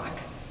 8 o'clock,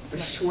 or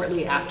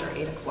shortly after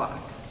 8 o'clock.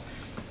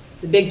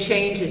 The big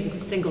change is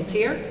it's a single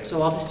tier,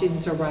 so all the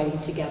students are riding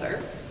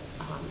together.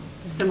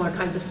 Similar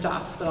kinds of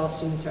stops, but all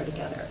students are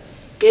together.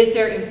 Is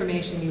there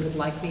information you would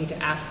like me to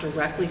ask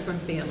directly from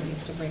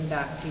families to bring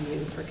back to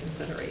you for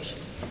consideration?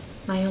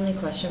 My only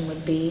question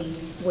would be,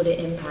 would it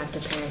impact a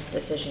parent's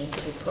decision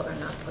to put or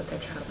not put their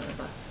child on a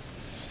bus?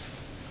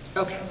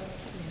 Okay.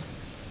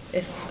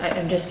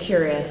 I'm just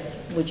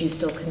curious, would you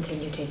still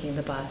continue taking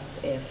the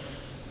bus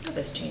if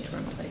this change were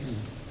in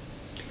place?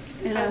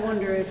 And I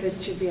wonder if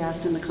it should be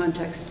asked in the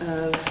context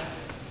of,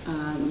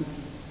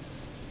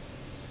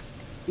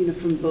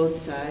 from both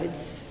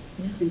sides,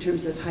 in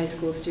terms of high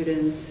school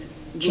students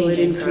will it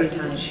Changing start increase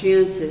the time.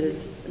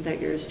 chances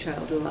that your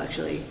child will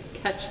actually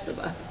catch the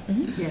bus?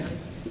 Yeah.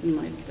 In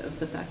light of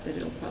the fact that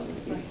it'll probably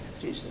be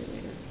substantially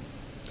later.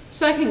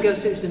 So I can go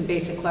through some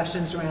basic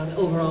questions around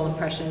overall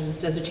impressions.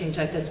 Does a change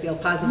like this feel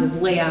positive?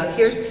 Layout.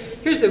 Here's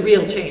the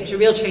real change. The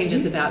real change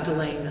is about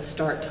delaying the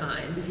start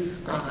time,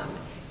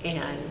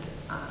 and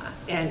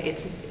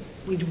it's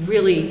we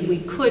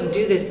could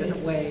do this in a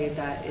way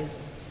that is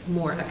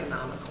more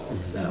economical.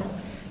 So,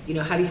 you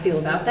know, how do you feel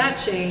about that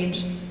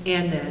change?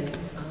 And then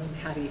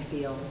how do you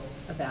feel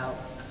about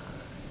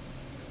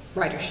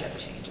ridership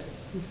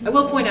changes? I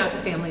will point out to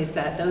families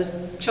that those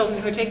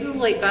children who are taking the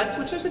late bus,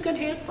 which there's a good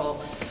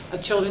handful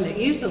of children that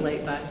use the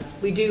late bus,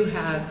 we do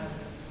have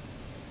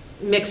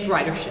mixed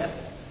ridership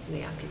in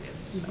the afternoon.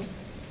 So.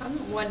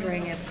 I'm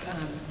wondering if,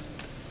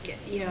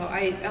 you know,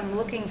 I'm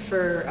looking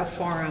for a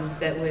forum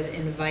that would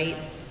invite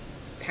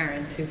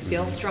parents who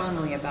feel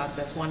strongly about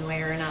this one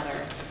way or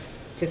another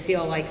to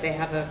feel like they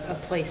have a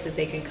place that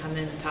they can come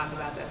in and talk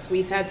about this.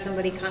 We've had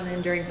somebody come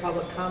in during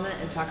public comment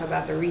and talk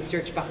about the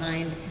research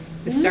behind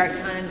the start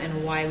time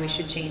and why we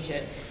should change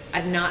it.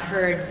 I've not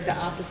heard the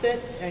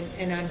opposite,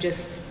 and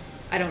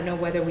I don't know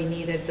whether we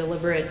need a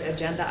deliberate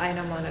agenda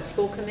item on a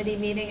school committee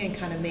meeting and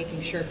kind of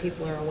making sure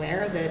people are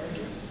aware that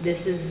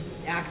this is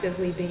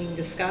actively being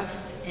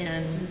discussed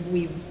and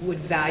we would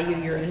value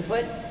your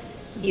input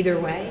either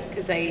way,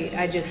 because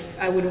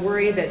I would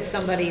worry that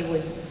somebody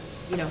would,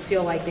 you know,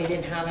 feel like they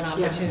didn't have an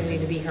opportunity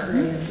to be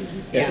heard.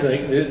 Yeah,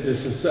 like,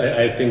 this is,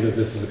 I think that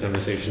this is a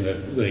conversation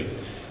that, like,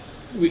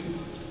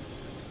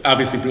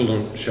 obviously people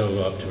don't show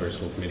up to our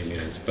school committee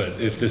meetings, but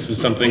if this was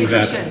something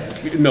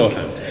that, no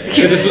offense, if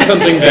this was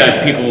something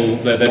that people,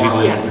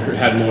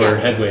 had more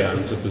headway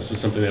on, so if this was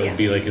something that would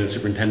be like in a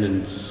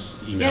superintendent's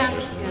email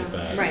or something like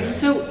that. Right,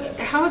 so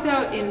how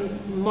about in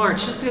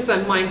March, just because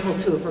I'm mindful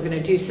too, if we're going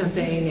to do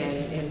something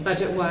and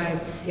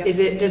budget-wise, does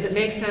it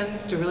make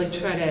sense to really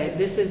try to,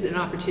 this is an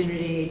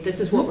opportunity,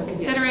 this is what we're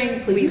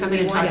considering, please come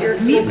in and talk to your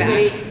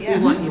feedback,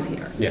 we want you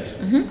here.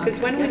 Yes. Because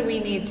when would we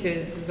need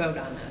to vote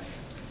on this?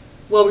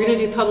 Well, we're going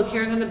to do public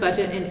hearing on the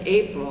budget in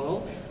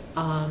April,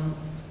 but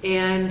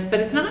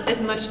it's not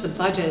as much the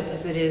budget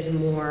as it is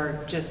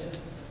more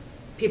just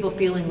people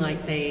feeling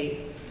like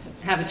they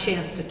have a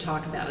chance to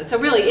talk about it. So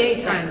really,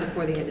 any time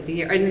before the end of the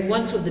year. And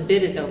once the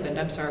bid is opened,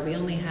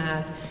 we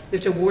have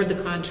to award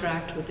the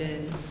contract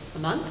within a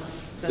month?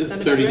 Does that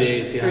sound about 30 right?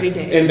 days, yeah. 30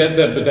 days.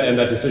 And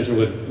that decision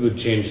would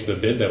change the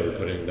bid that we're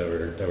putting, that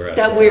we're asking.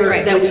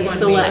 That we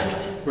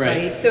select,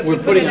 right? So if We're you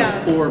put putting it out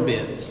out, 4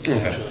 bids,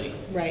 actually.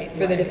 right,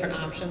 for the different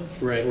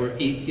options. Right, we're,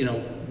 you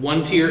know,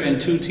 1-tier and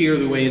 2-tier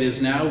the way it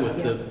is now,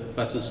 with the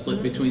buses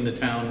split between the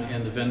town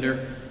and the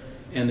vendor,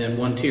 and then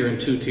 1-tier and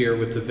 2-tier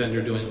with the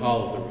vendor doing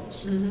all of the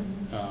routes.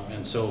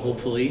 And so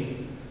hopefully,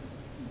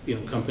 you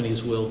know,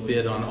 companies will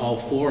bid on all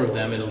 4 of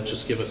them. It'll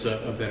just give us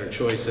a better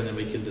choice, and then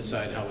we can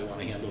decide how we want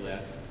to handle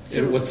that.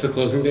 And what's the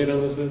closing date on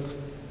those bids?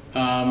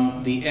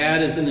 The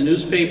ad is in the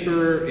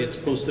newspaper. It's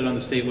posted on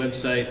the state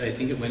website. I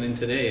think it went in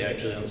today,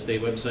 actually, on the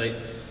state website.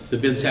 The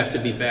bids have to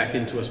be back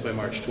into us by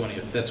March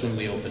 20th. That's when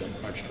we open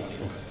it, March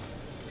 20th.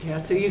 Yeah,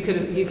 so you could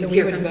So we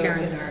hear would from vote in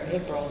parents. our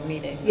April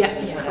meeting.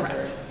 Yes, whatever.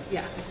 correct,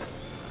 yeah.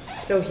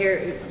 So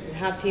here,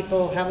 have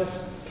people have a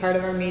part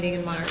of our meeting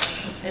in March,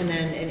 and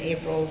then in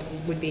April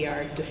would be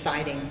our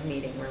deciding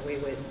meeting where we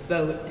would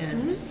vote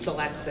and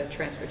select the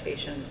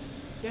transportation.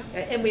 Yeah.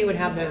 And we would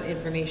have the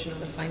information on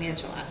the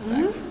financial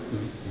aspects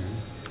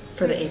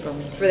For the April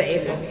meeting. for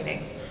the April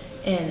meeting.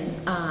 And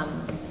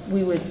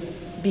we would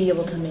be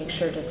able to make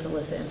sure to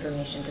solicit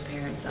information to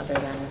parents other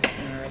than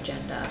in our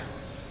agenda.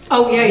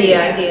 Oh,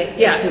 yeah, The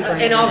yeah. And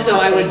superintendent also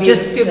I would update,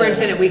 just just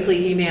superintendent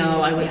weekly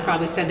email, I would Yeah.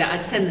 probably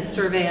I'd send the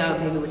survey out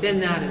maybe within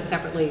that, and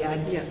separately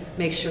I'd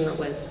make sure it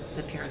was,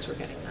 the parents were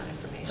getting that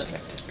information.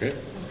 Perfect. Great.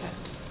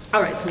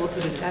 All right, so we'll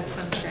put it in. That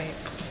sounds great.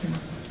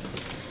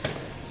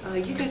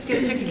 You guys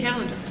get to pick a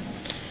calendar.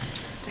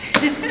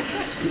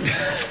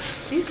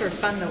 These were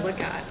fun to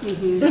look at.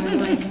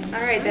 Mm-hmm.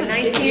 All right,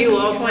 the Give you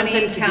all 19, 20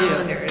 something to do.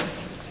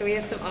 calendars. So we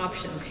have some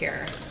options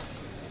here.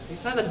 So you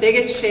saw the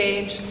biggest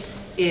change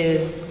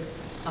is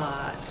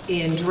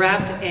in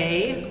draft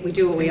A, we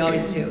do what we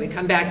always do. We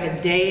come back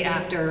the day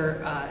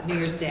after New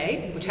Year's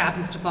Day, which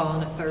happens to fall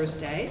on a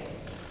Thursday.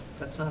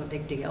 That's not a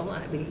big deal.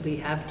 We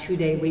have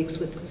 2-day weeks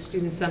with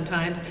students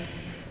sometimes.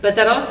 But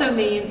that also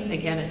means,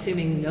 again,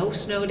 assuming no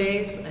snow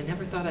days, I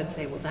never thought I'd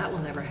say, well, that will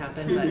never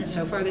happen, but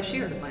so far this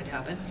year it might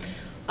happen.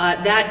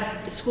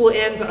 That school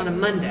ends on a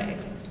Monday,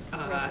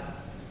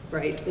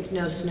 right, with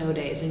no snow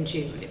days in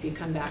June, if you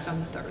come back on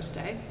the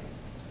Thursday.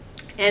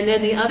 And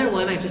then the other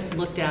one, I just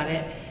looked at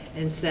it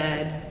and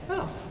said, oh,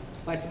 well,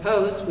 I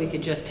suppose we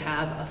could just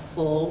have a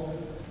full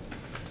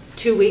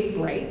 2-week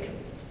break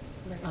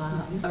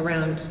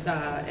around,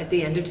 at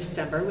the end of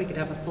December. We could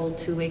have a full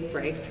 2-week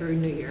break through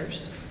New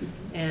Year's.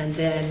 And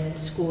then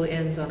school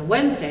ends on a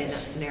Wednesday in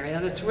that scenario.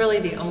 That's really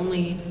the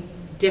only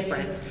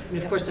difference. And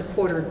of course, the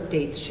quarter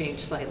dates change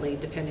slightly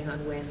depending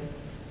on when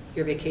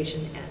your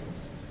vacation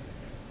ends.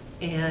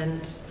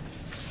 And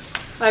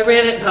I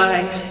ran it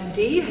by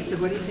Dee. I said,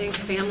 what do you think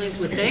families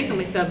would think? And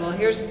we said, well,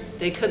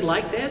 they could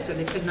like this or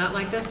they could not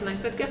like this. And I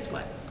said, guess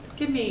what?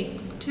 Give me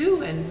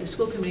 2 and the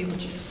school committee will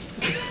choose.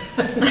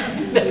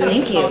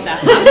 Thank you.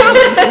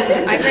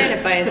 I ran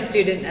it by a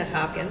student at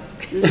Hopkins.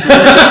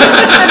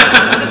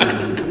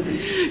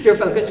 Your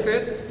focus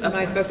group?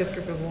 My focus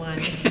group of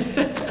 1.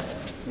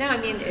 No, I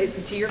mean,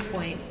 to your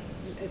point,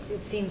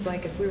 it seems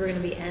like if we were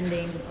going to be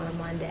ending on a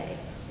Monday,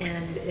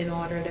 and in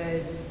order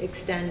to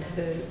extend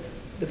the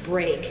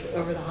break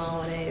over the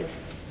holidays,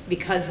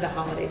 because the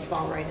holidays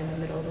fall right in the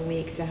middle of the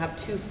week, to have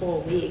 2 full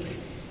weeks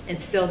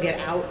and still get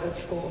out of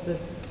school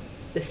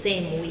the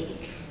same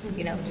week,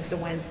 you know, just a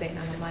Wednesday,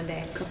 not a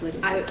Monday. A couple of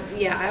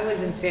days. I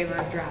was in favor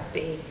of draft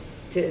B,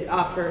 to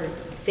offer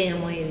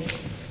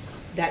families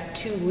that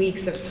 2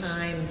 weeks of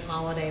time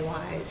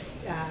holiday-wise,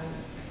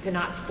 to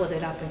not split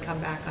it up and come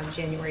back on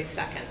January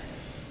 2nd.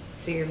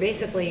 So you're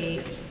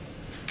basically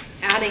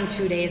adding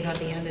 2 days at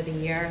the end of the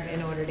year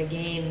in order to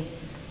gain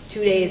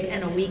 2 days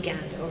and a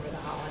weekend over the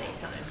holiday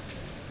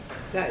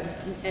time.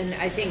 And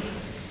I think,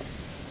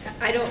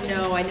 I don't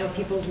know, I know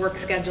people's work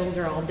schedules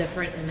are all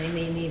different and they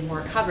may need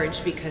more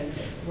coverage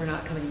because we're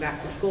not coming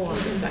back to school on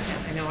the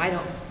 2nd. I know I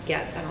don't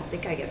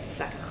think I get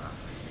the 2nd off.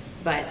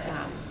 But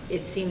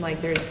it seemed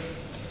like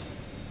there's,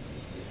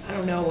 I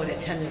don't know what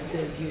attendance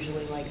is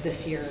usually like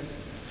this year,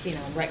 you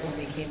know, right when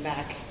we came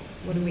back.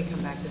 When did we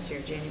come back this year,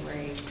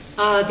 January?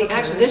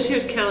 This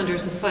year's calendar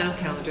is the final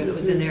calendar that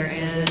was in there,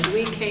 and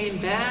we came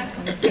back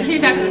on the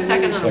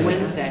 2nd on a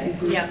Wednesday.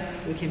 Yeah.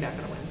 So we came back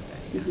on a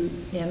Wednesday.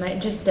 Yeah,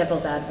 just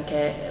devil's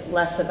advocate,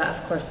 less about,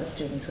 of course, the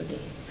students would be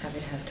happy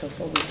to have 2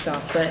 full weeks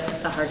off, but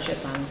the hardship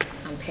on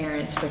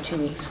parents for 2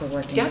 weeks for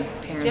working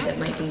parents, it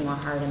might be more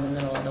hard in the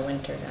middle of the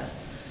winter to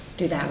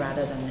do that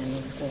rather than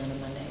ending school on a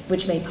Monday,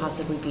 which may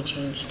possibly be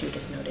changed due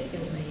to snow days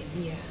anyways.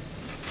 Yeah.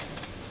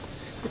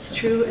 It's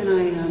true,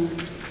 and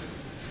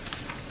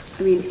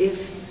I mean,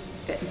 if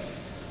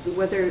the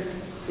weather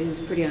is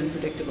pretty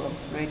unpredictable,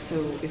 right? So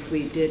if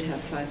we did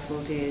have 5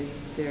 full days,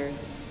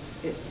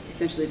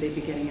 essentially they'd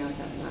be getting out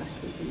that last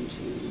week in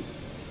June.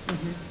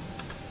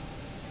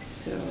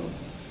 So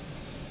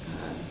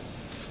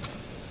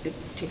it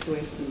takes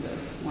away from the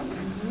warmer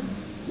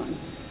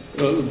months.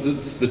 Well,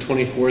 the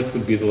 24th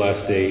would be the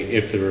last day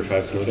if there were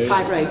 5 snow days?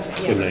 5 right.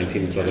 So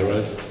 19th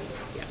otherwise?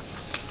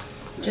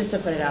 Just to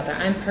put it out there,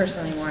 I'm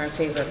personally more in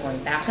favor of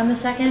going back on the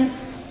 2nd,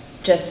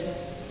 just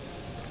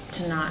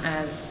to not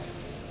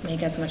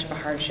make as much of a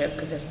hardship,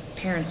 because if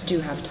parents do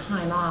have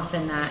time off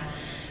in that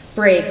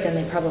break, then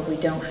they probably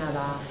don't have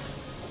off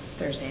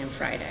Thursday and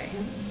Friday.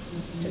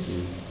 Just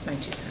my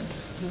 2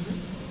 cents.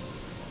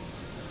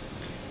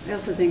 I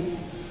also think,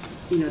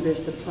 you know,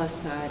 there's the plus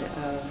side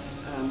of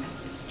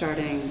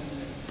starting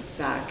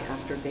back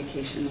after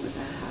vacation with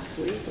a half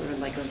week or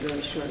like a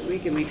really short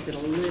week. It makes it a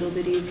little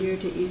bit easier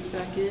to ease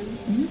back in.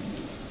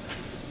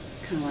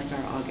 Kind of like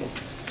our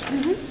August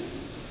start.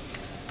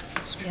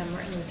 Yeah,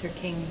 Martin Luther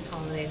King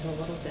holiday is a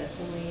little bit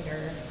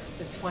later,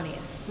 the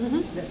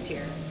 20th this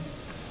year.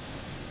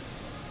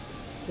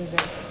 So in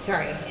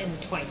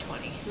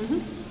 2020.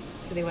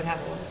 So they would have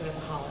a little bit of a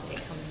holiday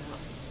coming up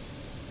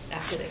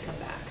after they come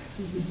back.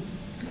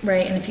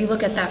 Right, and if you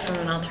look at that from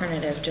an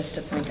alternative, just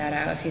to point that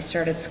out, if you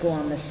started school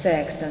on the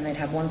 6th, then they'd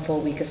have 1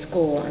 full week of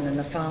school, and then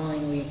the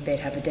following week they'd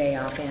have a day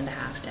off and a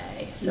half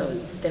day. So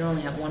they'd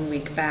only have 1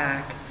 week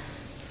back,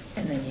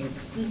 and then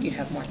you'd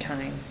have more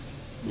time.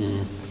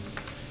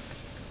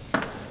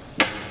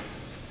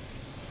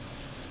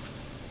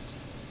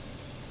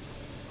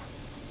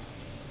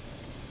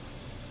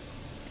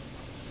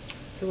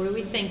 So what are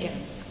we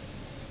thinking?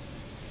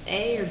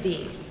 A or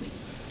B?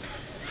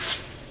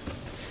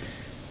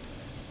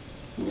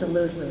 It's a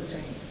lose-lose,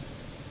 right?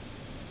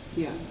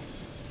 Yeah.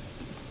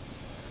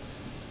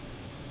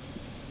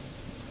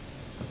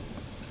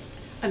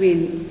 I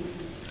mean,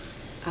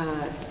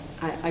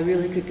 I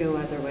really could go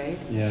either way.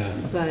 Yeah.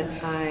 But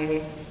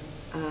I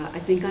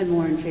think I'm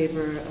more in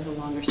favor of a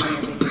longer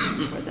summer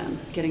vacation for them,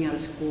 getting out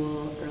of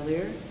school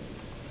earlier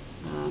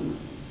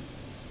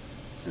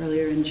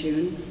in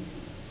June,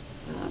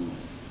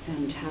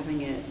 and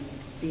having it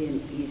be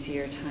an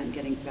easier time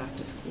getting back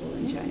to school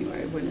in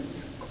January when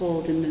it's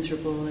cold and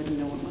miserable and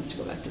no one wants to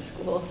go back to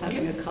school.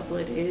 Having a couple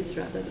of days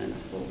rather than a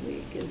full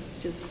week is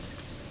just,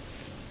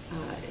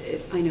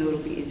 I know it'll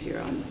be easier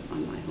on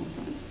my home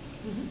front.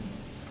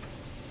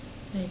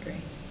 I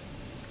agree.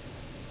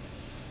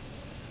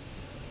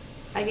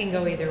 I can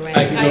go either way.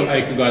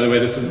 I could go either way.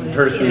 This is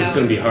personally it's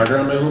going to be harder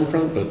on my home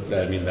front, but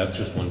I mean that's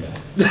just one guy.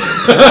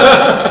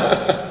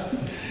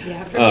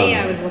 Yeah, for me,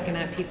 I was looking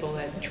at people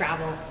that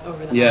travel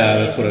over the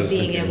that's holidays what I and was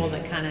being thinking. able to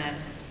kind of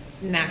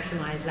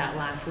maximize that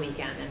last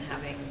weekend and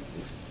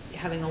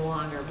having a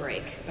longer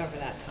break over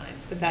that time.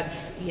 But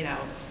that's, you know,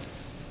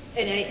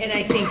 and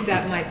I think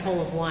that my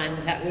poll of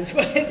 1, that was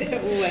what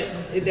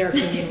their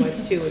opinion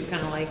was too, was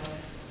kind of like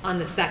on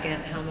the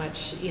 2nd, how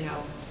much, you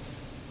know,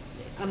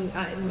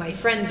 my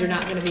friends are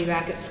not going to be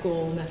back at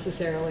school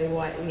necessarily.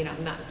 What, you know,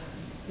 not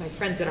my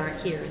friends that aren't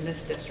here in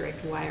this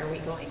district. Why are we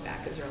going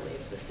back as early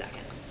as the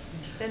 2nd?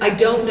 I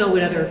don't know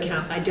what other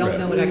I don't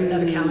know what other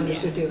Right.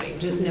 calendars are doing,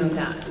 just know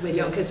that. We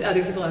don't, because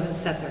other people haven't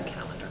set their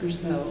calendar,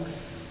 so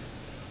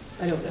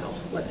I don't know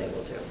what they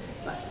will do,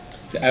 but.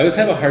 I always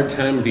have a hard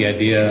time with the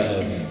idea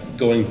of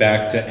going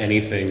back to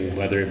anything,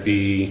 whether it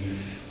be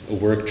a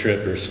work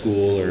trip or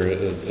school or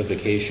a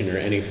vacation or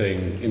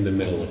anything in the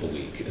middle of a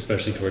week,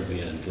 especially towards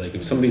the end. Like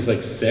if somebody's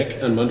like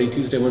sick on Monday,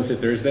 Tuesday, Wednesday,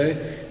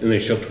 Thursday, and they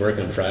show up to work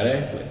on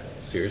Friday, like,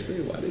 seriously,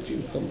 why did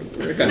you come to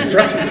work on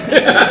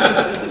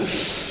Friday?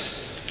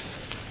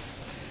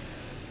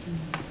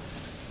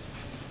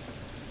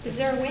 Is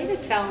there a way to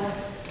tell,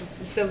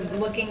 so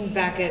looking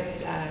back at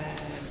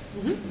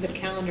the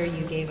calendar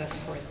you gave us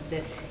for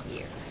this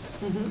year,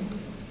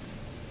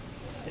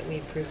 that we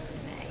approved in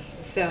May,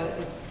 so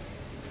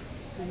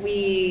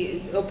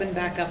we opened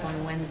back up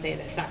on Wednesday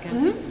the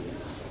 2nd.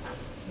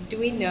 Do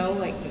we know,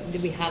 like,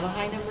 did we have a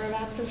high number of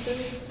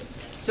absences?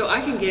 So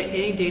I can get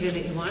any data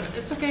that you want.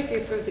 It's okay if you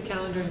approve the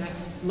calendar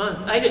next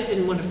month. I just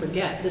didn't want to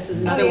forget. This is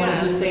another one of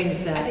those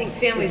things that. I think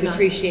families it's not-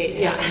 appreciate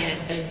Yeah. having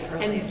it as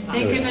early And as possible.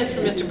 thank goodness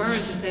for Mr.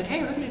 Burns who said,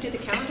 hey, we're going to do the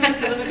calendar. I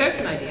said, there's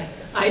an idea.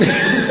 I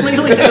didn't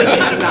completely know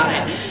anything about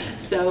it.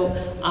 So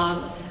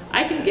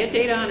I can get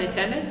data on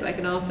attendance. I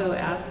can also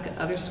ask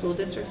other school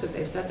districts if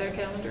they've set their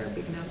calendar, if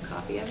we can have a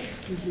copy of it.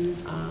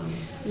 I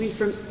mean,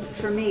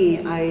 for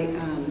me,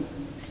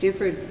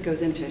 Stanford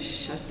goes into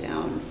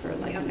shutdown for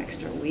like an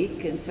extra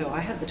week, and so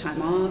I have the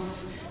time off.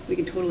 We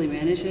can totally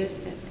manage it,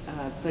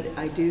 but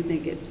I do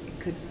think it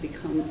could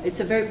become, it's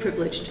a very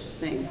privileged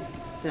thing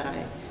that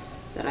I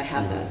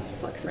have that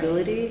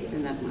flexibility,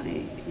 and that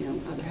my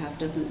other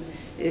half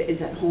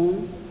is at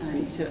home,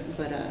 and so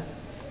But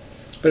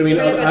I mean,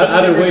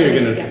 either way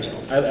you're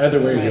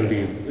going to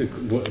be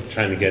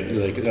trying to get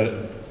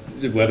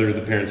whether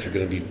the parents are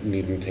going to be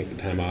needing to take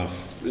the time off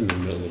in the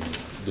middle of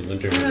the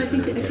winter or I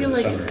feel the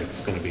like summer.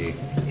 It's going to be.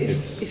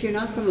 If you're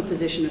not from a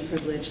position of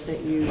privilege,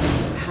 that you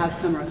have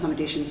summer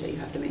accommodations that you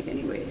have to make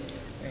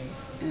anyways,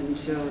 and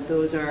so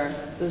those are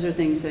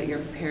things that you're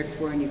prepared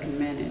for and you can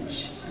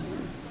manage.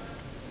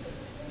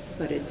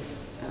 But it's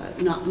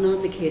not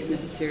the case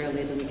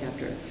necessarily the week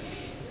after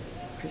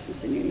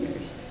Christmas and New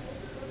Year's.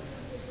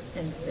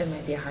 And it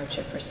might be a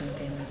hardship for some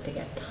families to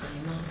get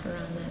time off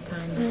around that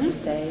time, as you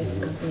say. If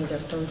companies are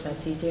closed,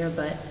 that's easier,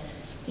 but,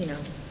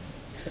 if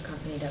the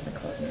company doesn't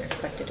close and you're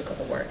expected to go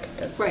to work, it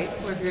does. Right,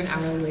 or if you're an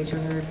hourly wage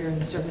earner, if you're in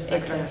the service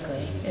sector.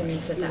 Exactly. It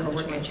makes it that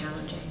much more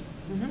challenging.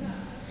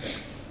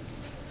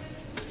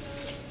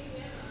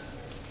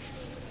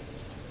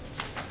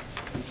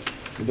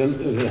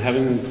 Then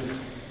having.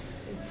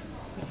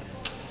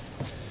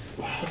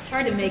 It's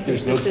hard to make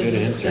There's these no good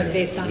decisions answer.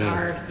 based on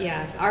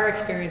Yeah. our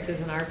experiences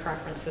and our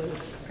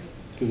preferences.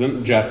 Because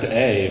then draft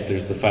A, if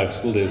there's the 5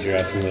 school days, you're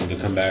asking them to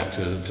come back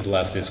to the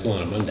last day of school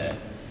on a Monday.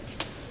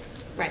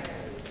 Right.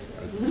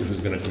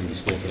 Who's going to come to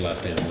school for the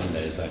last day on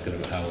Monday? Is that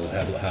going to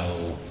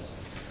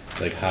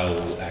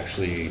how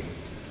actually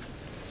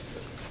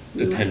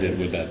attended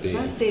would that be?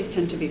 Last days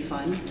tend to be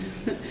fun,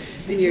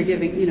 and you're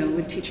giving,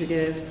 with teacher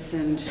gifts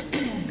and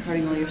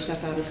carting all your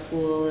stuff out of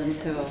school, and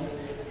so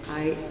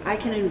I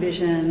can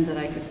envision that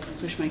I could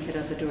push my kid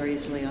out the door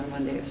easily on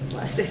Monday if it's the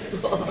last day of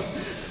school.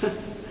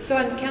 So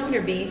on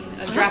calendar B,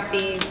 draft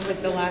B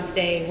with the last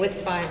day with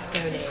 5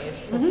 snow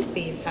days, let's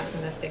be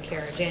pessimistic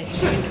here, June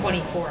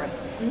 24th.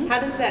 How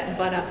does that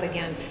butt up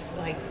against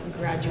like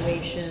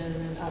graduation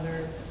and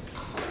other,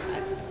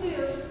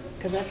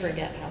 because I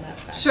forget how that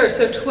factors. Sure,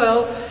 so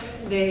 12,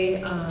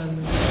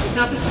 it's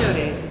not the snow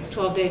days, it's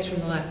 12 days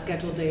from the last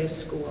scheduled day of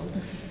school.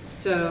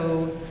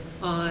 So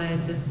I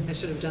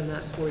should have done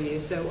that for you.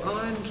 So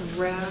on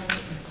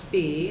draft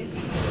B,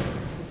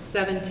 the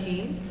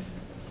 17th.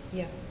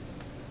 Yeah.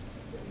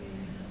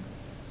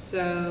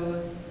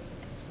 So,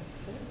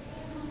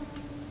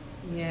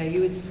 yeah,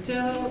 you would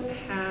still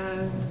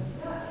have,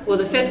 well,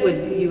 the 5th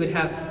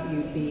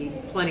you'd be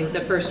plenty,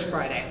 the first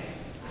Friday.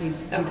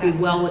 You'd be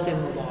well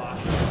within the law on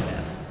the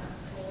 5th.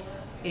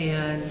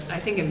 And I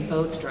think in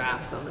both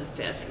drafts on the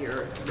 5th,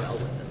 you're well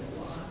within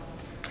the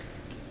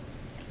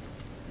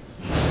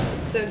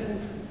law. So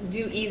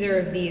do either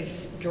of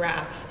these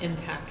drafts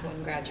impact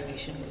when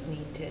graduation would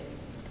need to?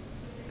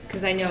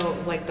 Because I know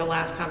like the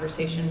last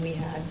conversation we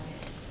had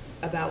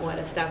about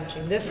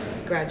establishing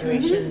this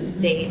graduation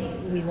date,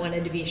 we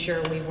wanted to be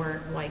sure we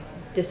weren't like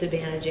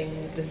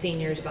disadvantaging the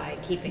seniors by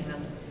keeping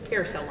them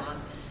here so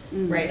long,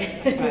 right?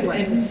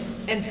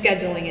 and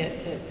scheduling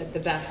it at the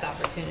best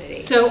opportunity.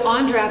 So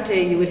on draft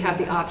day, you would have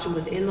the option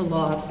within the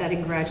law of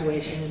setting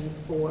graduation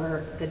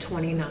for the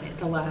 29th,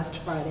 the last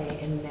Friday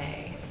in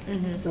May.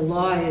 So the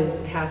law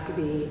has to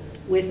be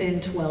within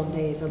 12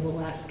 days of the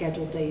last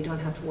scheduled day. You don't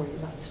have to worry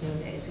about snow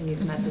days, and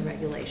you've met the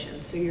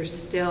regulations. So you're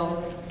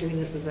still doing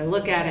this as I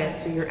look at it,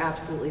 so you're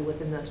absolutely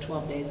within those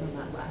 12 days on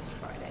that last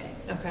Friday.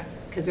 Okay.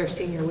 Because their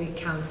senior week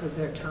counts as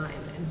their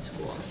time in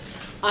school.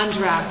 On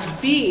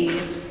draft B,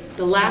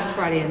 the last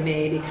Friday in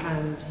May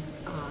becomes,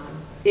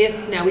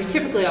 now we've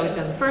typically always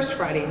done the first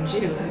Friday in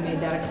June. We made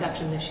that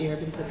exception this year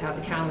because of how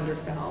the calendar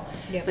fell.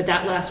 Yep. But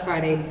that last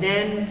Friday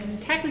then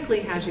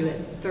technically has you at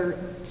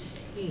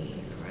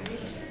 13,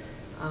 right?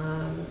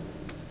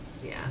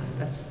 Yeah,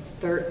 that's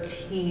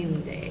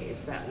 13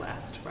 days that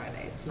last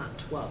Friday. It's not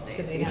 12 days.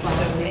 So they You have to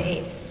follow go to the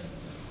me? 8th.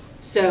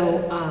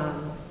 So,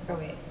 Oh,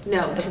 wait.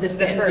 no, to the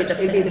The fifth.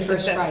 first. It'd be the The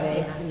first fifth,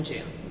 Friday yeah. in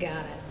June.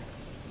 Got it.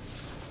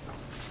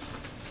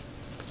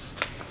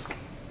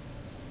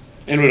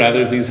 And would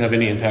either of these have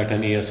any impact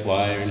on ESY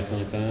or anything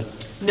like that?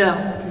 No,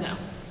 no.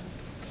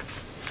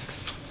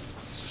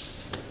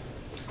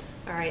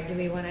 All right, do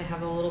we want to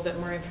have a little bit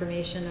more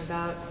information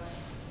about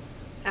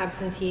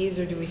absentees,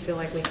 or do we feel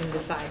like we can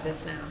decide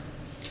this now?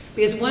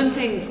 Because one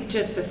thing,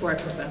 just before I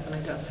present, and I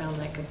don't sound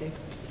like a big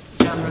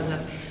downer on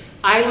this,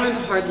 I learned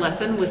a hard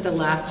lesson with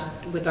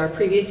our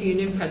previous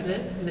union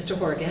president, Mr.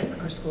 Horgan,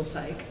 our school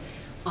psych.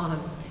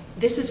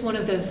 This is one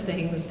of those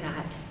things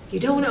that you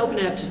don't want to open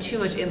it up to too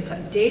much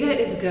input. Data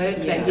is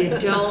good, but you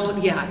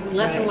don't,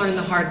 lesson learned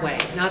the hard way.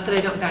 Not that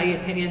I don't value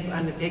opinions,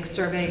 I'm a big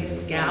survey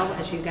gal,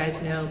 as you guys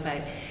know,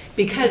 but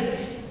because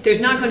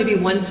there's not going to be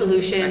one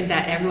solution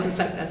that everyone's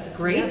like, that's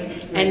great.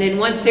 And then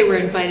once they were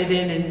invited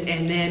in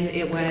and then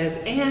it was,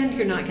 and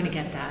you're not going to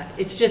get that.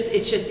 It's just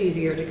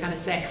easier to kind of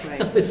say,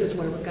 this is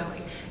where we're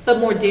going. But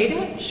more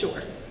data,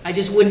 sure. I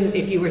just wouldn't,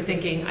 if you were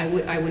thinking, I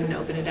wouldn't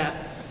open it up.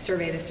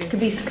 Survey the students. Could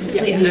be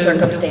completely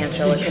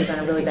circumstantial. It could have been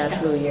a really bad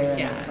flu year, and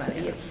that's why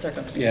it's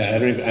circumstantial.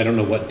 Yeah, I don't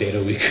know what data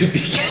we could be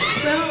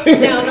getting. Well,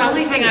 no, the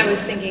only thing I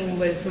was thinking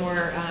was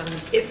more,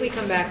 if we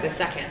come back the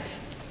 2nd,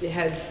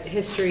 has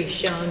history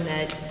shown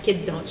that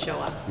kids don't show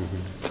up,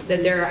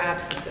 that there are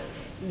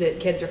absences, that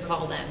kids are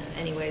called in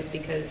anyways,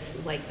 because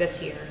like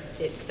this year,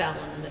 it fell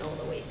in the middle of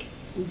the week.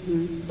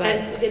 But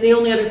and the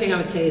only other thing I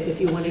would say is if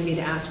you wanted me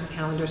to ask for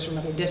calendars from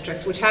other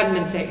districts, which hadn't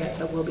been set yet,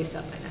 but will be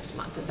set by next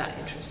month, if that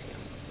interests you.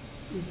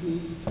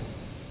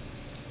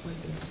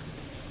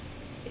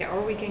 Yeah,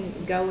 or we can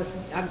go with,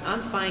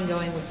 I'm fine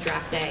going with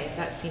draft A.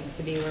 That seems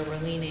to be where we're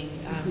leaning,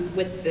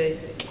 with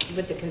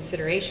the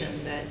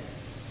consideration that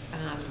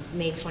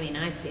May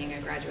 29th being a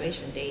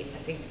graduation date. I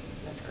think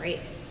that's great.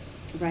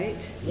 Right?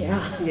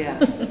 Yeah. Yeah.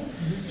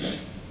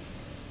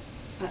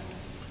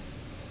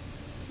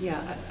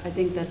 Yeah, I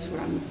think that's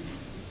where I'm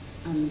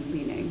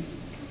leaning.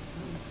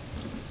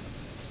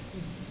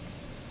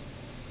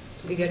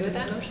 We good with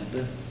that motion?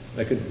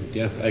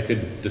 Yeah, I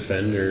could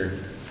defend or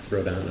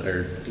throw down,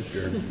 or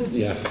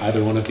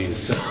either one of these,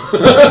 so.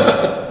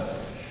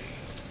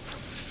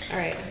 All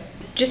right.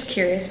 Just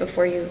curious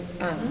before you,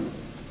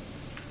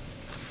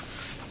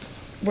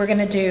 we're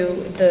gonna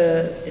do,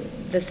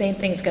 the same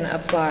thing's gonna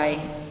apply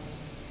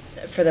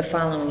for the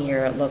following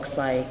year, it looks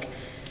like.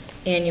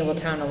 Annual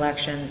town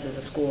elections is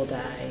a school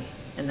day,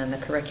 and then the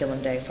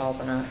curriculum day falls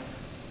on a.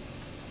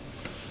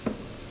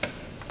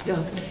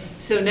 No.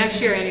 So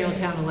next year, annual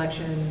town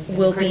elections and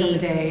Will curriculum be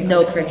day.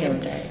 no are the same.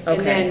 curriculum day. And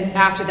Okay. then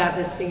after that,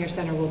 the senior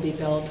center will be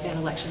built and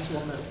elections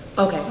will move.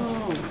 Okay.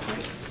 Oh,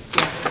 great.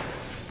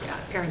 Yeah,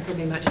 parents will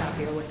be much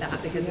happier with that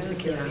because of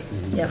security.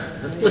 Yep.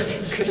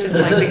 Listen, Christian's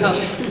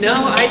like, no,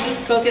 I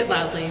just spoke it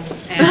loudly.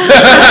 And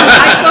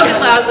I spoke it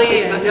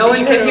loudly and no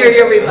one could hear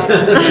your rebuttal,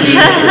 which means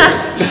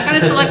the kind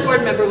of select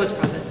board member was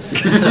present.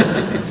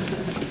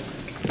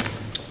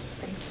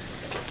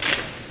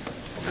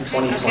 In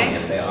 2020, Okay.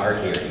 if they are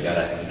here, you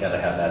gotta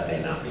have that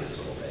day not be a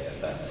school day, if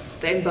that's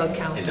They both in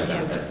calendars.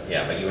 November.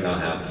 Yeah, but you don't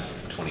have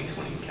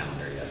 2020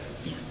 calendar yet.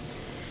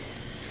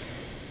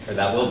 Or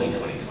that will be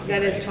 2020.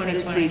 That is right?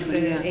 2020,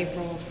 2020, yeah.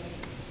 April.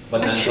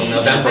 But not until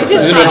November. I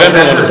just The thought November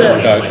about one is that.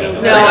 worked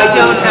out. No, I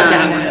don't have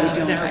that We one.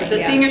 don't. No, but the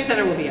Yeah. senior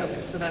center will be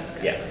open, so that's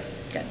good. Yeah.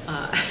 Good.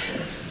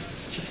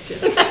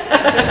 Just,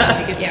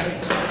 Yeah,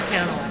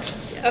 town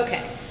elections.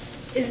 Okay.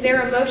 Is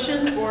there a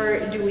motion, or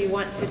do we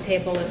want to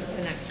table this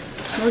to next month?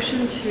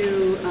 Motion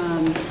to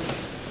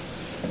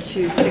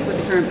stick with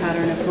the current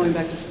pattern of going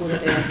back to school the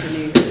day after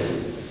New Year's.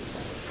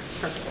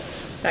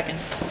 Second.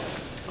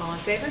 All in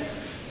favor?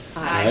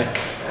 Aye.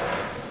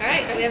 All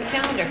right, we have a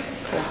calendar.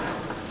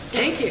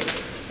 Thank you.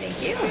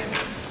 Thank you.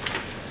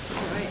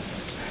 All right.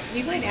 Do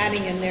you mind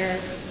adding in there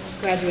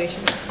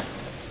graduation?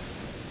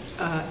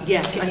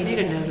 Yes, I Can you made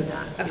do a that? note of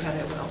that. Okay.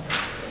 Yeah, I will.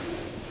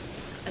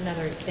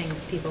 Another thing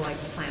people like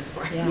to plan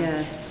for. Yeah.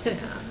 Yes.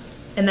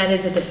 And that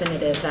is a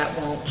definitive, that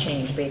won't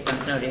change based on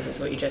snow days, is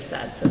what you just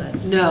said, so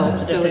that's. No, a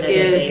so it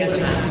definitive is, date let me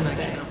for just do that.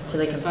 my count. So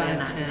they can plan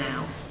 5, that 10,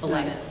 now.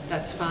 11, Nice.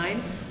 that's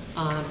fine.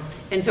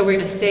 And so we're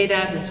going to stay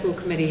that, the school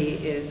committee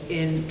is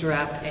in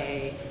draft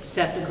A,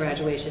 set the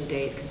graduation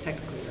date, because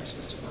technically you're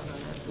supposed to vote on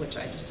that, which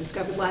I just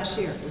discovered last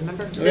year,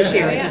 remember? This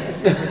year, I just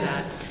discovered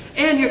that.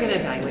 And you're going to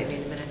evaluate me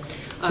in a minute.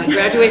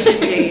 Graduation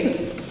date,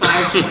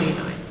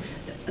 5/29.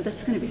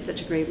 That's going to be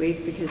such a great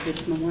week because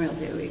it's Memorial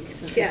Day week.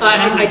 So. Yeah.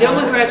 I don't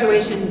want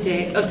graduation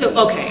day,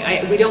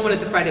 we don't want it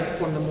the Friday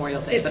before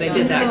Memorial Day, but I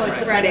did that. No, it's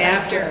the Friday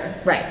after.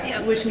 Right. Yeah,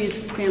 which means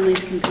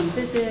families can come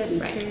visit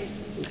and stay.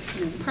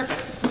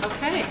 Perfect,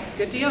 okay,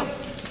 good deal.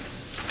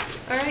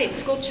 All right,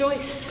 school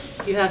choice.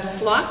 You have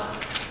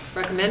slots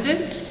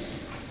recommended.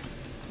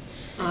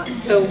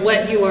 So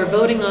what you are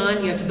voting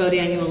on, you have to vote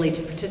annually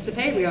to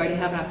participate. We already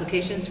have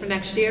applications for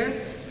next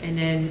year. And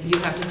then you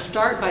have to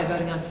start by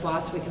voting on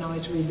slots. We can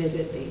always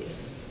revisit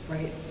these,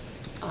 right?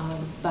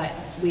 But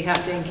we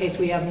have to, in case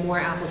we have more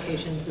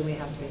applications than we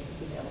have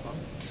spaces available.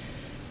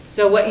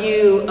 So what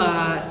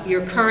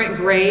your current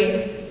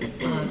grade,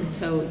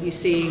 so you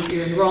see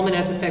your enrollment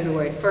as of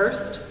February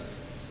 1st,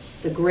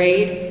 the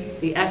grade,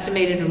 the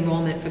estimated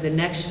enrollment for the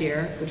next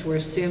year, which we're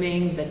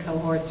assuming the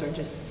cohorts are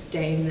just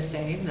staying the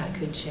same. That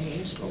could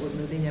change, but we're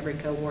moving every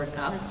cohort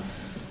up.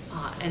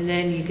 And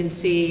then you can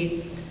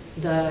see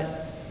the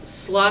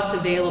slots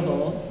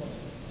available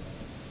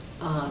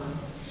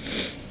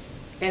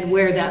and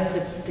where that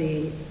puts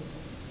the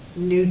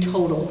new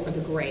total for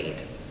the grade.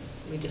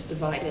 We just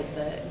divided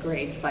the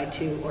grades by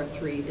 2 or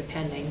 3,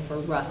 depending, for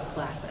rough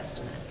class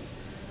estimates.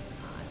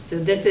 So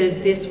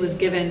this was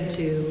given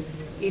to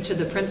each of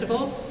the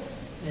principals,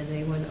 and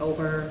they went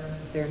over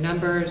their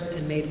numbers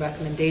and made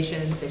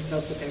recommendations. They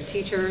spoke with their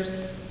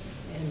teachers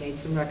and made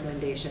some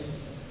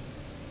recommendations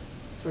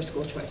for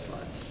school choice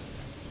slots.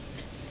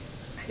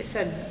 I just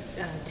had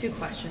 2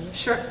 questions.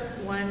 Sure.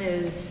 One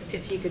is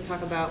if you could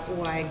talk about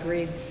why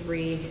grade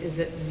 3 is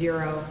at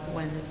 0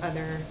 when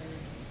other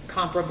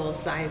comparable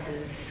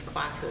sizes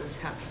classes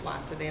have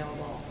slots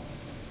available.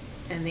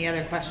 And the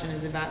other question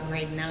is about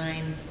grade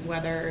 9,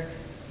 whether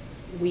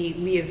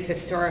we have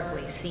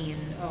historically seen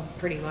a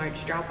pretty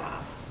large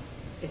drop-off,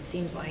 it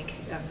seems like,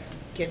 of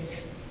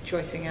kids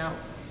choicing out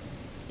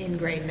in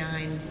grade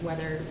 9,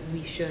 whether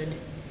we should,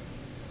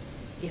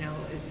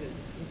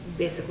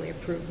 basically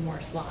approve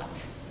more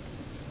slots.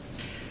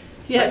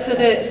 Yeah, so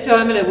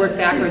I'm going to work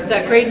backwards.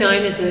 That grade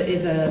 9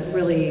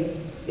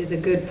 is a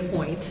good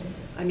point.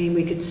 I mean,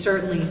 we could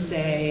certainly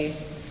say,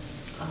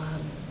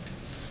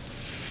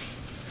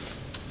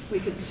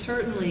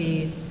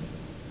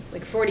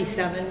 like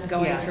 47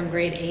 going from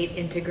grade 8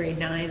 into grade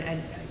 9.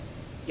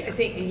 I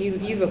think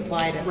you've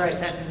applied a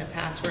percent in the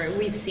past where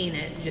we've seen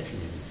it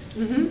just,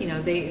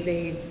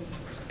 they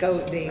go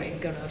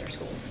to other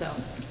schools, so.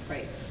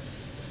 Right.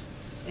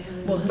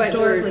 Well,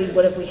 historically,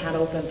 what have we had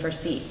open for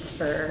seats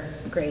for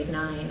grade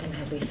 9, and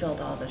have we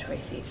filled all the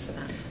choice seats for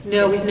them?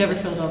 No, we've never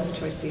filled all the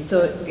choice seats.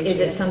 So is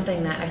it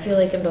something that, I feel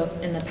like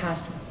in the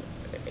past,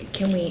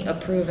 can we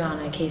approve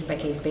on a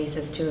case-by-case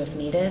basis too if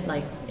needed?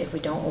 Like if we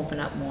don't open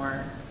up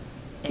more?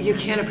 You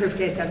can't approve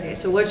case by case.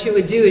 So what you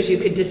would do is you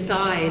could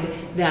decide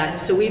that,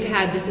 so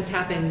this has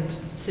happened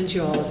since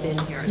you all have been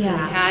here. So we've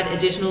had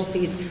additional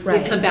seats.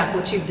 We've come back.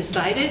 What you've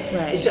decided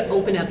is to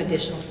open up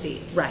additional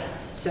seats. Right.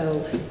 So,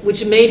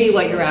 which may be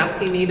what you're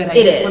asking me, but I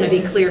just want to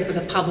be clear for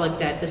the public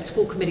that the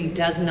school committee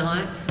does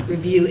not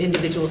review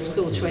individual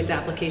school choice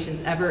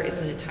applications ever.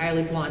 It's an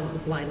entirely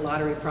blind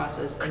lottery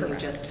process, and you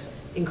just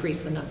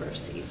increase the number of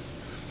seats.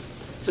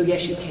 So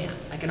yes, you can.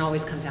 I can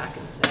always come back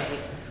and say,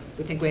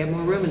 we think we have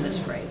more room in this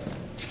grade.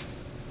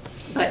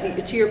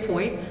 But to your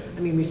point, I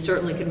mean, we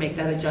certainly could make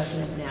that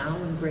adjustment now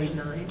in grade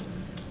 9.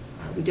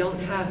 We don't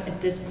have,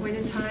 at this point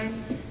in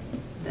time,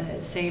 the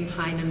same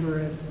high number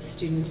of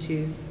students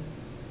who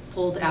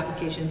pulled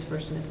applications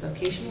for Smith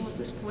Vocational at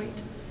this point.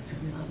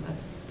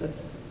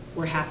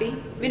 We're happy.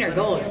 I mean, our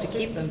goal is to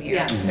keep them here.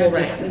 Yeah, I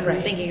was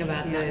thinking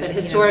about that. But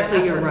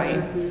historically, you're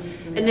right.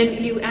 And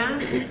then you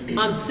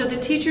asked, so the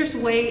teachers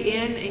weigh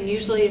in, and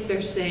usually if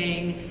they're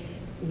saying,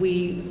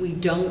 we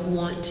don't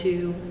want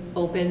to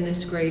open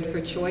this grade for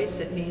choice,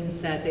 it means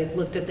that they've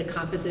looked at the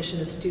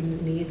composition of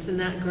student needs in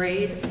that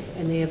grade,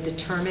 and they have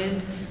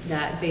determined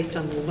that based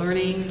on the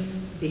learning,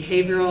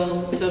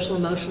 behavioral, social,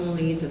 emotional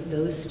needs of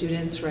those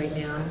students right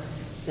now,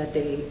 that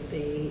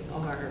they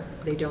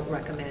don't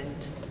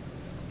recommend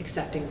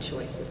accepting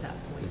choice at that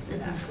point for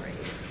that grade.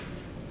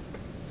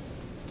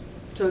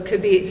 So it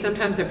could be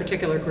sometimes a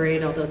particular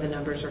grade, although the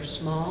numbers are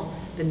small,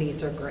 the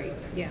needs are great.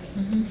 Yeah.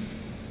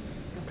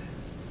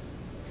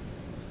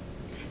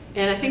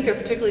 And I think they're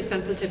particularly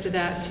sensitive to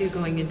that too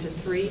going into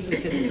 3,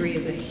 because 3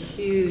 is a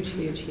huge,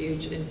 huge,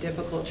 huge and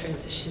difficult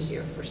transition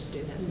year for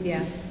students.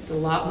 Yeah. It's a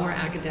lot more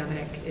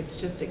academic. It's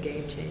just a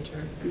game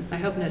changer. I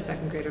hope no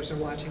second graders are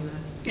watching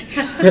this.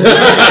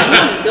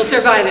 You'll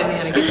survive it,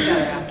 man. It gets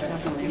better after.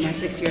 Definitely. In my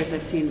 6 years,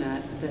 I've seen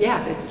that.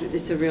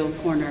 It's a real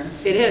corner.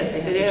 It is.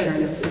 It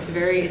is.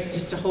 It's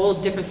just a whole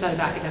different set of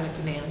academic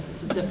demands.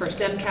 It's the first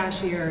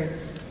MCAS year.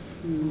 It's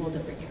a whole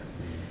different year.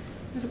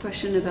 I have a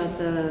question about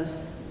the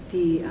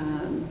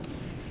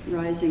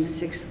rising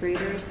 6th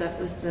graders. That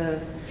was the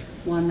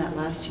one that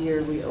last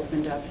year we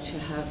opened up to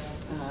have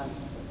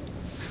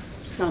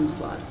some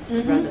slots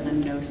rather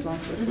than no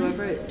slots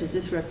whatsoever. Does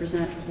this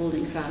represent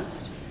holding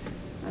fast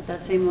at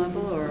that same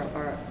level,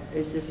 or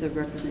is this a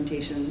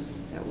representation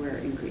that we're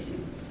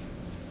increasing?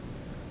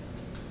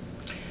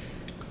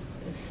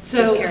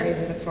 So just carries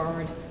it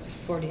forward,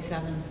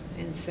 47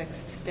 in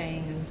 6th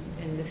staying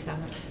in the 7th.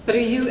 But are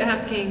you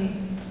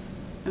asking,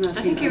 I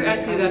think you're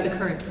asking about the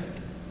current.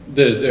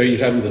 Are you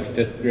talking about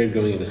the 5th grade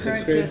going into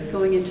 6th grade? Current 5th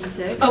going into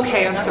 6th.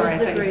 Okay, I'm sorry.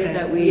 That was the grade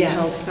that we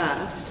held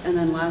fast. And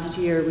then last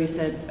year we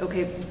said,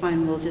 okay,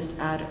 fine, we'll just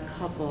add a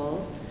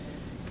couple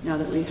now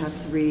that we have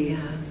three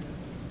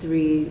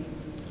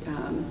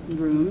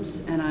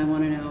rooms. And I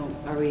want to know,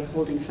 are we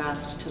holding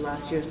fast to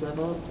last year's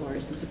level, or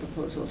is this a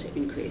proposal to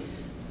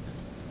increase?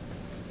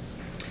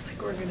 Looks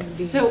like we're going to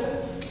be. So,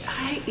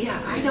 I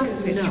don't know.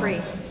 Because we have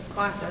 3.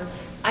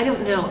 classes. I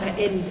don't know,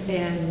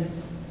 and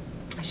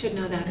I should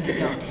know that, and I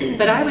don't.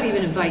 But I would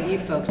even invite you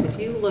folks, if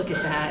you look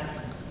at that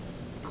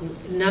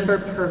number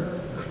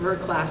per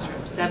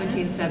classroom,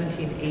 17,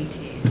 17,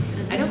 18,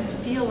 I don't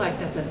feel like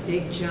that's a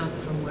big jump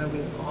from where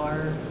we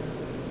are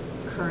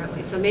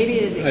currently. So maybe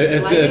it is a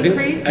slight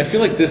increase? I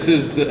feel like this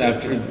is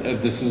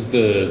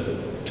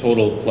the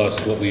total plus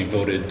what we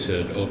voted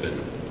to open.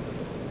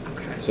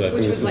 Okay. So I think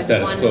Which this was is like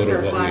status one quo to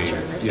per what classroom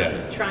or we, something.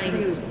 yeah. Trying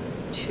It to, was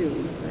 2,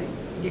 right?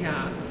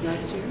 Yeah.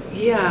 Last year?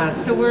 Yeah,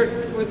 so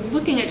we're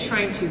looking at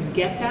trying to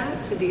get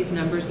that to these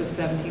numbers of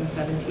 17,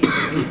 17,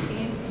 and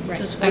 18. Right.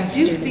 So it's I one do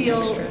student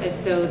feel extra.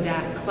 as though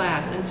that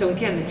class, and so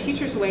again, the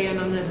teachers weigh in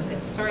on this.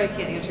 I'm sorry I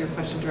can't answer your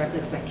question directly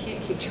because I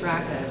can't keep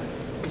track of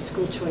your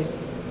school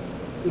choice.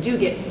 We do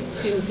get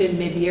students in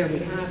mid-year, we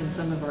have in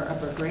some of our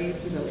upper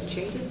grades, so it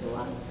changes a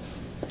lot.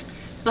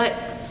 But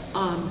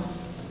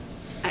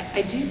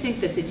I do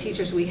think that the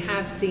teachers, we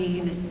have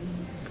seen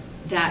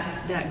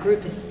that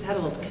group has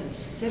settled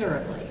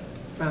considerably.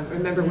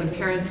 Remember when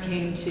parents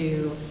came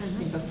to, I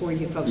think before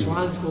you folks were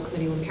on school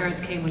committee, when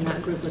parents came when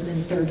that group was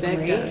in third Begged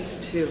grade. us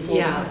to hold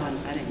Yeah. off on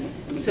betting.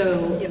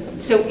 So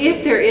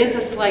if there is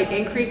a slight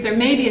increase, there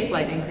may be a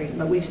slight increase,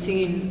 but we've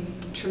seen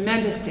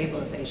tremendous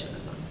stabilization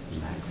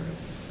among that group.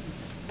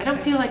 I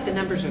don't feel like the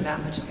numbers are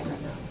that much higher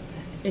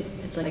though.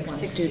 It's like one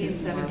 16, student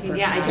more 17, per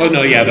yeah, I class. Oh,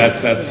 no, yeah, Yeah.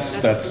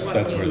 that's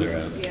what where we- they're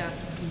at. Yeah.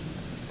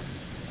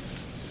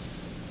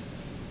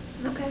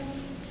 Okay.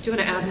 Do you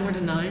want to add more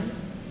to 9?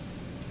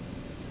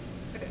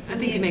 I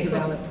think you make a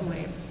valid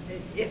point.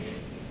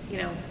 If,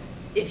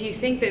 if you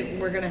think that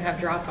we're going to have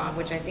drop off,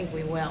 which I think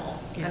we will,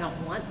 Yeah. I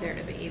don't want there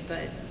to be,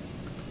 but,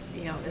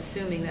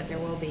 assuming that there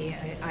will be,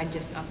 I'd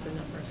just up the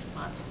number of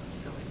slots.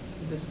 Oh, wait, so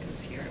this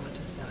goes here, I went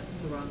to set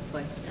the wrong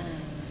place.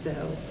 So,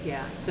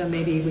 yeah, so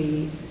maybe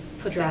we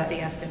put Drop that.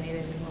 the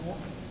estimated enroll.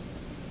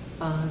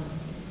 Yeah,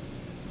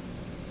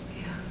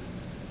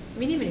 I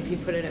mean, even if you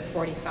put it at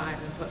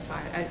 45 and put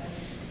 5,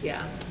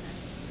 yeah.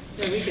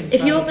 Yeah, we can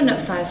If you probably- open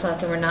up 5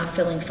 slots and we're not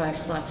filling 5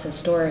 slots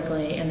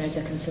historically, and there's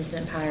a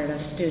consistent pattern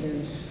of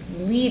students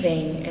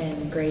leaving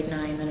in grade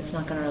 9, then it's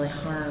not going to really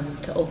harm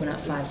to open up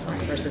 5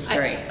 slots versus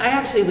 3. I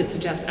actually would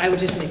suggest, I would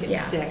just make it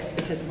Yeah. 6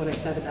 because of what I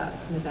said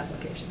about smooth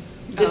applications.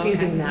 Oh, Just okay.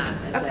 using that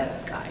as Okay.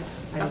 a guide.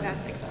 I don't Okay. even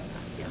think about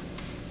that, yeah.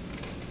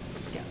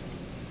 Yeah.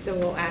 So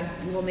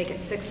we'll make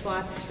it 6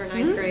 slots for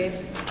ninth Mhm. grade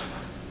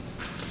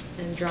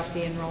and drop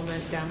the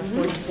enrollment down to Mhm.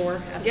 44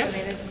 Yep.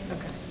 estimated?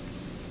 Okay.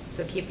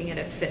 So keeping it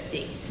at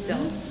 50 still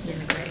in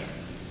the grade.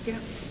 Yeah.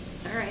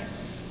 All right.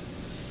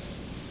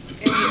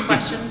 Any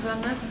questions on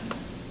this?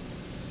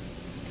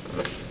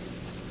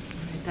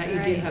 That you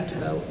All do right. have to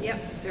vote.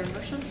 Yep, is there a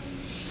motion?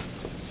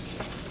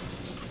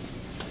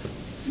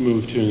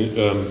 Move to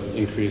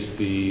increase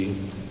the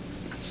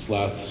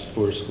slots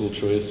for school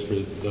choice for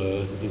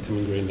the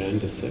incoming grade 9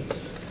 to 6.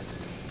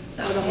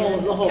 Oh, the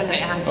whole Can I thing.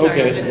 ask,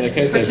 sorry, Okay, the so like I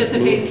said, participate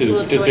in move to school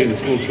participate in choice.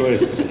 school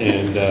choice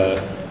and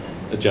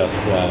adjust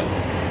that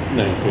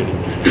 9th grade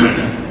increase.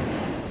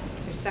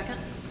 Your second?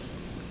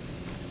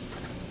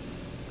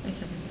 I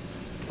second.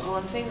 All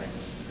in favor?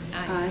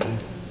 Aye.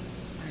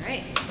 All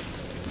right.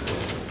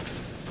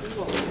 We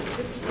will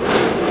participate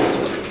in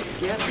school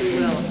choice. Yes, we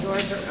will.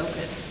 Doors are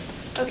open.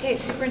 Okay,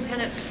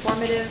 superintendent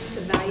formative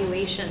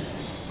evaluation.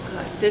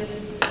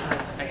 This,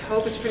 I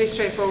hope is pretty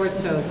straightforward.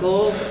 So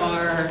goals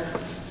are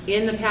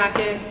in the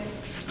packet.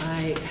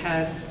 I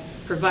have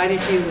provided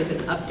you with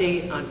an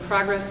update on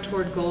progress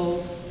toward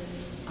goals,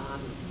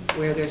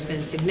 where there's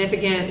been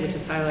significant, which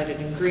is highlighted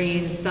in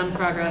green, some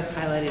progress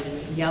highlighted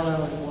in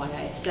yellow, and why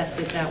I assessed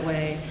it that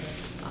way.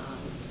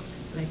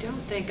 And I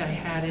don't think I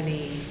had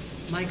any,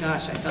 my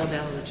gosh, I fell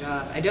down on the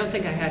job. I don't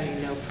think I had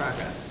any no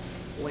progress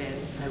when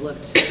I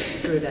looked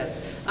through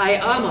this. I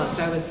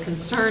was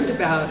concerned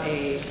about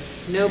a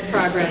no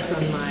progress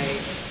on my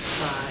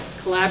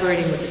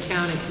collaborating with the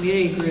town and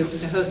community groups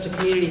to host a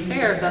community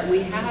fair, but we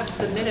have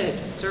submitted,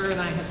 Sir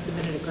and I have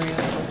submitted a grant.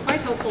 We're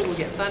quite hopeful we'll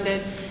get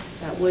funded.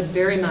 That would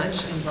very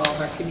much involve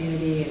our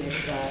community, and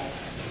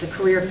it's a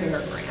career fair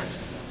grant.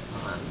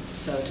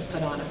 So to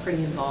put on a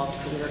pretty involved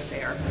career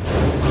fair.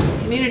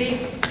 Community,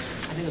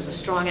 I think it was a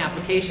strong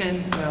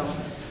application, so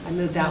I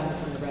moved that one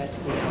from the red to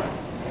the yellow.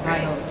 It's high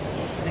hopes.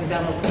 I think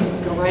that'll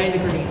go right into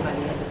green by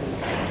the end of the year.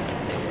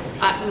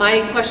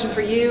 My question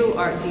for you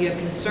are, do you have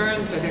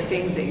concerns? Are there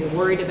things that you're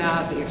worried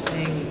about that you're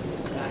saying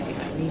that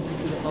I need to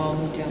see the ball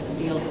move down the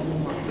field a little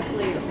more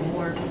quickly or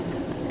more?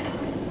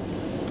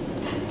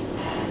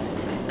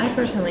 I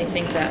personally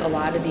think that a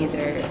lot of these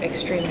are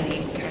extremely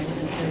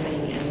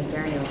time-consuming and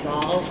very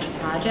involved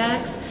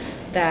projects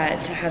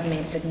that to have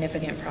made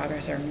significant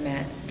progress or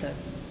met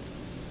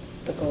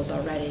the goals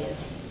already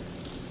is,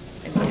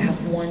 I mean, to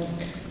have one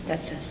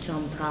that says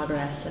some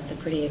progress, that's a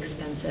pretty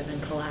extensive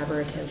and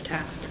collaborative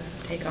task to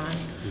take on.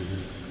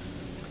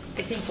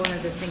 I think one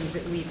of the things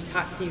that we've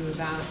talked to you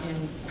about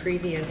in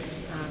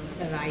previous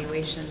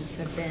evaluations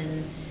have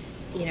been,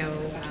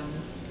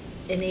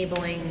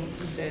 enabling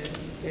the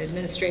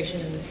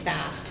administration and the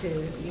staff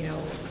to,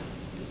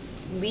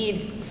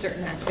 lead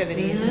certain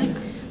activities and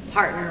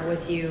partner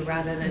with you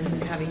rather than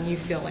having you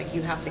feel like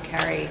you have to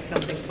carry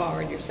something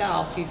forward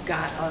yourself. You've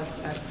got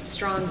a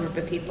strong group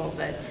of people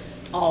that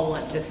all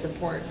want to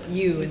support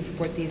you and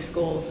support these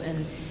schools.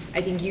 And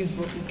I think you've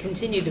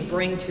continued to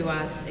bring to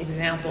us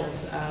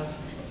examples of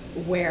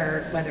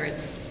where, whether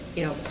it's,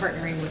 you know,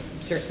 partnering with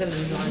Sir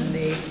Simmons on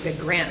the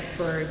grant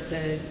for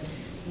the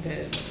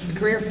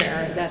career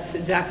fair, that's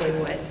exactly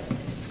what,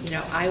 you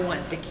know, I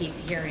want to keep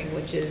hearing,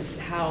 which is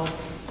how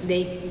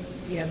they,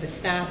 you know, the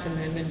staff and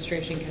the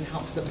administration can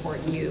help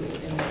support you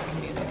in this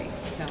community.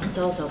 So it's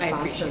also I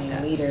appreciate fostering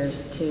that.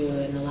 leaders too,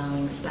 and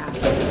allowing staff to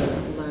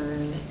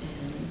learn and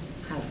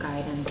have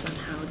guidance on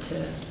how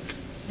to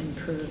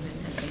improve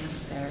and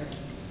advance their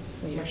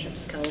leadership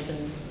skills,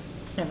 and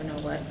never know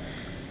what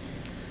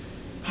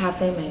path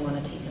they may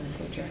want to take in the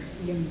future.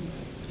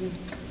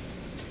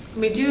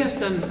 We do have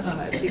some,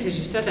 because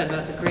you said that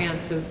about the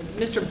grants, so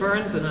Mr.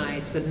 Burns and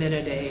I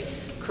submitted a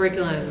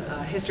curriculum,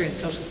 history and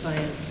social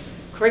science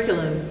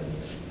curriculum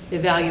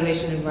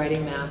evaluation and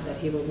writing map that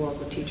he would work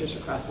with teachers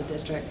across the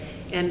district.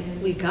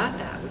 And we got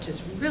that, which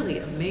is really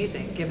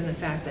amazing, given the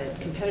fact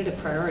that competitive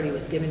priority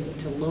was given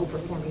to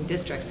low-performing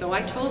districts. So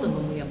I told him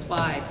when we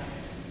applied,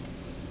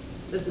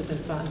 this has been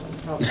fun, we'll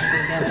probably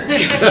forget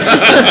it.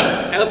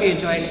 I hope you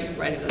enjoyed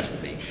writing this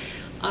with me.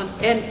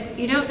 And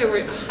you know, there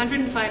were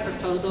 105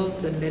 proposals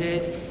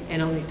submitted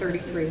and only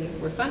 33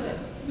 were funded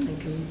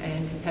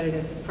and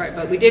competitive,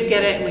 but we did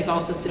get it, and we've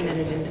also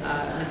submitted,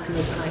 Ms.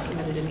 Camusa and I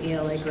submitted an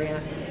ELA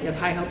grant. We have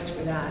high hopes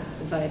for that,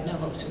 since I had no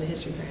hopes for the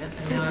history grant.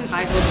 I now have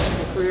high hopes for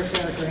the career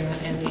fair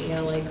grant and the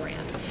ELA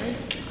grant.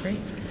 Great.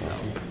 So.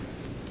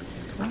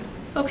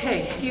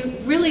 Okay, you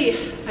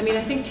really, I mean,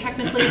 I think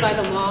technically by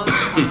the law,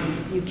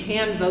 you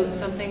can vote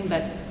something,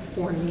 but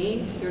for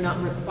me, you're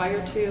not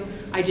required to.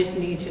 I just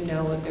need to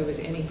know if there was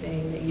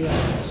anything that you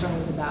have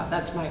concerns about.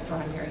 That's my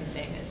primary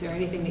thing. Is there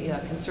anything that you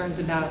have concerns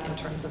about in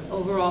terms of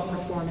overall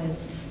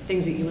performance,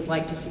 things that you would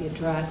like to see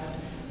addressed,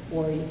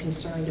 or are you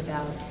concerned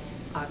about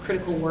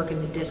critical work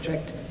in the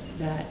district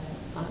that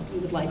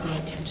you would like more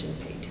attention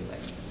paid to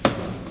it? I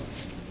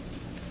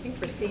think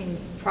we're seeing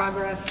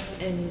progress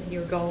in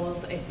your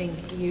goals. I think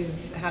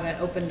you've had an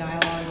open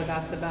dialogue with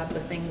us about the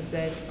things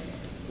that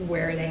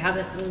where they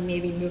haven't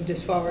maybe moved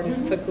us forward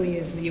as quickly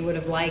as you would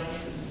have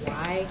liked.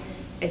 Why?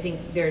 I think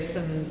there's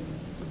some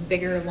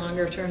bigger,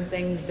 longer term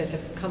things that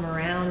have come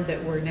around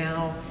that we're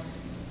now,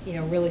 you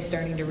know, really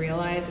starting to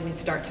realize. I mean,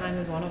 start time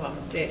is one of them.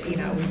 You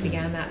know, we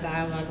began that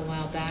dialogue a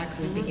while back.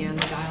 We began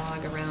the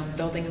dialogue around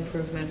building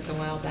improvements a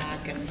while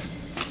back, and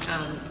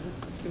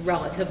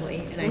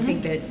relatively, and I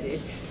think that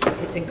it's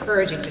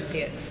encouraging to see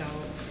it. So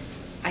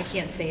I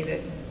can't say that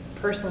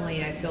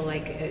personally I feel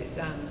like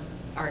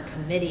our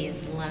committee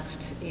is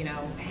left, you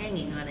know,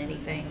 hanging on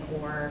anything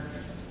or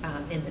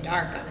in the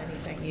dark on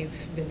anything. You've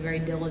been very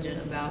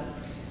diligent about,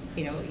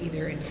 you know,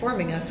 either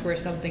informing us where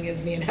something is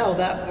being held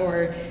up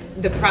or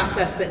the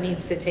process that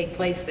needs to take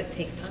place that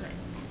takes time.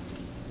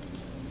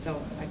 So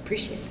I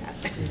appreciate that.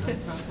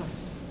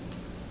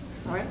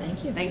 All right.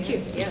 Thank you. Thank you.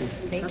 Yes,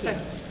 thank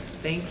Perfect. you.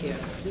 Thank you.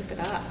 Keep it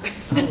up.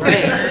 All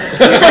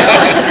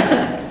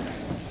right.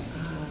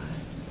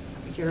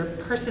 Your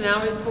personnel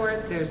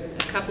report, there's a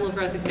couple of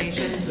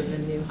resignations and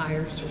then new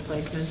hires,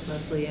 replacements,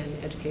 mostly in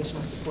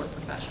educational support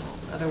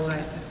professionals.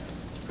 Otherwise,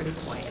 it's pretty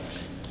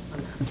quiet on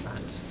that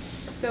front.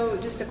 So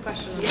just a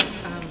question,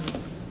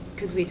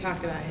 because we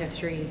talked about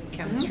history,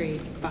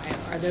 chemistry, bio.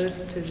 Are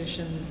those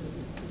positions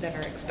that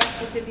are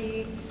expected to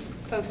be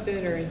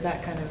posted, or is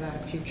that kind of a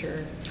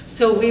future?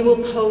 So we will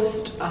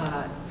post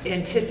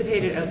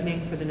anticipated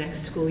opening for the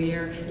next school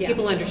year. Yeah.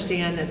 People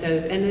understand that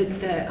those, and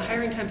the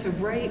hiring times are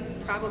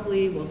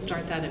probably we'll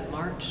start that in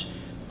March.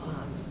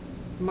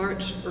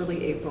 March,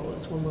 early April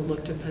is when we'll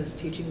look to post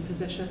teaching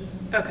positions.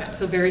 Okay.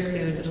 So very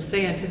soon. It'll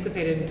stay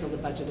anticipated until the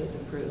budget is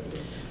approved.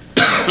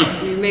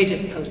 We may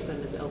just post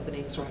them as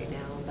openings right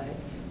now, but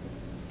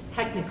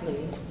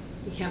technically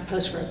you can't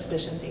post for a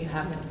position that you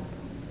haven't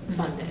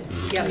funded.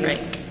 Yeah,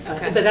 right.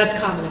 Okay. But that's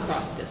common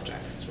across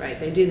districts, right?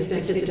 They do this It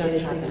does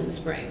anticipated thing in happen. the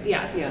spring.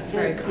 Yeah, it's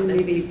very and common.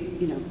 maybe,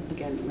 you know,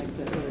 again, like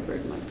the early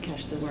bird might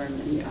catch the worm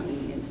in the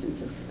instance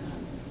of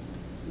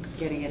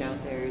getting it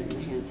out there in the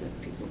hands of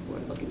people who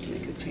are looking to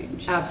make a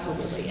change.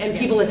 Absolutely. And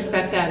people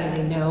expect that and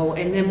they know.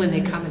 And then when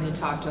they come in and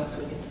talk to us,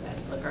 we can say,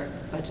 look, our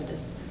budget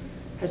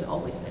has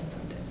always been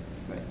funded.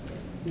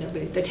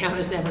 Right. The town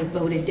has never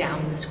voted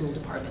down the school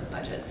department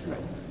budget. So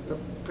we're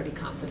pretty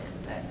confident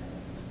that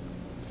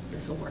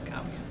this will work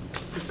out.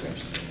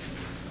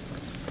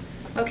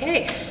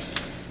 Okay,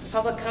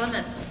 public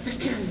comment.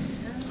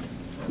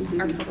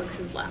 Our public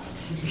has left.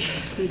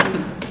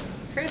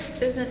 Chris,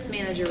 business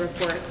manager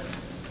report.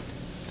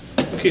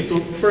 Okay, so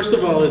first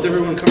of all, is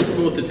everyone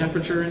comfortable with the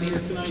temperature in here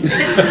tonight?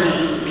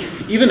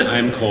 Even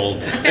I'm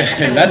cold,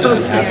 and that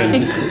doesn't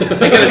happen.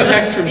 I got a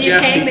text from Are you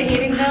Jeff. paying the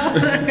heating bill?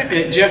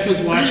 Jeff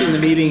was watching the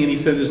meeting and he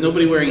said, there's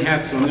nobody wearing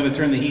hats, so I'm going to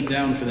turn the heat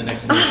down for the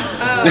next meeting.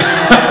 Oh.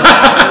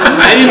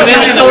 I didn't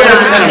mention the word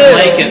and a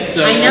blanket,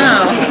 so. I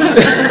know.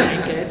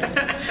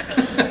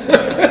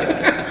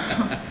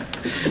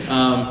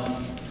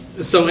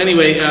 So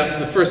anyway,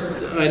 the first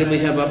item we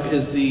have up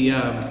is the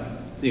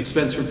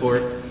expense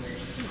report.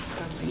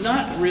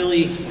 Not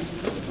really.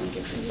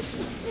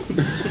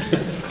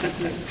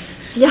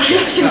 Yeah.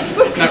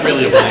 Not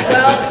really a blanket.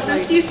 Well,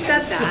 since you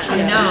said that.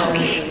 I know.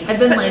 I've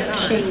been like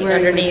shaking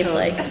underneath,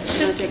 like. I'm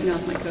taking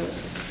off my coat.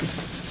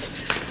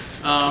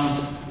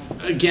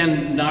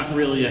 Again, not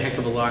really a heck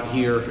of a lot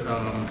here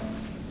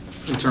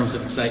in terms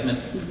of excitement.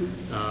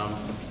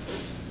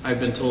 I've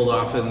been told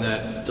often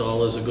that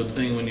dull is a good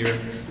thing when you're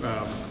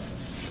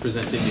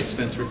presenting the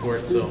expense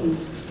report, so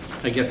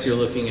I guess you're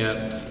looking at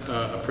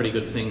a pretty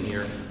good thing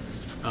here.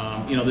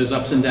 You know, there's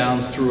ups and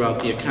downs throughout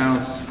the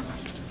accounts.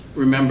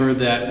 Remember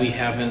that we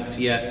haven't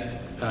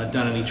yet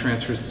done any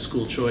transfers to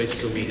school choice,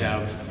 so we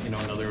have, you know,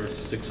 another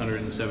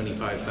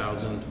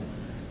 $675,000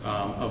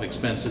 of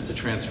expenses to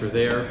transfer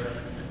there.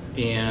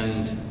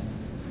 And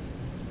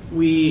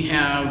we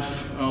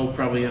have,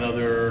 probably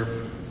another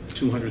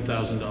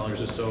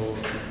 $200,000 or so,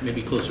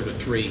 maybe closer to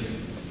 $3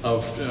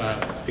 of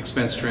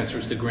expense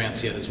transfers to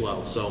grants yet as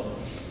well. So,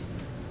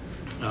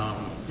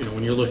 you know,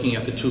 when you're looking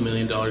at the $2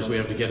 million we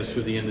have to get us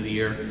through the end of the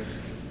year,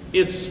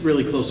 it's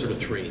really closer to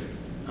 $3.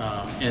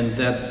 And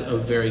that's a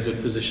very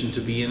good position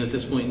to be in at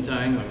this point in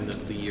time. I mean,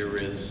 the year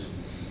is,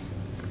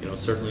 you know,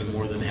 certainly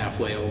more than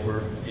halfway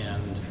over.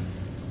 And,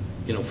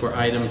 you know, for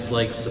items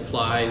like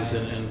supplies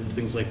and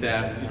things like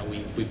that, you know,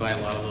 we buy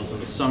a lot of those in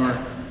the summer.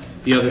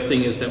 The other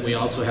thing is that we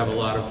also have a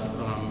lot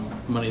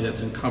of money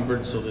that's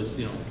encumbered. So there's,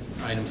 you know,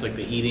 items like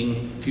the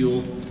heating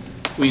fuel,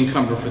 we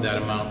encumber for that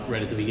amount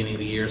right at the beginning of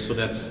the year. So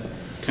that's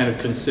kind of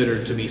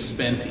considered to be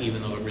spent, even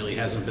though it really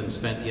hasn't been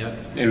spent yet.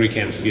 And we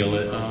can't feel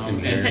it in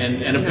here.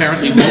 And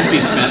apparently won't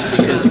be spent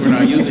because we're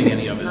not using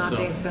any of it. It's So.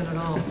 not being spent at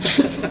all.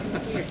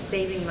 You're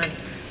saving money.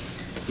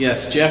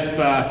 Yes, Jeff,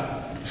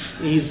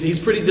 he's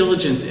pretty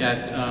diligent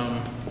at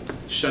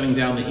shutting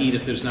down the heat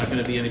if there's not going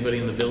to be anybody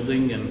in the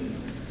building,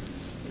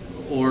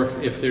 or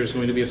if there's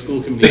going to be a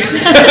school convened.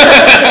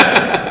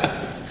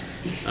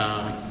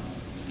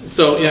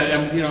 So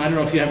yeah, you know, I don't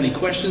know if you have any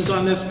questions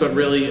on this, but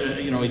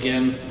really, you know,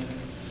 again,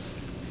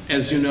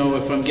 as you know,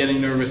 if I'm getting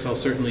nervous, I'll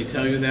certainly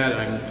tell you that.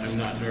 I'm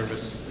not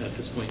nervous at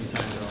this point in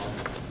time at all.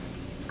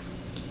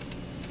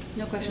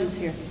 No questions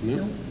here.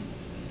 No.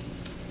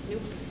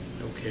 Nope.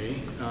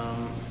 Okay.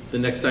 The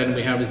next item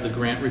we have is the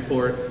grant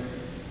report.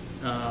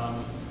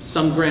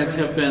 Some grants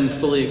have been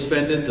fully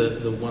expended.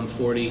 The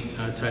 140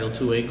 Title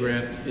II-A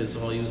grant is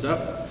all used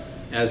up,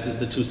 as is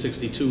the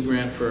 262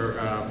 grant for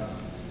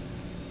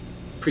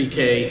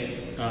pre-K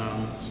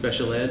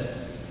special ed.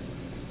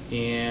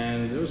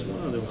 And there was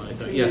one other one, I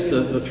thought. Yes,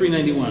 the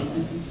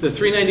 391. The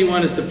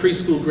 391 is the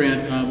preschool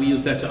grant. We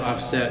use that to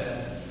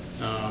offset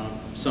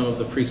some of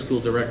the preschool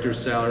director's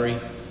salary.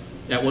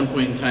 At one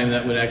point in time,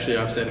 that would actually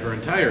offset her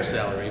entire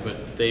salary,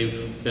 but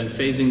they've been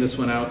phasing this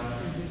one out.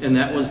 And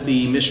that was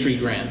the mystery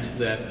grant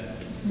that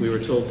we were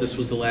told this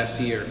was the last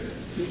year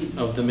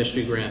of the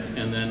mystery grant.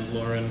 And then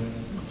Lauren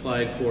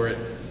applied for it,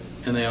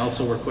 and they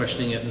also were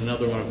questioning it in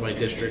another one of my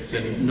districts,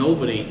 and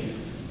nobody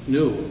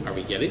knew, are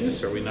we getting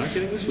this? Are we not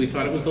getting this? We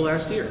thought it was the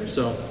last year.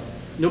 So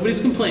nobody's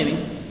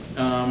complaining.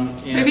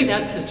 And Maybe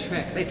that's the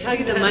trick. They tell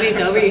you the money's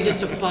over, you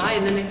just apply,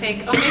 and then they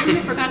think, oh, maybe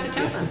we forgot to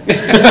tell them.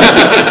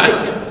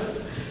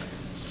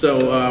 So,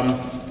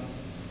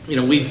 you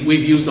know,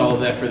 we've used all of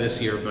that for this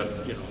year,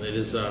 but, you know, it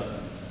is a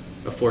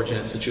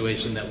fortunate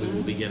situation that we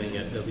will be getting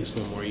it at least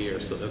one more year,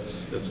 so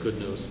that's good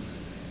news.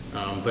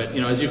 But, you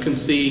know, as you can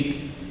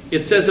see,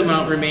 it says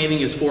amount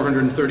remaining is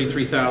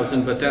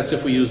 $433,000, but that's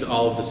if we used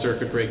all of the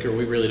circuit breaker.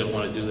 We really don't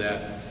want to do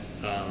that.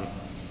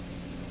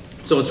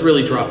 So it's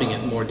really dropping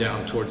it more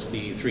down towards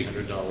the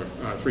 $300,000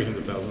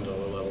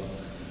 level.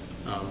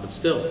 But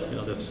still, you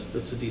know,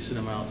 that's a decent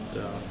amount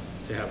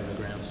to have in the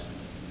grants.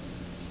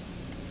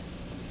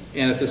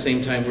 And at the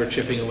same time, we're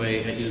chipping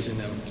away at using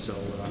them. So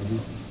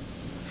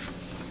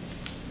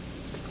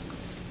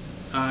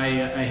I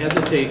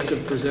hesitate to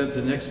present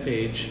the next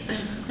page.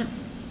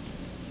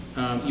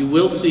 You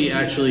will see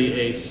actually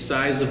a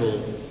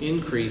sizable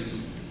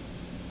increase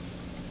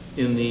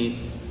in the,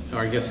 or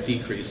I guess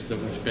decrease,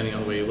 depending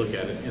on the way you look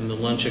at it, in the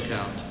lunch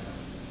account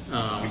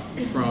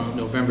from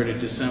November to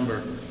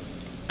December.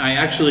 I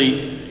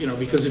actually, you know,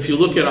 because if you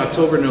look at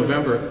October,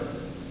 November,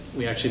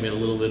 we actually made a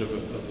little bit of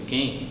a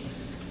gain.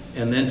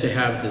 And then to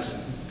have this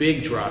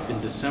big drop in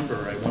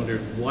December, I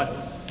wondered what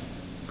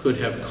could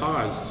have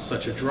caused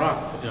such a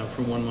drop, you know,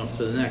 from one month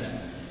to the next.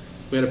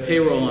 We had a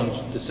payroll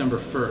on December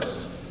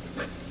 1st.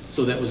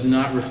 So that was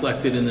not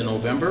reflected in the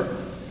November,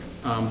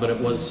 but it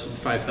was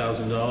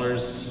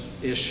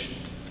 $5,000-ish.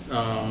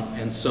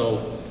 And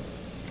so,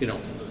 you know,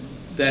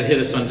 that hit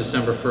us on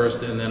December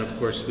 1st, and then of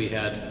course we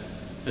had,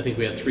 I think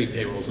we had 3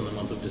 payrolls in the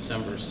month of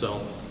December.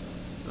 So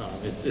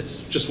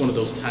it's just one of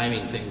those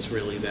timing things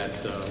really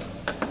that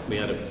we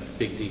had a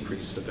big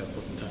decrease at that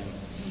point in time.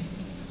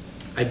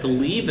 I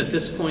believe at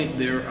this point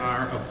there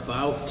are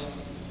about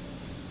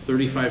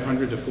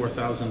 $3,500 to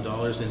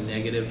 $4,000 in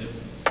negative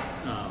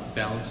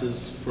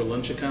balances for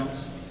lunch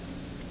accounts.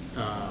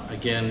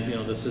 Again, you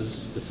know, this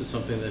is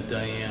something that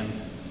Diane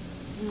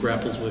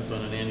grapples with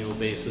on an annual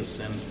basis,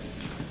 and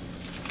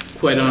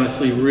quite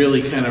honestly,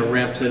 really kind of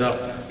ramps it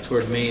up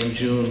toward May and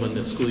June when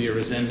the school year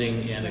is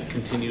ending, and it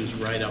continues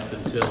right up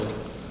until,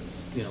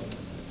 you know,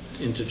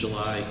 into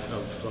July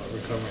of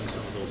recovering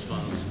some of those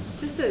funds.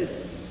 Just a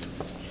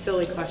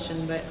silly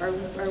question, but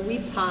are we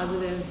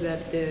positive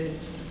that the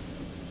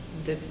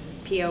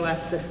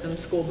POS system,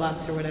 school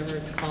bucks or whatever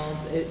it's called,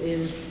 it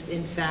is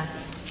in fact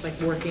like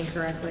working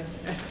correctly?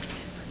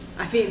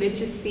 I mean, it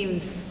just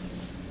seems.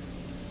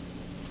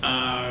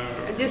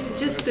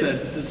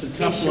 It's a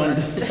tough one.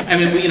 I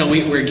mean, you know,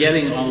 we're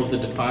getting all of the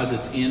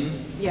deposits in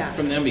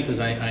from them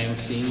because I am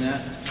seeing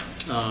that.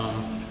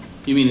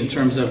 You mean in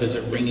terms of, is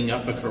it ringing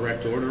up a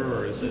correct order,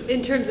 or is it?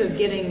 In terms of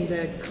getting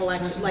the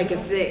collection, like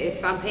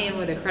if I'm paying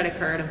with a credit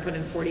card, I'm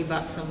putting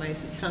 $40 on my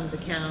son's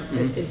account,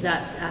 is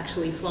that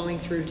actually flowing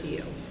through to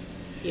you?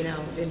 You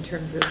know, in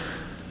terms of.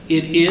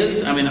 It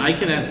is. I mean, I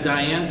can ask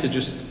Diane to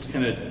just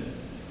kind of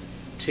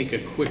take a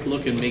quick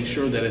look and make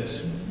sure that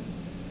it's,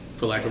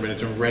 for lack of a better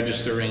term,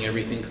 registering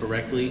everything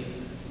correctly.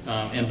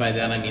 And by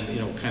that, I mean, you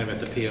know, kind of at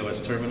the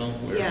POS terminal.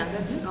 Where,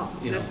 that's,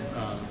 you know.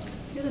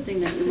 The other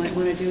thing that you might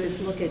want to do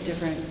is look at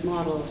different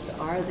models.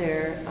 Are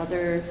there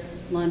other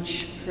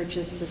lunch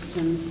purchase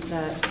systems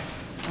that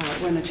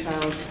when a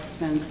child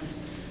spends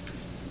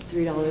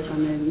 $3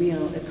 on their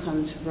meal, it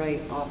comes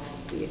right off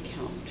the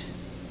account,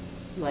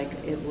 like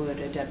it would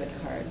a debit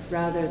card,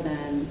 rather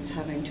than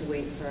having to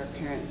wait for a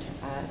parent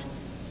to add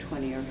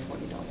 $20 or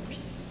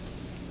 $40.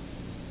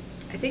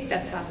 I think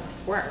that's how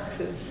this works.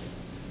 Is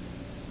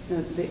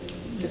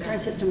the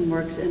current system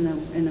works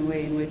in the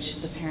way in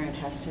which the parent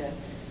has to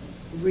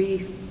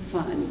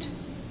refund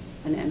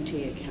an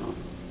empty account.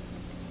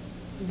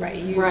 Right.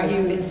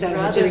 Instead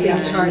of just being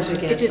charged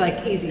against,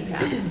 like Easy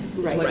Pass, is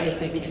what you're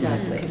thinking.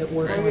 Exactly. Could it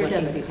work Or your like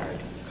debit Easy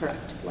cards. Pass? Correct.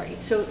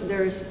 Right. So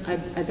there's, I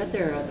bet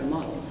there are other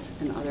models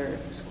and other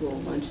school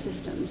lunch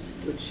systems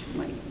which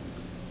might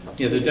help.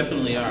 Yeah, there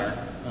definitely are.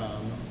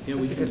 Yeah, That's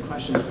we a can good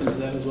question. look into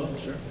that as well,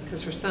 sure.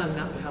 Because for some,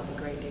 that would help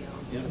a great deal.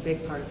 Yeah. A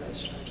big part of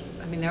those charges.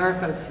 I mean, there are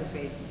folks who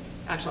face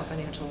actual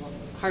financial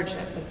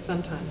hardship, but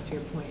sometimes, to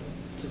your point,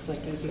 just like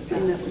Easy Pass.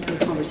 And this is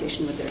the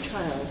conversation with their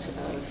child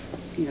of,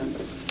 you know,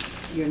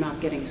 you're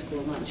not getting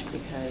school lunch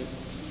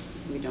because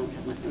we don't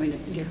have lunch. I mean,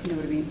 it's, you know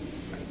what I mean?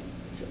 Right.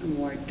 It's a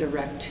more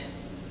direct,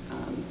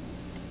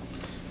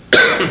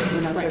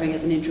 we're not serving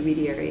as an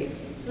intermediary,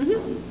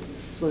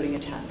 floating a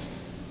tab.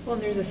 well,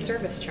 and there's a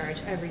service charge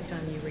every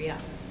time you re-up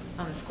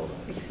on a school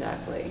bus.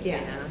 Exactly.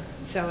 Yeah.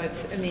 So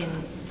it's, I mean,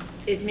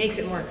 it makes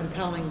it more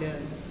compelling to,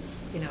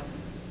 you know,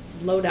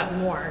 load up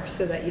more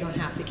so that you don't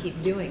have to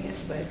keep doing it.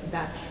 But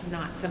that's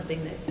not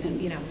something that,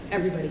 you know,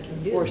 everybody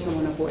can do. Or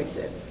someone avoids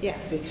it. Yeah.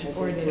 Because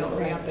or it they will- don't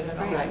re-up it at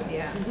all. Right.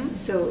 Yeah.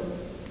 So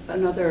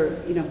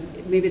another, you know,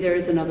 maybe there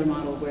is another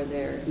model where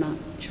they're not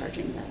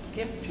charging that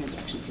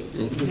transaction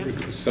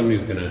fee.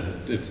 Somebody's gonna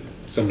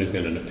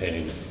end up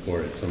paying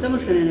for it.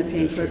 Someone's going to end up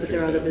paying for it, but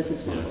there are other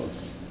business Yeah.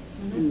 models.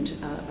 And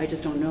I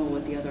just don't know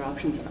what the other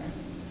options are.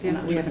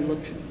 And we haven't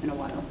looked in a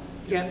while.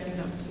 Yeah,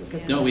 no, it's a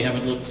good No, we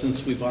haven't looked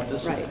since we bought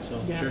this one, Right.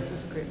 so, Yeah, sure.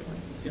 that's a great point.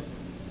 Yep.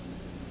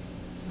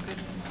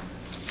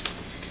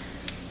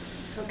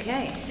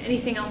 Okay.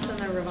 Anything else on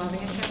the revolving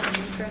accounts,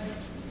 Chris?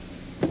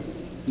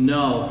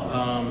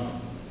 No,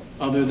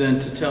 other than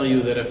to tell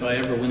you that if I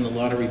ever win the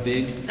lottery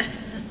big,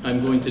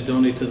 I'm going to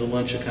donate to the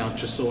lunch account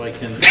just so I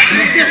can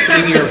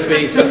in your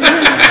face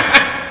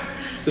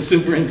the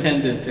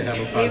superintendent to have a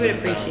We would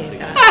positive balance appreciate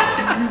again.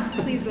 that.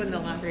 Please win the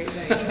lottery.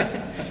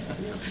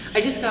 I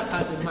just got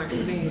positive marks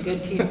for being a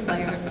good team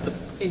player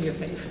in your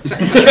face.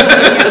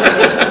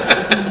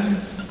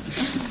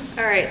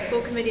 All right,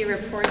 school committee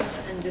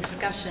reports and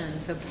discussion.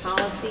 So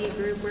policy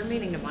group, we're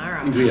meeting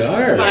tomorrow. We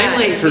are.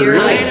 Finally, For you're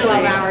real. like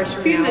 12 hours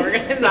from See now, the we're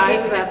gonna size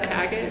be- of that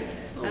packet?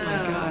 Oh my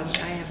gosh.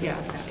 I haven't Yeah.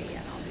 looked at it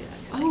yet. I'll do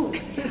that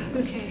tonight. Oh,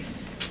 okay.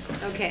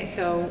 Okay,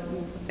 so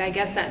I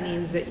guess that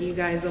means that you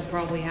guys will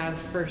probably have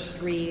first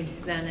read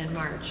then in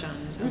March on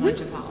a bunch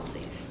of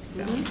policies.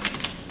 So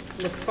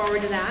look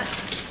forward to that.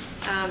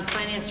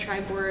 Finance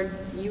Tri-Board,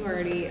 you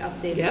already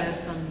updated Yep.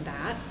 us on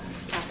that.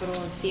 Capital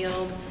and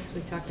Fields,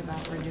 we talked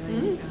about we're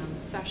doing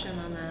session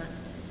on that.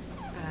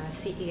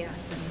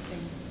 CES,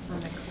 anything on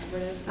the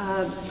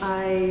collaborative?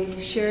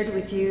 I shared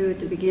with you at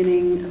the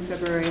beginning of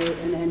February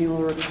an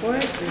annual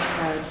report. We've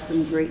had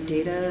some great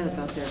data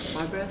about their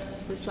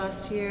progress this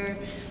last year.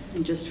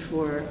 And just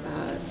for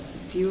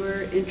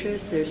viewer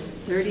interest, there's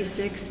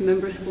 36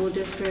 member school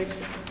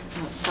districts,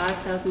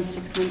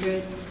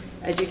 5,600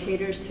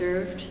 educators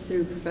served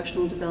through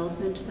professional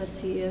development that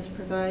CES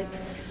provides,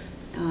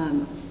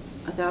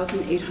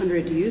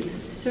 1,800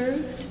 youth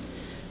served,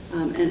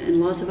 and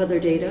lots of other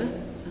data.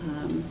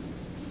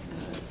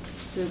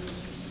 It's a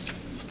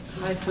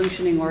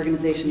high-functioning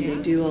organization. They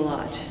do a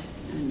lot,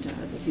 and they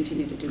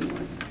continue to do more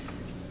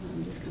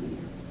this coming year.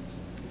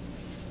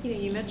 You know,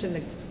 you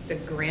mentioned the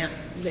grant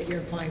that you're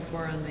applying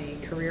for on the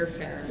career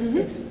fair.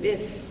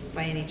 If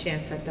by any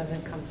chance that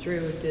doesn't come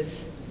through,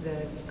 does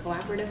the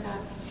collaborative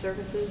have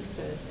services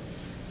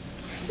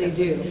to? They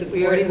do. support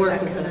We already work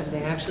that with kind them. of-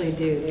 They actually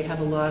do. They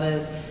have a lot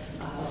of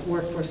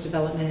workforce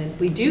development.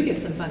 We do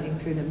get some funding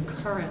through them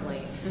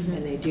currently,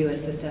 and they do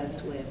assist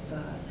us with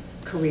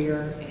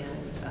career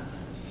and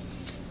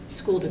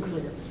school to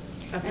career.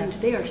 Okay. And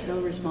they are so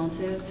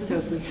responsive. So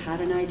if we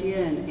had an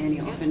idea, and Annie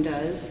often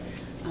does,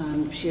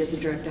 she has a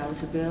direct dial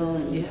to Bill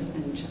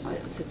and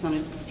sits on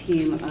a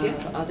team of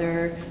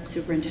other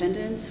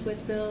superintendents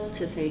with Bill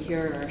to say,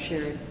 here are our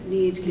shared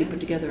needs, can you put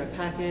together a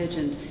package?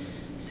 And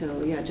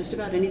so, yeah, just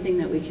about anything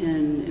that we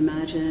can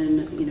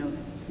imagine, you know,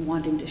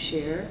 wanting to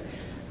share,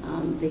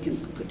 they can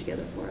put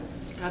together for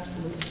us.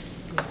 Absolutely.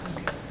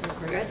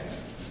 Okay, good.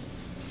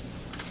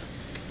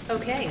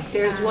 Okay,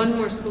 there's one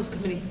more schools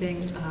committee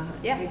thing.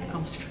 I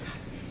almost forgot.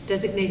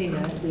 Designating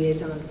a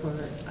liaison for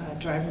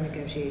driver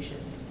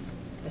negotiations,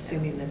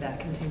 assuming that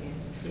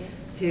continues. Yeah.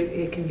 So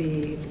it can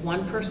be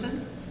one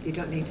person. You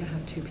don't need to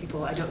have two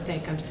people. I don't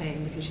think I'm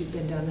saying, because you've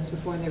been down this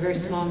before, and they're very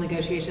small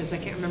negotiations. I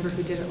can't remember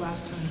who did it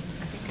last time.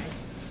 I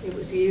think it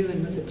was you,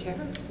 and was it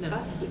Tara? No,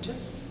 Bus. was it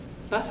just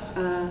Bus?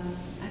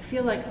 I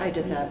feel like I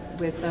did that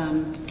with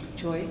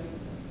Joy.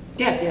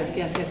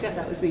 Yes.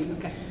 That was me.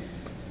 Okay.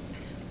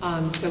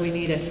 So we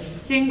need a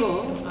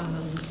single,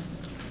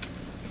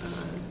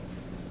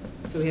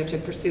 so we have to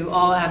pursue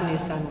all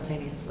avenues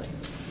simultaneously.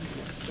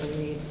 So we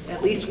need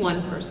at least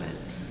one person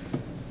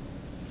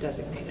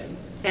designated.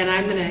 And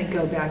I'm going to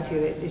go back to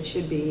it. It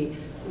should be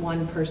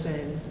one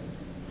person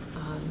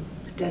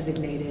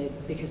designated,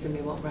 because then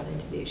we won't run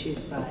into the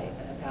issues about a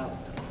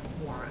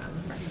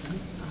quorum. Right.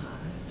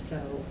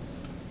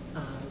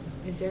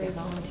 Is there a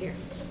volunteer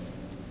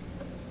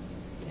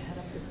to head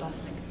up the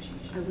bus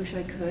negotiations? I wish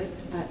I could.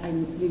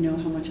 You know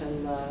how much I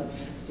love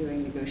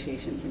doing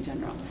negotiations in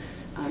general.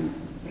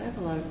 But I have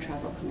a lot of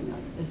travel coming up,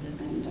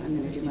 and I'm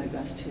going to do my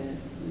best to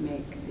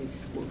make these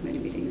school committee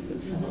meetings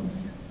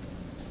themselves.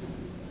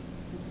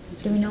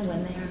 Do we know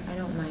when they are? I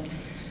don't mind.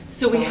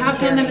 So we have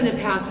done them in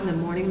the past in the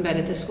morning, but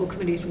at the school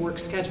committee's work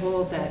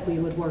schedule that we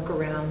would work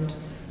around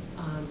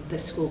the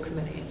school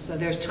committee. So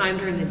there's time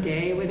during the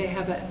day where they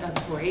have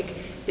a break.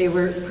 They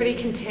were pretty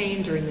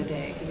contained during the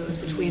day because it was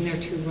between their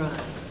two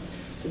runs.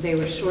 So they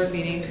were short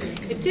meetings.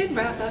 It did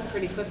wrap up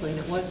pretty quickly, and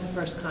it was the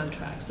first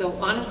contract. So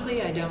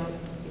honestly, I don't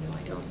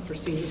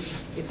foresee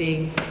it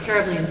being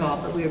terribly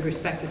involved, but we would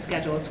respect the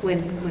schedule. It's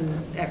when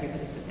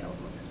everybody's available.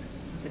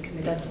 The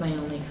committee. That's my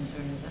only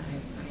concern, is that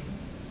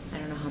I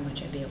don't know how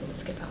much I'd be able to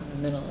skip out in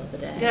the middle of the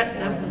day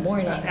or in the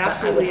morning.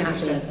 Absolutely, but I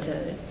would have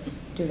to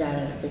do that,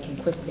 and if we can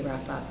quickly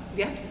wrap up.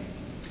 Yeah.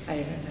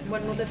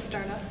 When will this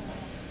start up?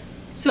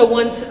 So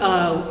once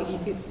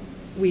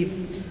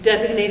we've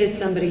designated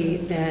somebody,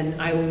 then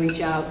I will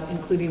reach out,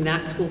 including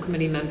that school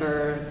committee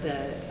member,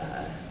 the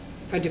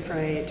Fred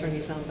Dupre,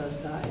 attorneys on both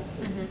sides.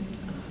 And,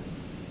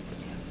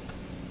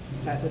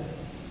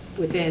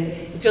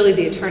 it's really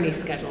the attorney's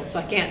schedule. So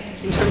I can't,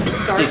 in terms of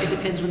start, it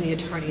depends when the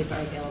attorneys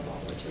are available,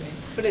 which is.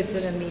 But it's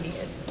an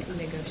immediate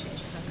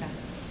negotiation. Okay.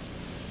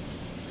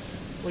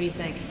 What do you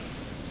think?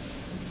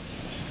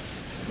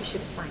 We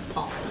should assign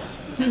Paul for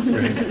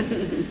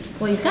this.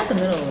 Well, he's got the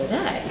middle of the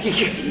day.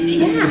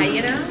 Yeah,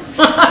 you know.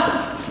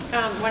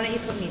 Why don't you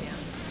put me down?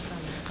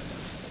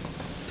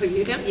 Put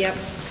you down? Yep.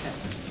 Okay.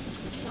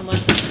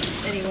 Unless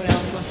anyone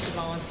else wants to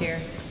volunteer.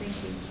 Thank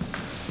you.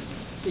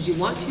 Did you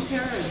want to,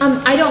 Tara?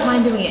 I don't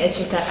mind doing it. It's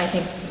just that I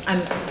think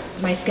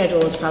my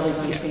schedule is probably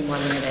going to be more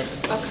limited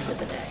at the end of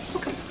the day.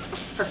 Okay.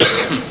 Perfect.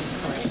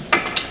 All right.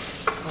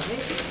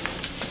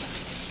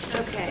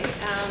 Okay.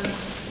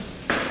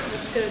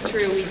 Let's go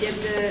through. We did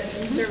the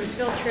service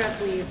field trip.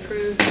 We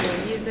approved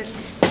the music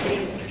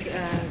dates,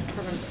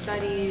 program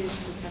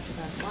studies. We talked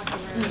about locker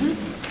room.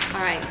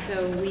 All right.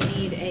 So we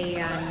need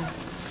a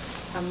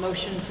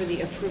motion for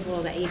the approval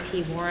of the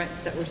AP warrants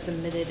that were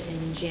submitted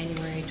in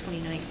January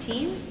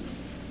 2019.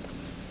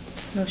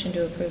 Motion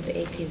to approve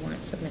the AP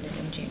warrants submitted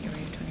in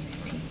January of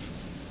 2019.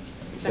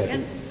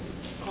 Second.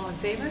 All in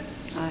favor?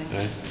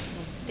 Aye.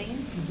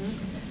 Abstain?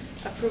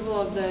 Approval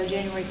of the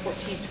January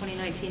 14th,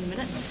 2019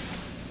 minutes.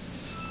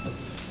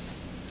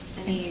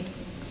 Any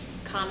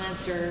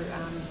comments or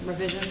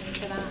revisions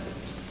to that?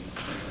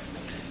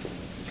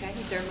 Okay,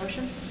 is there a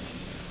motion?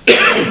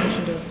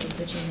 Motion to approve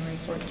the January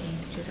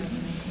 14th,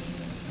 2019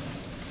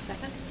 minutes.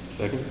 Second?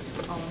 Second.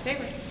 All in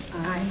favor?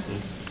 Aye.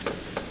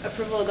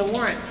 Approval of the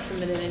warrants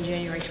submitted in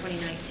January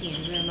 2019.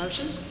 Is there a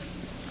motion?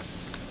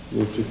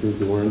 Move to approve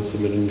the warrants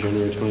submitted in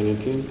January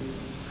 2019.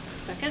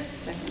 Second?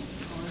 Second.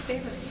 All in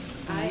favor?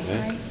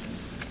 Aye.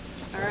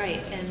 All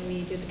right, and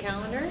we did the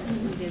calendar,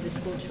 we did the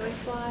school choice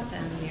slots,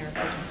 and we are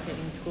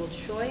participating in school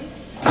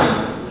choice.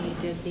 We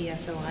did the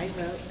SOI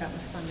vote, that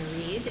was fun to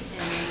read,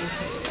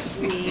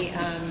 and we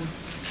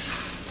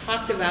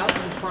talked about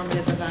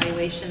informative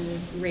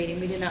evaluation rating.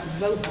 We did not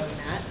vote on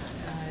that.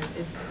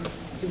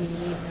 Do we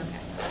need, okay.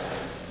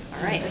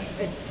 All right.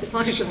 As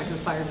long as you're not going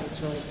to fire me, it's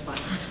fine.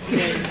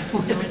 There's no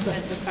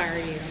intent to fire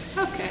you.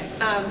 Okay.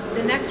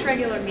 The next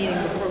regular meeting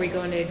before we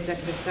go into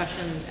executive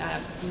session,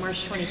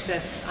 March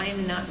 25th, I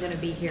am not going to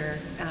be here.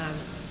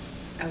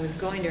 I was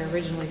going to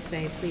originally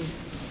say,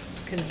 please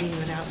convene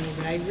without me,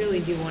 but I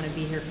really do want to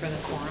be here for the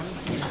forum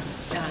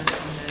on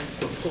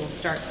the school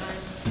start time.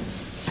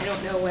 I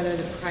don't know whether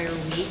the prior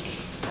week,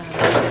 maybe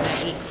the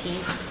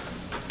 18th,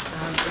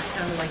 it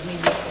sounded like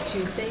maybe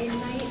Tuesday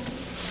night,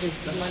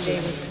 because Monday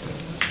was.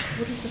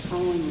 What does the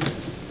following,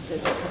 the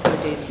couple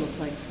of days look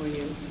like for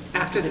you?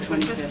 After the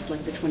 25th,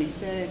 like the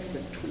 26th, the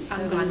 27th?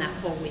 I'm gone that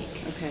whole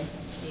week. Okay.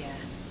 Yeah.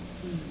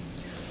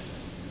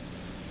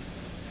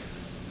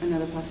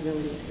 Another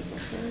possibility is April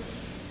 1st,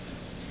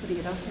 putting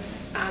it out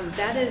there.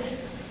 That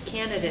is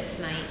candidates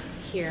night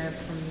here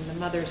from the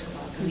Mothers Club.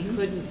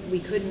 We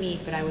could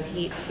meet, but I would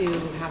hate to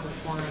have a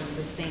forum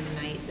the same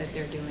night that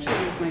they're doing. Sure,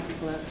 we might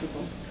pull out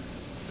people.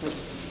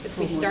 If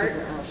we start,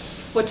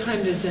 What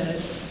time does the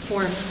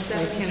forum?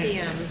 7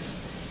 p.m.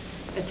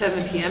 At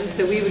 7 p.m.,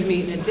 so we would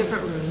meet in a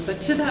different room,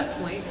 but to that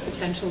point,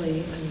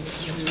 potentially, and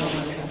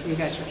for you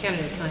guys for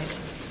candidates night,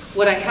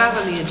 what I have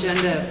on the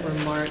agenda for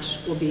March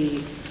will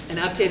be an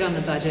update on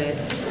the budget.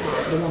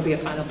 There won't be a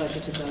final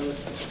budget to vote.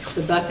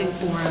 The busing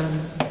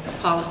forum,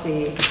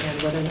 policy,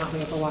 and whether or not we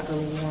have a locker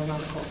room warrant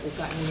article. If we've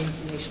got any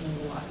information on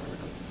the locker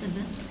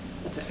room.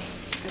 That's it.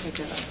 Okay,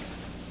 good.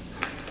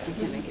 I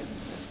can't make it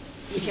first.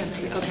 You can't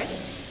make it, okay.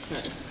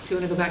 Sorry. So you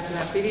want to go back to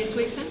that previous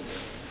week then?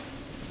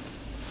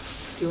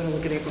 Do you want to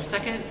look at April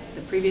 2nd,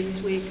 the previous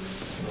week?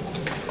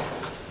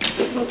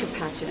 We can also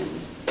patch in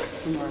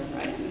for more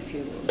writing if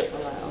you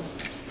will allow.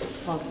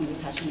 Policy will be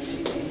patching in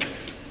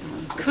anyways.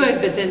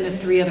 Could, but then the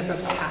three other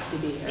folks have to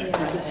be here. Yeah.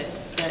 Because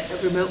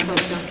the remote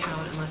folks don't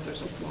count unless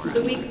there's a forum.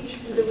 The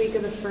week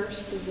of the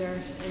 1st, is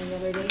there any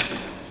other date?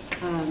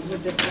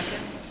 Would the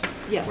 2nd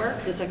Yes,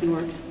 work? the 2nd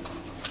works.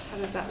 How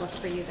does that look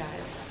for you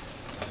guys?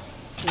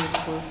 Yeah,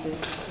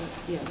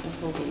 the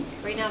whole week.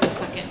 Right now, the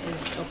 2nd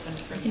is open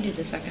for I can me. do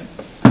the 2nd.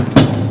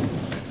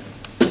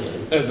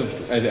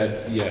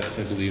 Yes,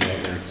 I believe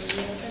that works.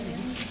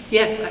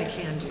 Yes, I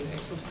can do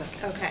April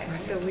 2nd. Okay, Right.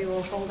 so we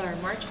will hold our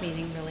March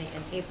meeting really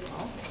in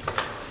April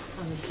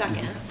on the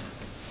 2nd.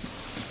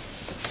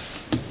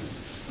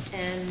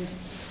 And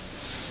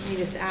let me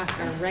just ask,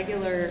 our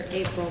regular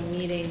April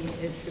meeting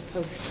is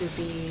supposed to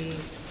be,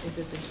 is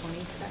it the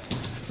 22nd?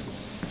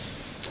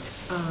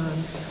 Let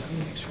me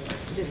make sure.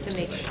 Just to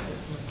make sure.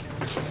 It's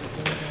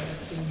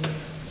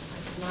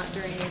not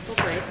during April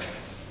break.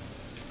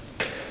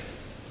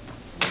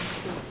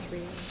 1, 2, 3.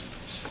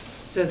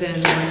 So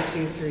then 1,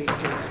 2, 3, 4,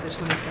 the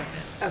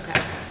 22nd.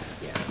 Okay.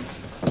 Yeah.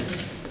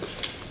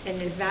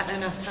 And is that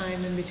enough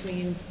time in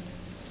between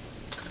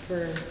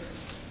for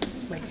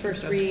like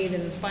first read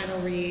and final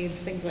reads,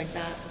 things like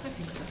that? I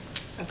think so.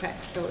 Okay,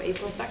 so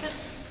April 2nd,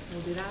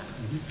 we'll do that.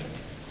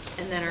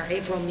 And then our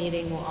April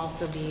meeting will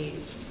also be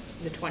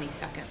the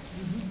 22nd.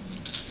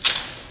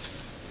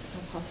 It's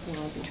not possible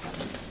I'll be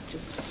traveling,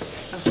 just,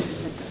 Okay.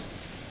 that's it.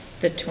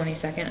 The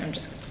 22nd, I'm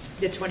just,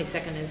 The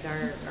 22nd is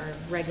our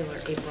regular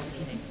April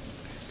meeting.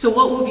 So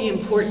what will be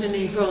important in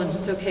April, and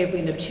it's okay if we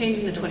end up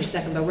changing the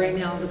 22nd, but right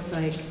now it looks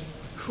like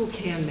who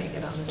can make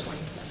it on the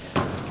 22nd?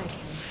 I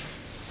can.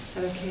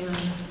 Heather can,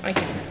 I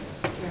can.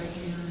 Tara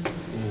can.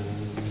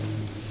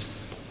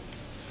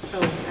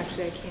 Oh,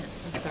 actually, I can't,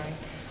 I'm sorry.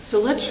 So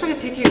let's try to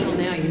pick April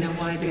now, you know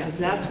why? Because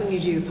that's when you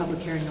do your public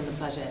hearing on the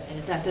budget. And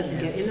if that doesn't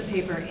get in the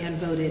paper and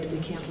voted, we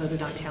can't vote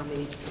it on town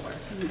meeting floor.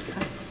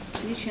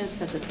 Any chance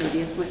that the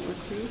 30th might work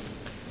for you?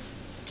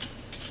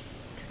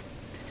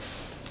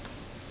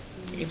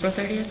 April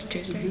 30th,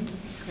 Tuesday?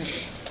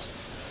 Correct.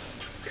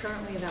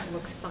 Currently, that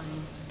looks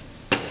fine.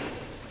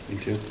 Me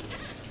too.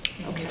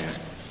 Okay.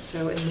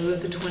 So in lieu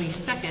of the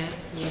 22nd,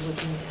 we're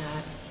looking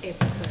at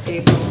April 30th.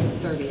 April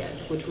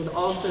 30th, which would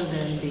also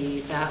then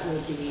be, that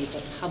would be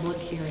the public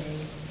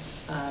hearing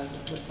of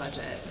the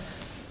budget.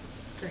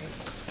 Great.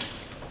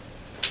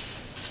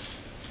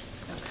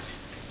 Okay.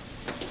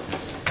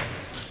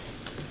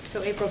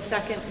 So April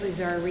 2nd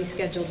is our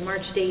rescheduled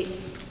March date,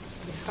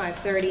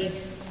 5:30.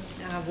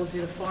 We'll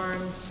do the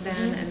forum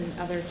then and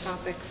other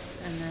topics,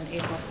 and then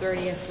April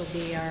 30th will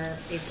be our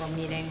April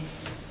meeting.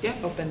 Yeah.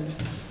 Open,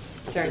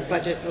 sorry,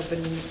 budget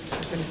open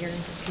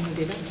hearing. Can you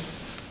do that?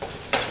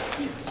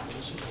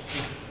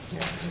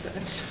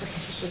 I'm sorry.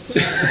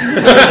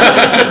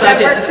 Does that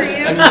work for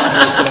you?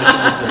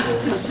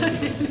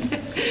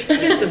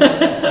 Just the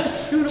budget.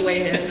 You want to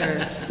weigh in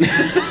or?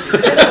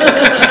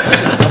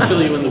 I'll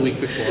fill you in the week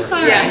before. All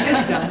right,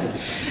 just done.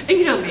 And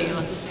you know me,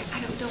 I'll just say,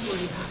 don't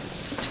worry about it.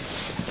 Just do it.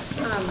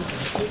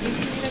 Will you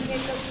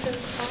communicate those to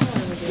Paul,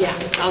 or would you?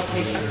 Yeah, I'll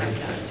take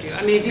that too. I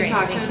mean, if you Great,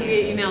 talk to thank him you.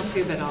 via email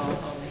too, but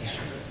I'll make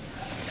sure.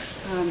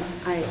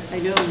 I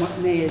know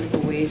May is a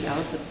ways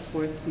out, but the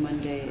fourth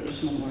Monday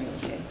is Memorial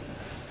Day.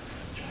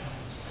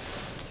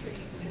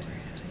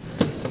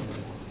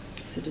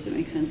 So does it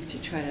make sense to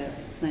try to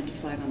plant a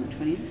flag on the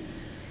 20th?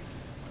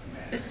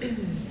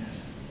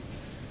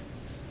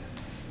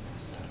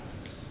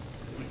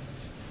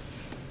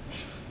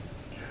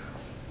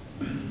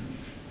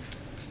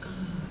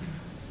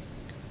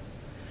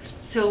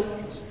 So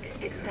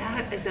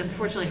that is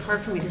unfortunately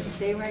hard for me to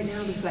say right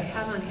now because I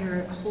have on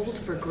here hold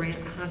for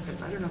grant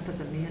conference. I don't know if that's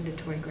a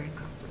mandatory grant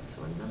conference,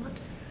 so I'm not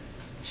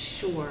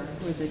sure.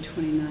 Or the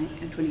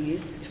 29th and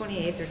 28th?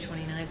 28th or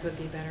 29th would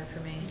be better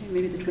for me.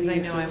 Maybe the 28th. Because I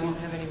know I won't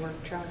have any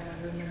work travel.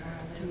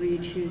 3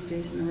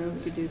 Tuesdays in a row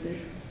we could do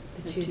this.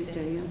 The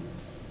Tuesday. Yeah.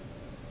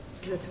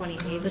 Is the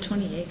 28th? The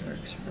 28th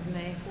works. Of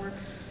May work?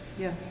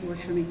 Yeah,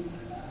 works for me.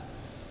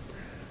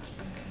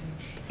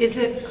 Is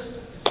it,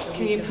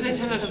 can you put a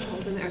tentative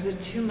hold in there? Is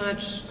it too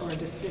much, or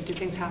do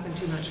things happen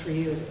too much for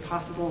you? Is it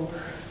possible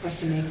for us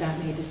to make that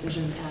May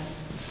decision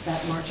at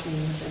that March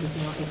meeting that is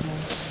now April?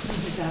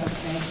 Is that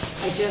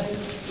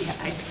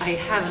okay? I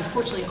have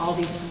unfortunately all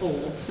these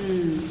holds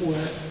for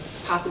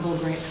possible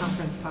grant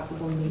conference,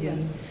 possible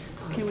meeting.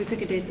 Can we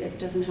pick a date that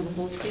doesn't have a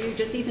hold for you?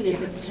 Just even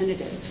if it's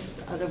tentative,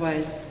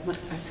 otherwise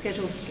our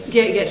schedules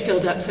Get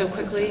filled up so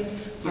quickly?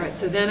 All right,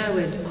 so then I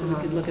would So we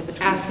could look at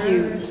the ask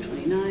you. 21st,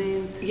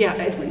 29th. Yeah,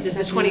 is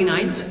the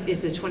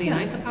 22nd.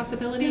 29th a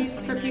possibility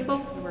for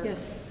people?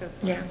 Yes.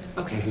 Yeah.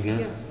 Okay. As of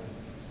now?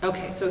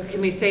 Okay, so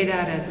can we say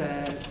that as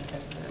a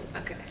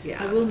Okay.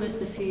 yeah. I will miss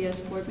the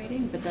CES board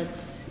meeting, but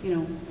that's,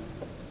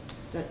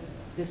 that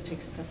this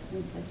takes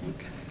precedence, I think.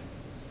 Okay.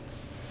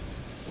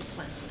 We'll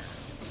plan on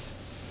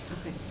that.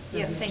 Okay. So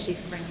Yeah, thank you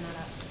for bringing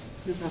that up.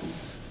 No problem.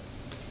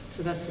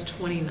 So that's the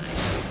 29th,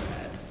 we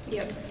said.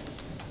 Yep.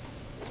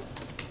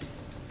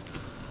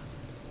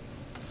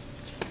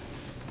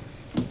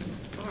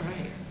 All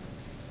right.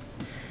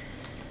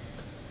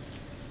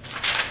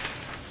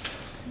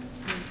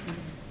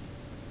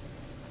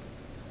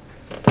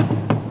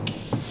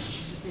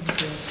 Just need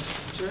to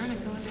adjourn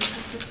and go into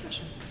executive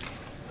session.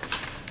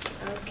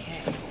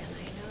 Okay, and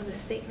I know the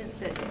statement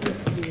that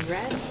needs to be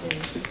read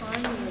is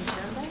on the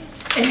agenda.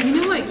 And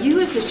you know what? You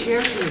as the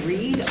chair can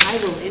read. I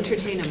will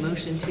entertain a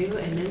motion too,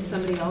 and then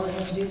somebody, all I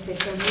have to do is say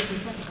so moved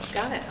and seconded.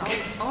 Got it.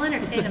 I'll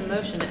entertain a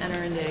motion to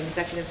enter into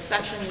executive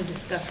session to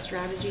discuss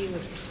strategy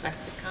with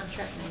respect to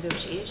contract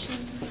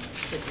negotiations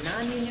with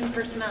non-union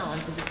personnel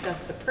and to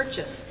discuss the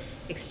purchase,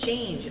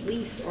 exchange,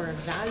 lease, or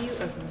value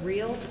of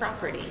real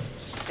property,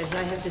 as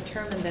I have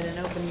determined that an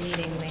open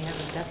meeting may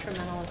have a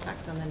detrimental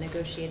effect on the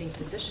negotiating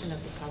position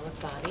of the public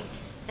body,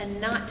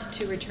 and not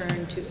to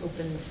return to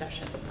open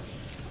session.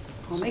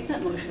 I'll make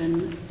that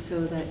motion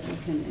so that you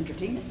can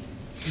entertain it.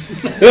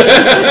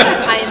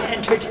 I am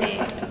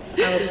entertained.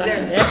 I will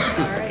second it.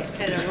 All right,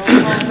 and a roll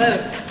call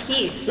vote.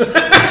 Keith?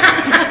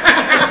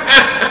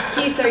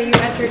 Keith, are you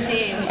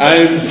entertained?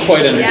 I'm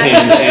quite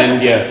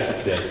entertained, Yes.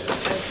 and yes.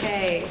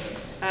 Okay.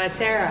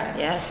 Tara?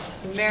 Yes.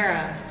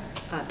 Mara?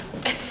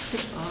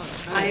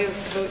 I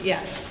vote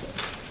yes.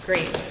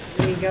 Great.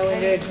 We go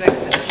into exec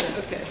session.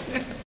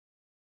 Okay.